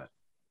 Why?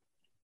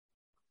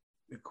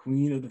 The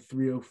queen of the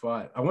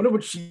 305. I wonder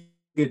what she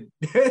did.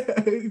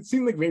 It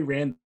seemed like very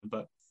random,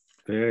 but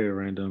very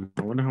random.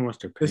 I wonder how much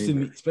they're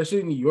paying. Especially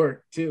in New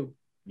York too.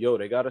 Yo,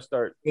 they gotta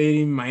start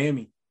in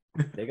Miami.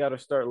 They gotta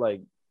start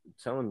like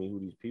telling me who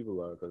these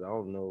people are because I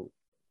don't know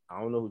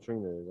who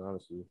Trina is,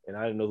 honestly. And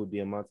I didn't know who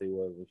Diamante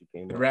was when she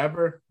came out. The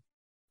rapper?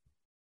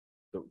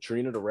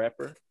 Trina the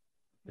rapper?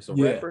 It's a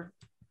rapper?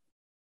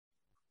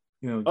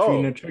 You know,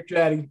 Trina Trick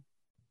Daddy.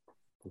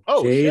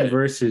 Oh, Jade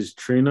versus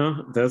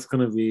Trina. That's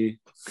gonna be.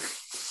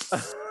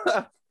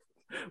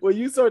 When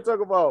you start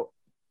talking about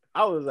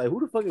I was like, who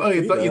the fuck is? Oh,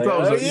 you thought you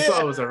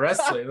thought it was a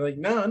wrestler? Like,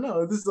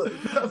 no, this is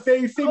a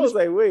very famous. I was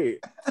like,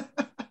 wait,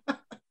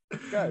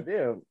 god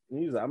damn.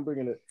 He was like, I'm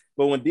bringing it.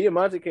 But when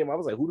Diamante came, I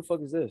was like, who the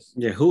fuck is this?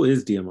 Yeah, who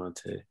is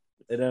Diamante?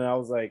 And then I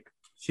was like,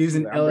 she was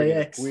in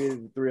LAX. We're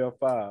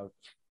 305.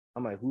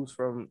 I'm like, who's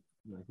from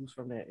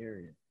that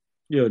area?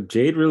 Yo,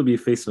 Jade really be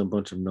facing a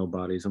bunch of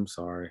nobodies. I'm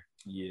sorry.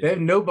 Yeah, they have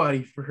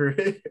nobody for her.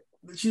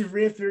 She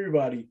ran through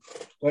everybody.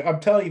 Like, I'm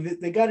telling you,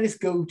 they gotta just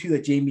go to the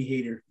Jamie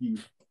Hayter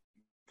feud.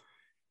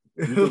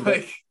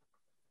 Like,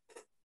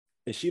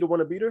 is she the one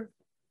to beat her?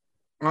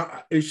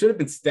 It should have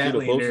been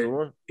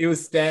Statlander. It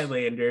was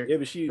Statlander. Yeah,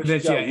 but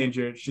then she got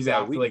injured. She's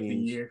out for like the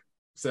year.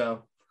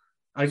 So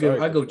I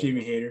go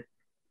Jamie Hayter.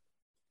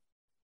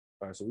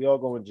 All right, so we all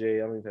going Jay.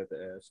 I don't even have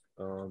to ask.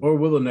 Or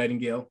Willow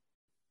Nightingale.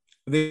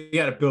 They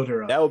got to build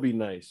her up. That would be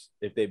nice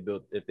if they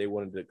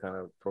wanted to kind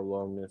of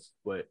prolong this.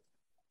 But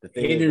the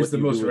thing Hayter's the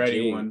most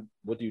ready one.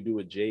 What do you do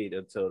with Jade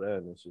until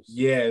then? It's just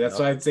that's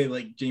why I'd say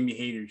like Jamie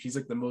Hayter. She's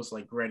like the most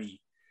like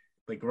ready,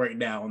 like right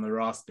now on the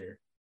roster.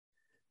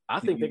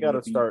 I think they got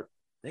to start.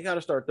 They got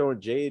to start throwing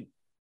Jade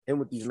in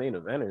with these main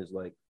eventers.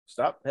 Like,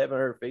 stop having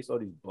her face all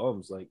these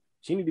bums. Like,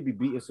 she need to be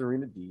beating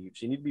Serena Deeb.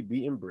 She need to be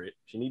beating Britt.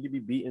 She need to be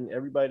beating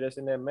everybody that's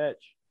in that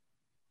match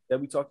that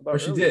we talked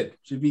about. She did.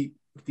 She beat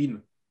Athena.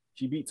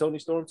 She beat Toni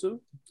Storm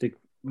too?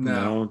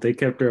 No, they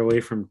kept her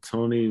away from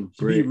Toni.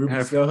 Britt.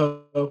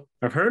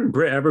 I've heard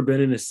Britt ever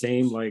been in the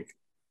same like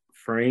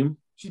frame.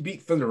 She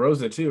beat Thunder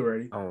Rosa too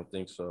already. I don't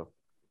think so.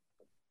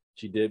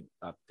 She did.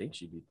 I think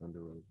she beat Thunder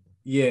Rosa.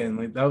 Yeah, and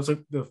like that was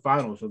like the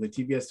finals for the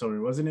TBS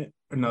tournament, wasn't it?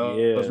 Or no,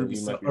 yeah, it was Ruby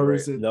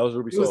That was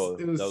Ruby Soho.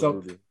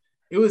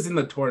 It was in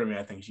the tournament.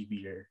 I think she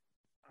beat her.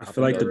 I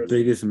feel like the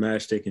biggest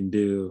match they can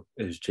do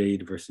is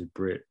Jade versus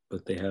Britt,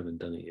 but they haven't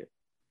done it yet.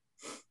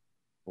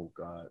 Oh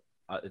God.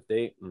 If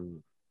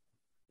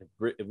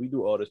we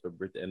do all this for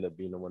Britt to end up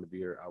being the one to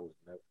beat her,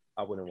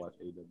 I wouldn't watch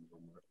AEW no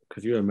more.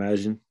 Could you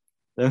imagine?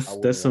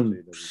 That's some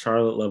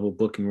Charlotte level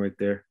booking right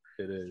there.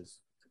 It is.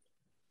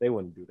 They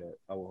wouldn't do that.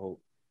 I would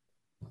hope.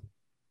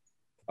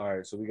 All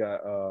right, so we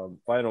got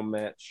final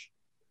match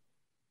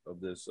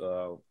of this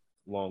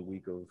long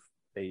week of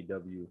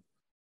AEW.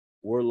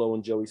 Wardlow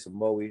and Joey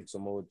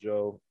Samoa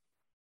Joe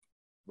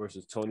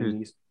versus Tony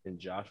Nese and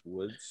Josh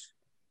Woods.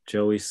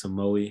 Joey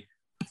Samoa.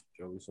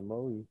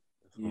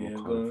 Yeah,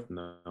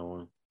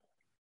 no.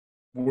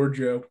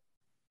 Wardrobe.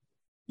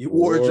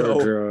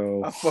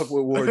 Wardrobe. I fuck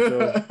with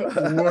Wardrobe.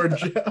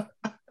 Wardrobe.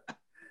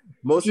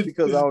 Mostly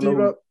because I don't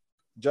know.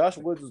 Josh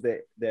Woods was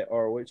that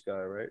ROH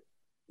guy, right?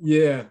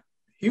 Yeah.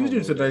 He was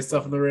doing some nice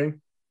stuff in the ring.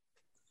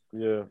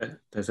 Yeah.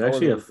 There's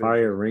actually a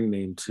fire ring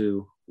name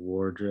too.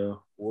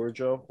 Wardrobe.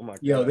 Oh my God.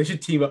 Yo, they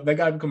should team up. That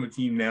guy become a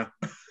team now.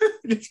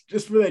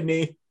 just for that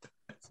name.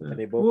 And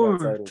they both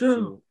got titles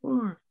too.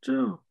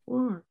 Wardrobe.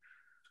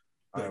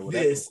 All right, well,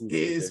 this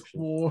is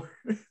War.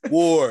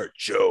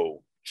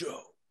 Joe.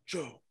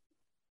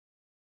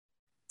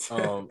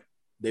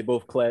 They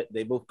both clinked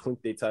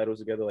their titles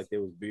together like they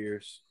was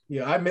beers.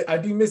 Yeah, I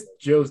do miss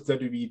Joe's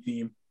WWE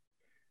theme.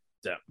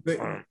 Yeah.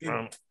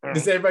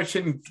 Does everybody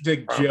shouldn't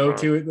take Joe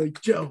to it?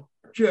 Like Joe.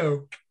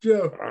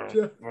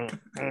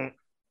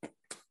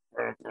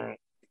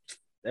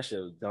 That shit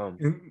was dumb.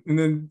 And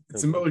then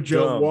Samoa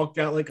Joe walked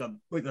out like a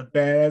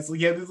badass. Like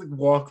he had this like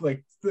walk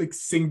like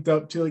synced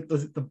up to like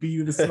the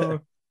beat of the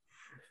song.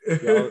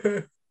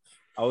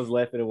 I was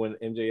laughing when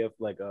MJF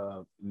like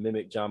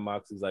mimicked John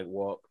Moxley's like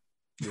walk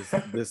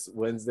this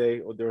Wednesday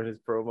or during his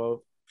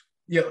promo.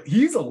 Yeah,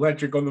 he's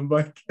electric on the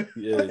mic.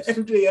 He is.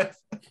 MJF.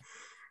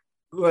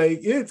 Like,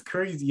 it's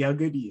crazy how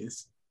good he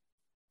is.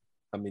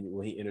 I mean,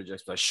 when he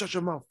interjects, like, shut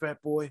your mouth,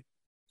 fat boy.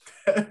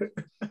 Like,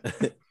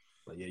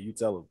 yeah, you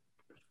tell him.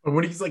 Or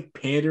when he's like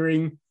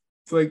pandering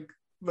to like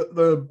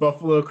the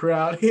Buffalo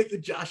crowd, he hit the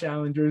Josh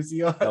Allen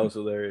jersey on. That was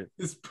hilarious.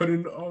 Just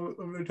putting all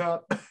over the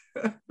top.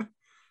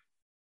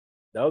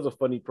 That was a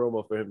funny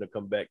promo for him to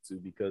come back to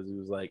because it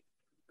was like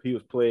he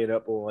was playing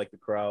up on like the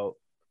crowd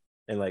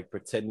and like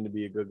pretending to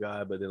be a good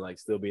guy, but then like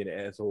still being an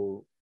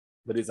asshole.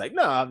 But it's like,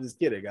 nah, I'm just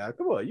kidding, guy.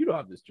 Come on, you know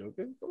I'm just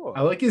joking. Come on.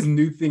 I like his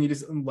new thing. He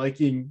just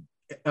liking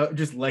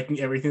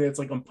everything that's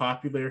like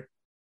unpopular.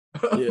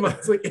 Yeah.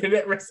 It's like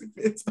internet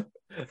recipes.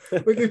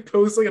 Like they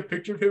post like a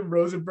picture of him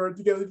Rosenberg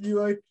together. He's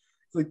like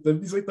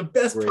the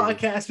best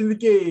podcast in the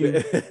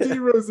game. D.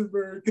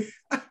 Rosenberg.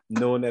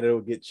 Knowing that it'll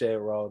get Chad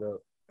riled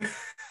up.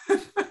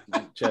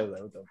 Chad's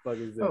like, what the fuck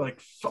is that? I'm like,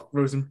 fuck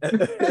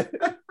Rosenberg.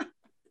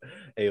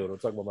 Hey, yo,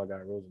 don't talk about my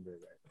guy Rosenberg,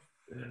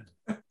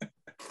 right?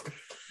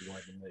 You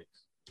want the mix.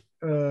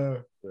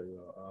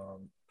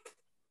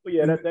 But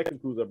yeah, that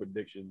concludes our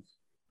predictions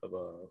of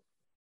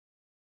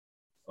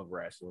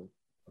wrestling,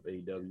 of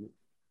AEW.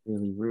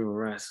 Really real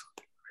wrestling.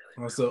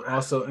 Also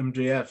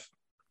MJF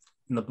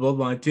in the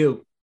Bloodline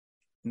too.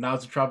 Now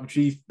it's a Tribal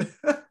Chief. He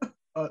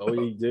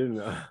did.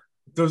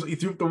 He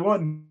threw up the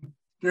one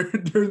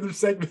during the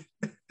segment.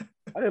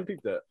 I didn't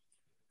peep that.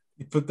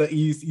 He put that.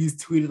 He's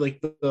tweeted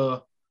like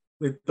the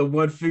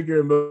one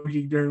figure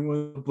emoji during one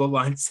of the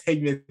Bloodline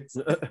segments.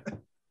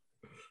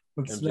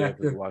 MJF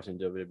was watching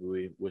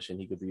WWE, wishing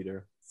he could be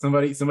there.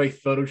 Somebody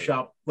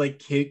Photoshop like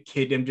kid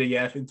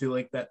MJF into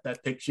like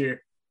that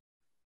picture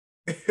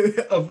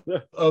of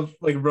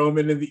like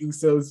Roman and the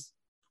Usos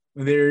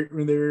when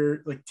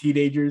they're like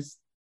teenagers.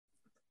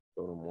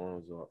 Throw them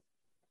arms up.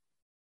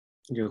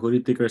 Yeah, who do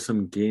you think are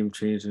some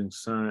game-changing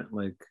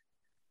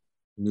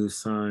new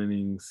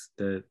signings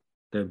that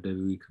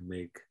WWE can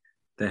make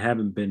that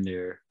haven't been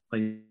there?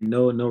 Like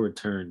no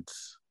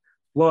returns.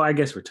 Well, I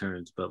guess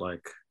returns, but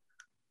like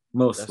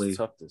mostly. That's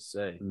tough to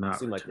say. Not it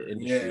seems like the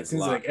industry. Yeah, it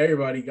seems like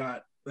everybody's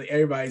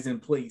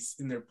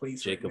in their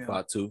place. Jacob right now.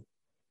 Fatu.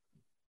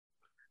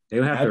 They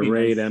would have to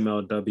raid nice.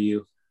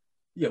 MLW.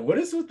 Yeah, what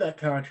is with that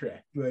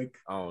contract? Like,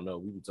 I don't know.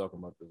 We've been talking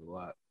about this a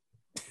lot.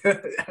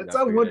 That's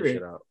I'm wondering.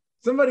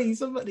 Somebody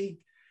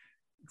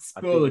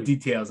spill the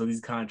details of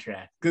these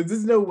contracts, because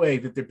there's no way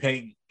that they're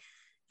paying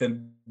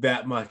them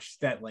that much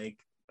that like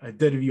a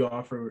WWE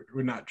offer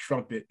would not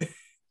trump it.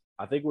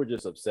 I think we're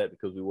just upset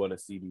because we want to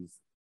see these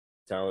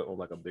talent on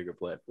like a bigger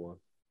platform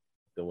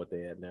than what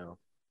they had now.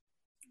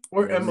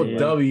 Or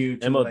MLW.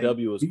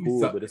 MLW was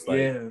cool, but it's like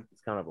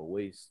it's kind of a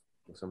waste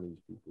with some of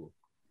these people.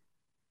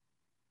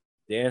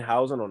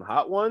 Danhausen on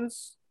Hot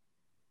Ones.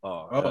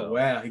 Oh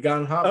wow, he got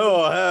on Hot.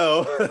 Oh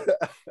hell.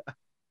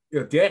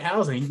 Yo,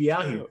 Danhausen, he'd be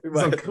out here. He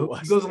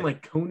goes on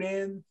like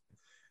Conan.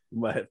 You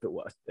might have to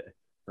watch that.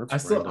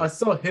 I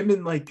saw him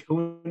and like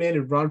Conan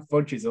and Ron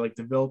Funches are like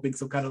developing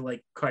some kind of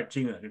like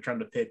cartoon that they're trying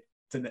to pitch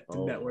to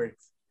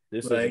networks.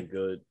 This like, isn't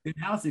good.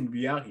 Danhausen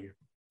be out here.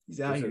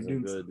 He's out here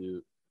doing good,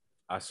 dude.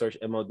 I search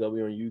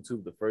MLW on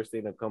YouTube. The first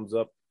thing that comes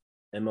up,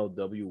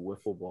 MLW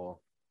wiffle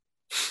ball.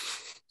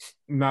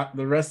 Not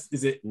the rest.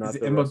 Is it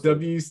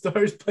MLW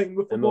stars playing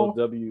wiffle ball?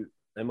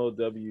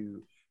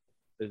 MLW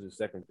is the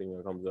second thing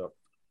that comes up.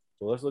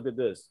 So let's look at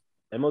this.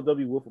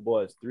 MLW wiffle ball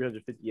has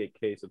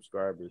 358K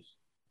subscribers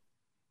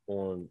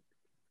on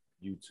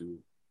YouTube.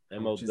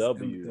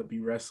 MLW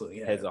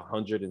wrestling has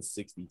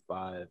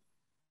 165.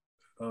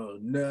 Oh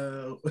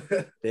no!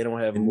 They don't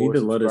have they more need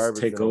to let us subscribers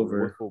take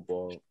over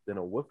than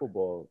a wiffle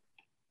ball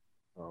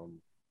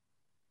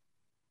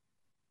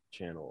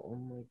channel. Oh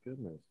my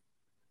goodness!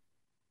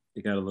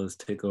 You gotta let us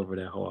take over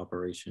that whole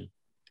operation.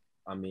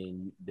 I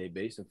mean, they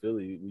based in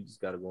Philly. We just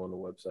gotta go on the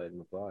website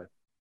and apply.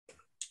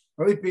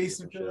 Are they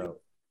based in Philly?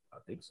 I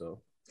think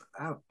so.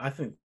 I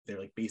think they're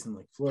like based in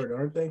like Florida,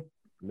 aren't they?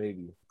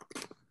 Maybe.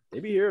 They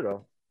be here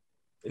though.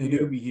 They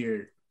do be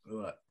here.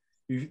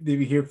 They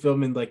be here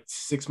filming like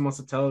 6 months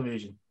of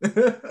television.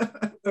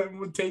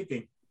 With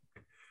taping.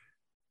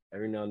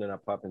 Every now and then I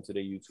pop into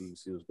their YouTube to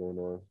see what's going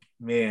on.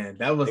 Man,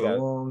 that was a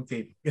long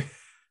taping.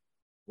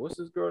 What's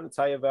this girl in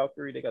Taya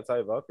Valkyrie? They got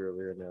Taya Valkyrie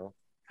over here now.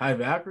 Taya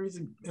Valkyrie's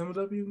in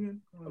MLW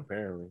again?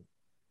 Apparently.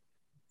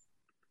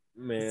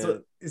 Man.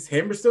 So, is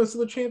Hammerstone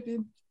still a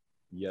champion?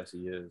 Yes,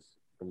 he is.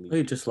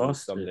 He just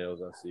lost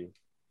thumbnails I see.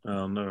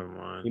 Oh, never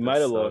mind. He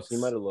might have lost.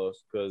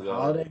 Because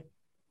Holiday?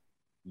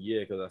 Yeah,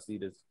 because I see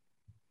this.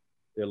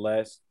 Their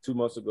last 2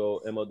 months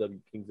ago,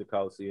 MLW Kings of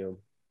Coliseum,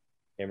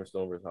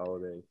 Hammerstone versus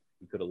Holiday.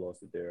 He could have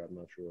lost it there. I'm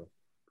not sure.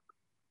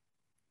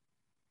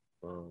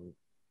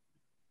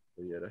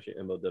 But yeah, that's your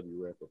MLW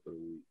wrap up for the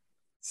week.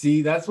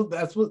 See, that's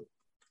what.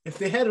 If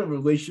they had a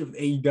relationship with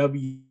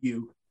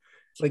AEW,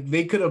 like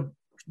they could have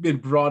been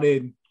brought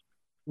in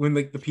when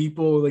like the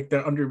people like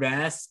they're under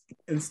mask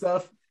and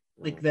stuff,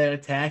 like that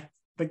attacked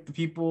like the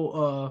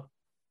people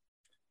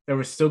that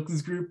were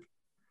Stokely's group.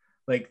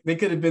 Like they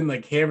could have been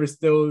like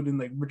Hammerstone and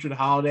like Richard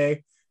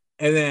Holiday,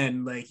 and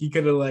then like he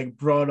could have like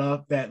brought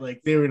up that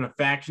like they were in a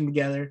faction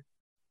together,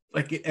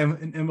 like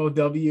in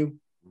MLW.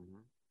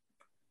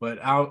 But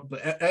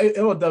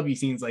MLW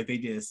seems like they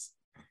just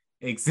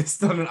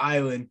exist on an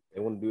island.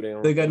 They want to do their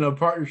own. They got no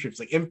partnerships.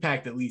 Like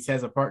Impact at least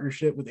has a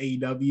partnership with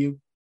AEW.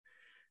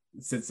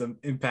 Sent some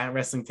Impact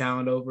Wrestling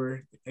talent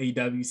over.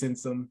 AEW sent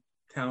some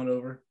talent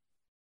over.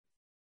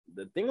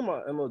 The thing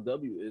about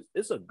MLW is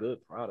it's a good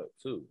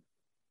product too.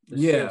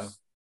 It's just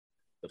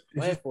the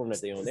platform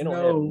that they own. They don't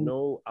have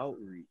no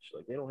outreach.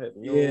 Like they don't have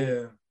no.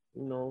 Yeah.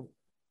 You know.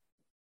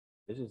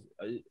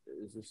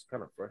 It's just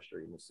kind of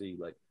frustrating to see.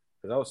 Like,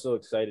 because I was so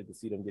excited to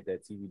see them get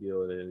that TV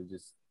deal, and it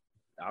just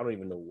I don't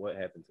even know what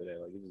happened to that.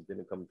 Like it just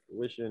didn't come to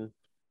fruition.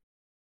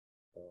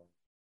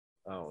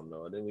 I don't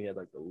know. And then we had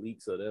like the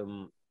leaks of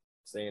them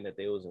saying that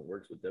they was in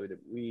works with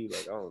WWE.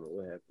 Like I don't know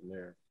what happened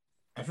there.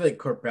 I feel like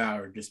Kurt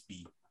Bauer just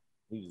be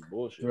he's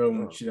bullshit.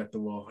 Throwing shit at the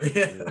wall.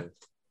 Yeah.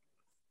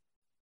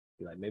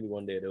 Like maybe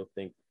one day they'll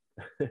think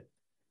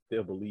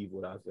they'll believe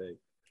what I say.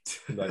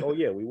 Like, oh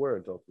yeah, we were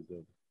in talks with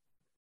them.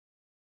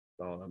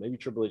 I don't know. Maybe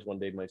Triple H one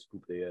day might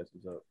scoop their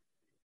asses up.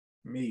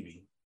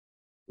 Maybe.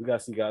 We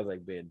gotta see guys like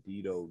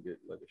Bandito get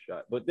like a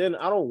shot. But then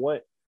I don't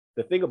want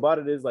the thing about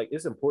it is like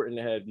it's important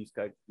to have these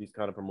kind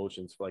of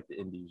promotions for like the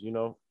indies, you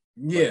know?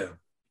 Yeah.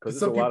 Because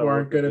some people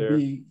aren't gonna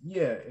be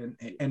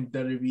in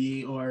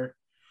WWE or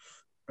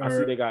I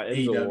see they got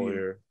Enzo AEW. on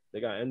here. They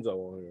got Enzo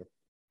on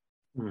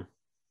here.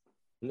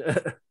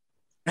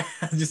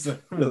 Just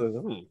like,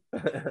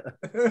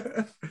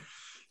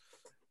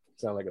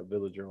 sound like a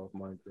villager off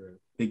Minecraft.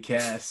 Big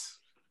Cass.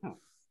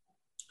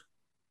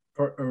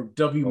 or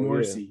W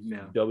Morrissey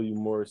now. W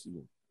Morrissey.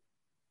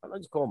 I don't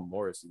just call him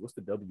Morrissey. What's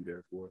the W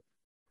there for?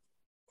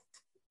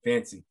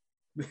 Fancy.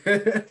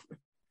 It's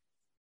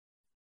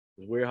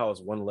weird how it's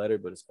one letter,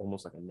 but it's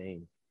almost like a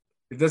name.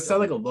 It does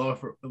sound like a law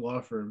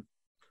firm.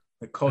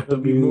 Like called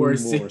W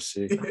Morrissey.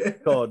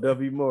 Called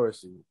W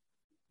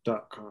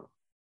Morrissey.com.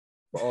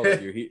 For all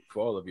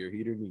of your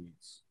heater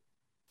needs.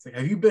 It's like,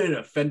 have you been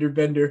a fender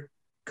bender?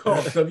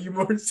 Call W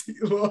Morrissey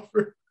law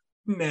firm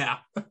now.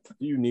 Do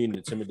you need an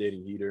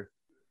intimidating heater?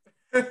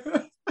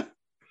 That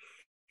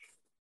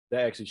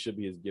actually should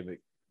be his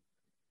gimmick.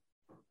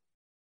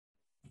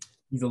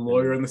 He's a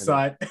lawyer on the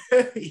side.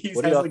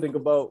 What do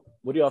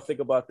y'all think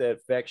about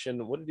that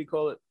faction? What did he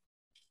call it?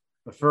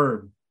 The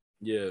Firm.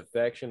 Yeah,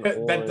 faction.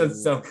 That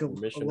doesn't sound like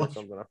mission or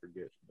something. I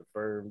forget. The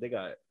Firm. He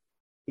got.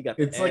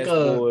 It's like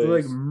they're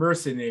like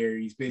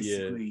mercenaries,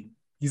 basically.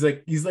 Yeah.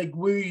 He's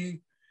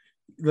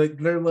like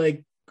they're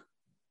like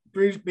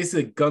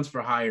basically guns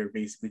for hire,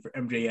 basically for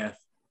MJF.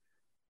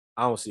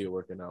 I don't see it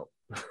working out.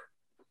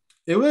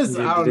 It was.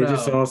 I don't know. They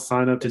just all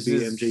sign up to be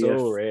MJF,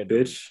 so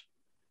bitch.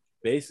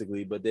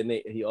 Basically, but then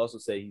he also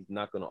said he's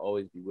not going to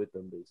always be with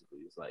them. Basically,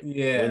 it's like when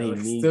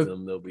he needs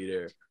them, they'll be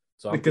there.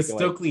 So because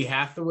Stokely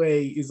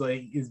Hathaway is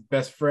like his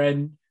best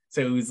friend,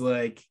 so he's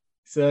like,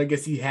 so I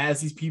guess he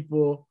has these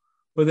people,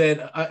 but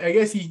then I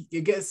guess he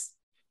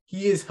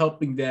is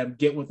helping them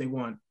get what they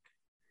want,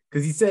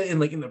 because he said in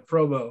the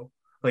promo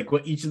like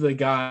what each of the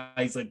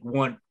guys like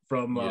want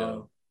from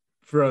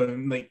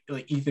like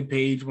Ethan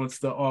Page wants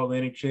the All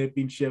Atlantic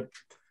Championship,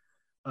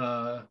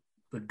 the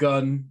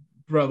Gunn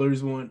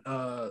brothers want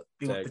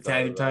they want the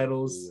tag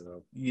titles.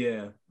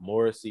 Yeah.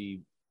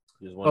 Morrissey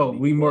is one.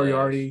 Lee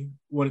Moriarty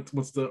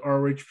wants the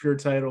ROH Pure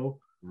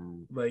title.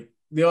 Like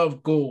they all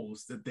have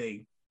goals that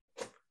they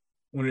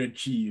want to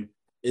achieve.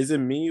 Is it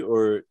me,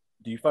 or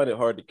do you find it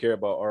hard to care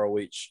about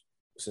ROH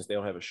since they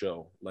don't have a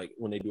show? Like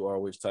when they do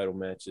ROH title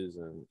matches,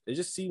 and it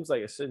just seems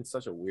like it's in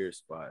such a weird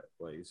spot.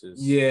 Like it's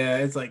just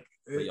it's like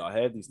y'all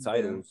have these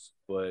titles,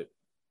 but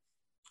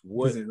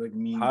what?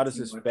 How does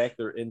this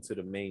factor into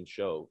the main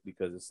show?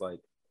 Because it's like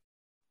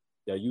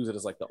y'all use it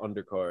as like the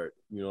undercard.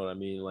 You know what I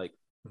mean? Like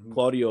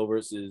Claudio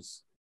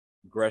versus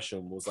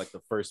Gresham was like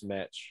the first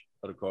match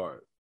of the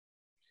card.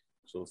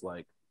 So it's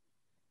like,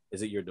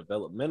 is it your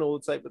developmental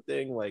type of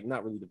thing? Like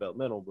not really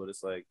developmental, but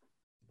it's like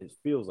it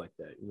feels like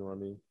that. You know what I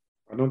mean?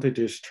 Why don't they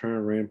just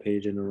turn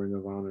Rampage into Ring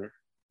of Honor?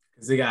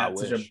 Because they got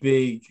such a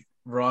big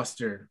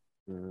roster,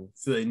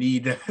 so they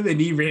need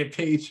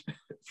Rampage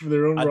for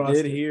their own roster. I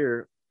did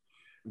hear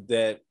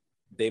that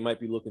they might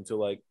be looking to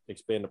like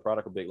expand the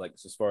product a bit, like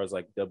as far as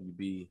like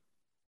WB,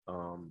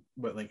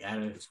 but like add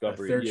a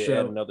Discovery, third show,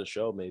 add another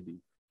show maybe.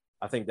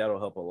 I think that'll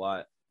help a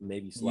lot.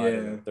 Maybe slide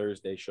in a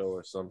Thursday show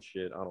or some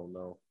shit. I don't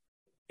know.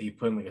 You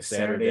put in like a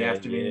Saturday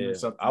afternoon or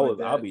something.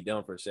 I'll be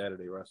down for a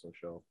Saturday wrestling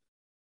show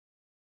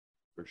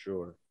for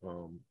sure.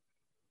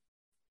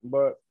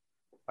 But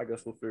I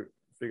guess we'll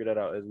figure that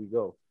out as we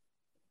go.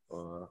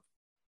 But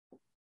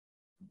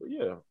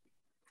yeah,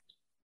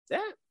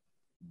 that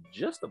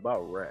just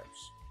about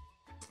wraps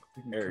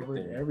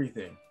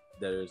everything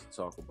that is to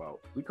talk about.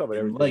 We covered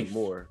everything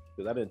more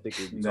because I didn't think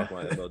we'd be talking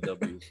about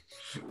MLW.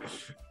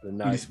 We're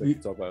not expecting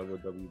to talk about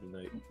MLW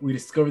tonight. We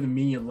discovered the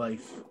meaning of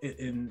life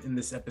in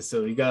this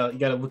episode. You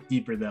gotta look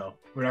deeper though.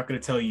 We're not gonna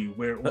tell you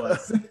where it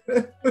was.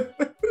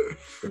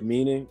 The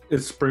meaning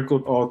is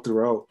sprinkled all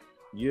throughout.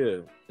 Yeah,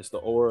 it's the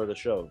aura of the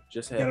show.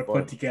 Just have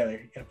fun. You gotta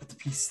put the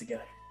pieces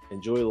together.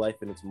 Enjoy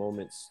life in its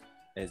moments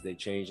as they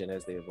change and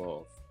as they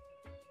evolve,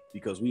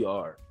 because we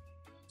are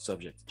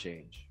subject to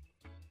change.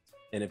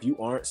 And if you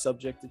aren't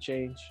subject to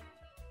change,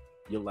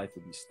 your life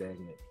will be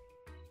stagnant.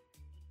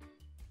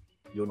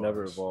 You'll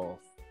never evolve.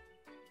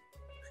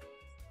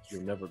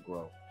 You'll never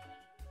grow.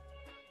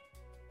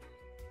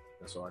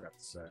 That's all I got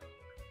to say.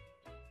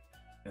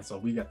 That's all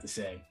we got to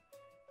say.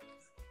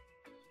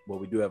 Well,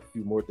 we do have a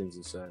few more things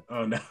to say.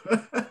 Oh, no.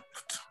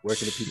 Where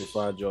can the people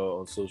find y'all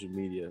on social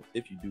media,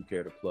 if you do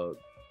care to plug?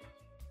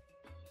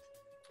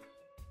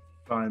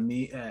 Find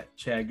me at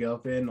Chad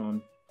Gelfand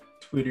on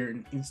Twitter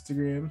and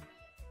Instagram.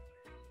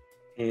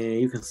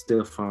 And you can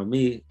still find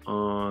me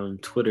on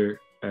Twitter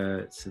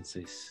at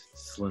Sensei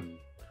Slim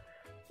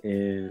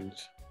and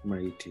my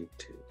YouTube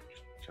too.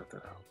 Check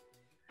that out.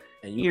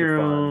 And you can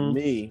find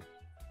me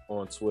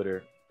on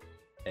Twitter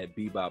at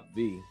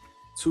BebopV,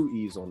 2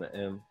 E's on the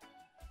M.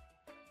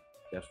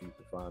 That's where you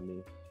can find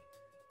me.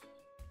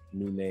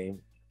 New name.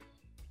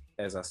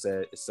 As I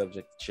said, it's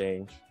subject to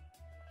change.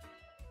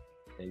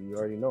 And you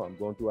already know I'm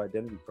going through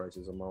identity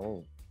crisis on my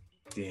own.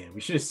 Damn, we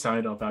should have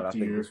signed off after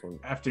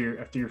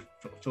your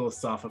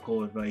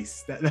philosophical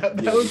advice. That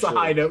was the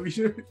high note. We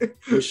should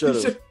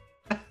have.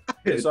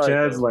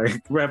 Chad's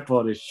like rep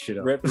all this shit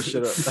up. Rep this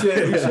shit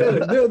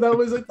up. No, that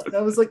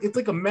was like it's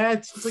like a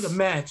match. It's like a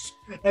match,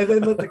 and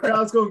then the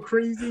crowd's going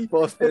crazy.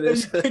 Boss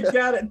finish. And then you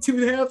got at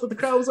 2.5, but the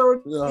crowd was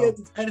already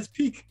at its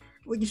peak.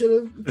 Like you should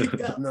have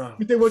kicked out. No,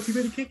 they want too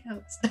many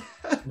kickouts.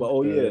 But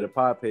the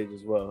pod page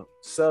as well.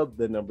 Sub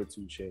the number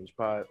 2 change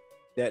pod.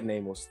 That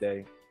name will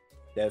stay.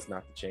 That's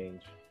not to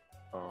change.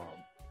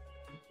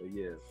 But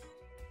yeah,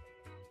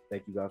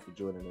 Thank you guys for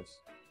joining us.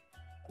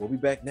 We'll be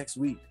back next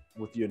week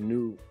with your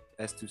new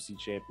S2C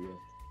champion.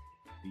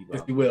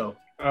 Yes, we will.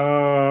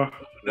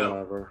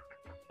 Whatever.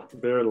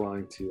 They're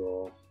lying to you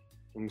all.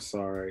 I'm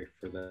sorry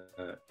for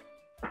that.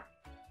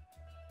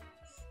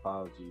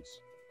 Apologies.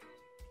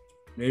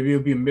 Maybe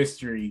it'll be a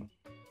mystery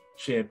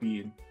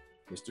champion.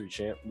 Mystery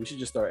champ. We should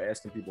just start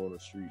asking people on the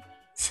street.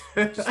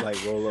 Just like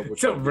roll up with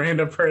some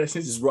random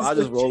person. I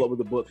just roll up with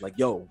the book, like,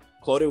 yo,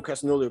 Claudio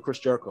Castagnoli or Chris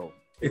Jericho.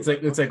 It's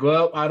like,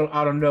 well, I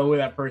don't know where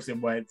that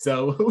person went,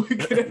 so we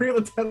can never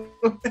really tell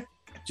them.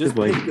 Just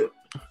like,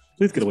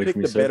 please get away pick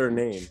from me. The better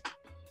name.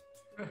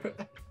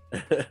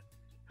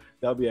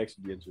 That'll be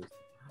actually interesting.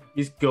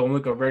 You just go on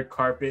like a red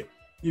carpet.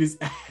 You just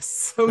ask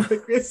some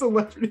like great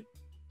celebrity.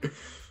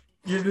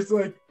 You're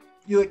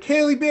like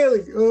Haley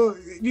Bailey.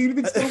 You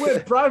think still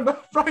win? Brian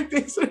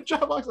Dixon,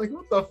 John Mox. Like,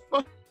 what the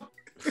fuck?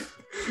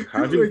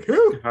 How'd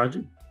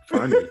you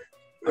find me?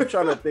 I'm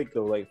trying to think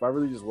though. Like, if I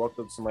really just walked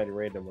up to somebody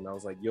random and I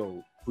was like,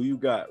 "Yo, who you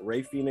got?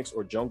 Ray Phoenix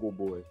or Jungle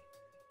Boy?"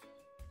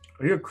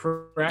 Are you a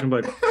crack? I'd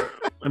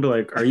be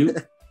like, are you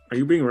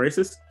being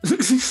racist?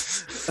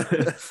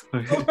 Oh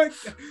my God.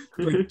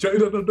 Like,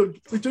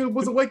 Jungle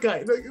was a white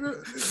guy. Like,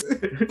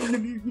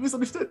 you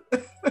misunderstood.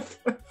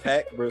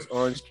 Pac versus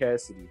Orange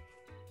Cassidy.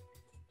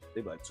 They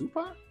be like,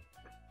 Tupac?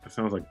 That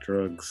sounds like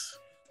drugs.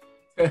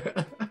 You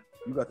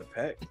got the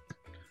Pac.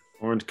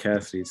 Orange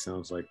Cassidy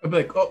sounds like. I'd be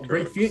like, oh,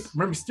 Ray Phoenix,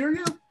 remember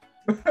Mysterio?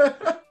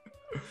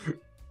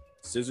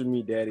 Scissor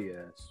me daddy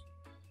ass.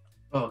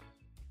 Oh.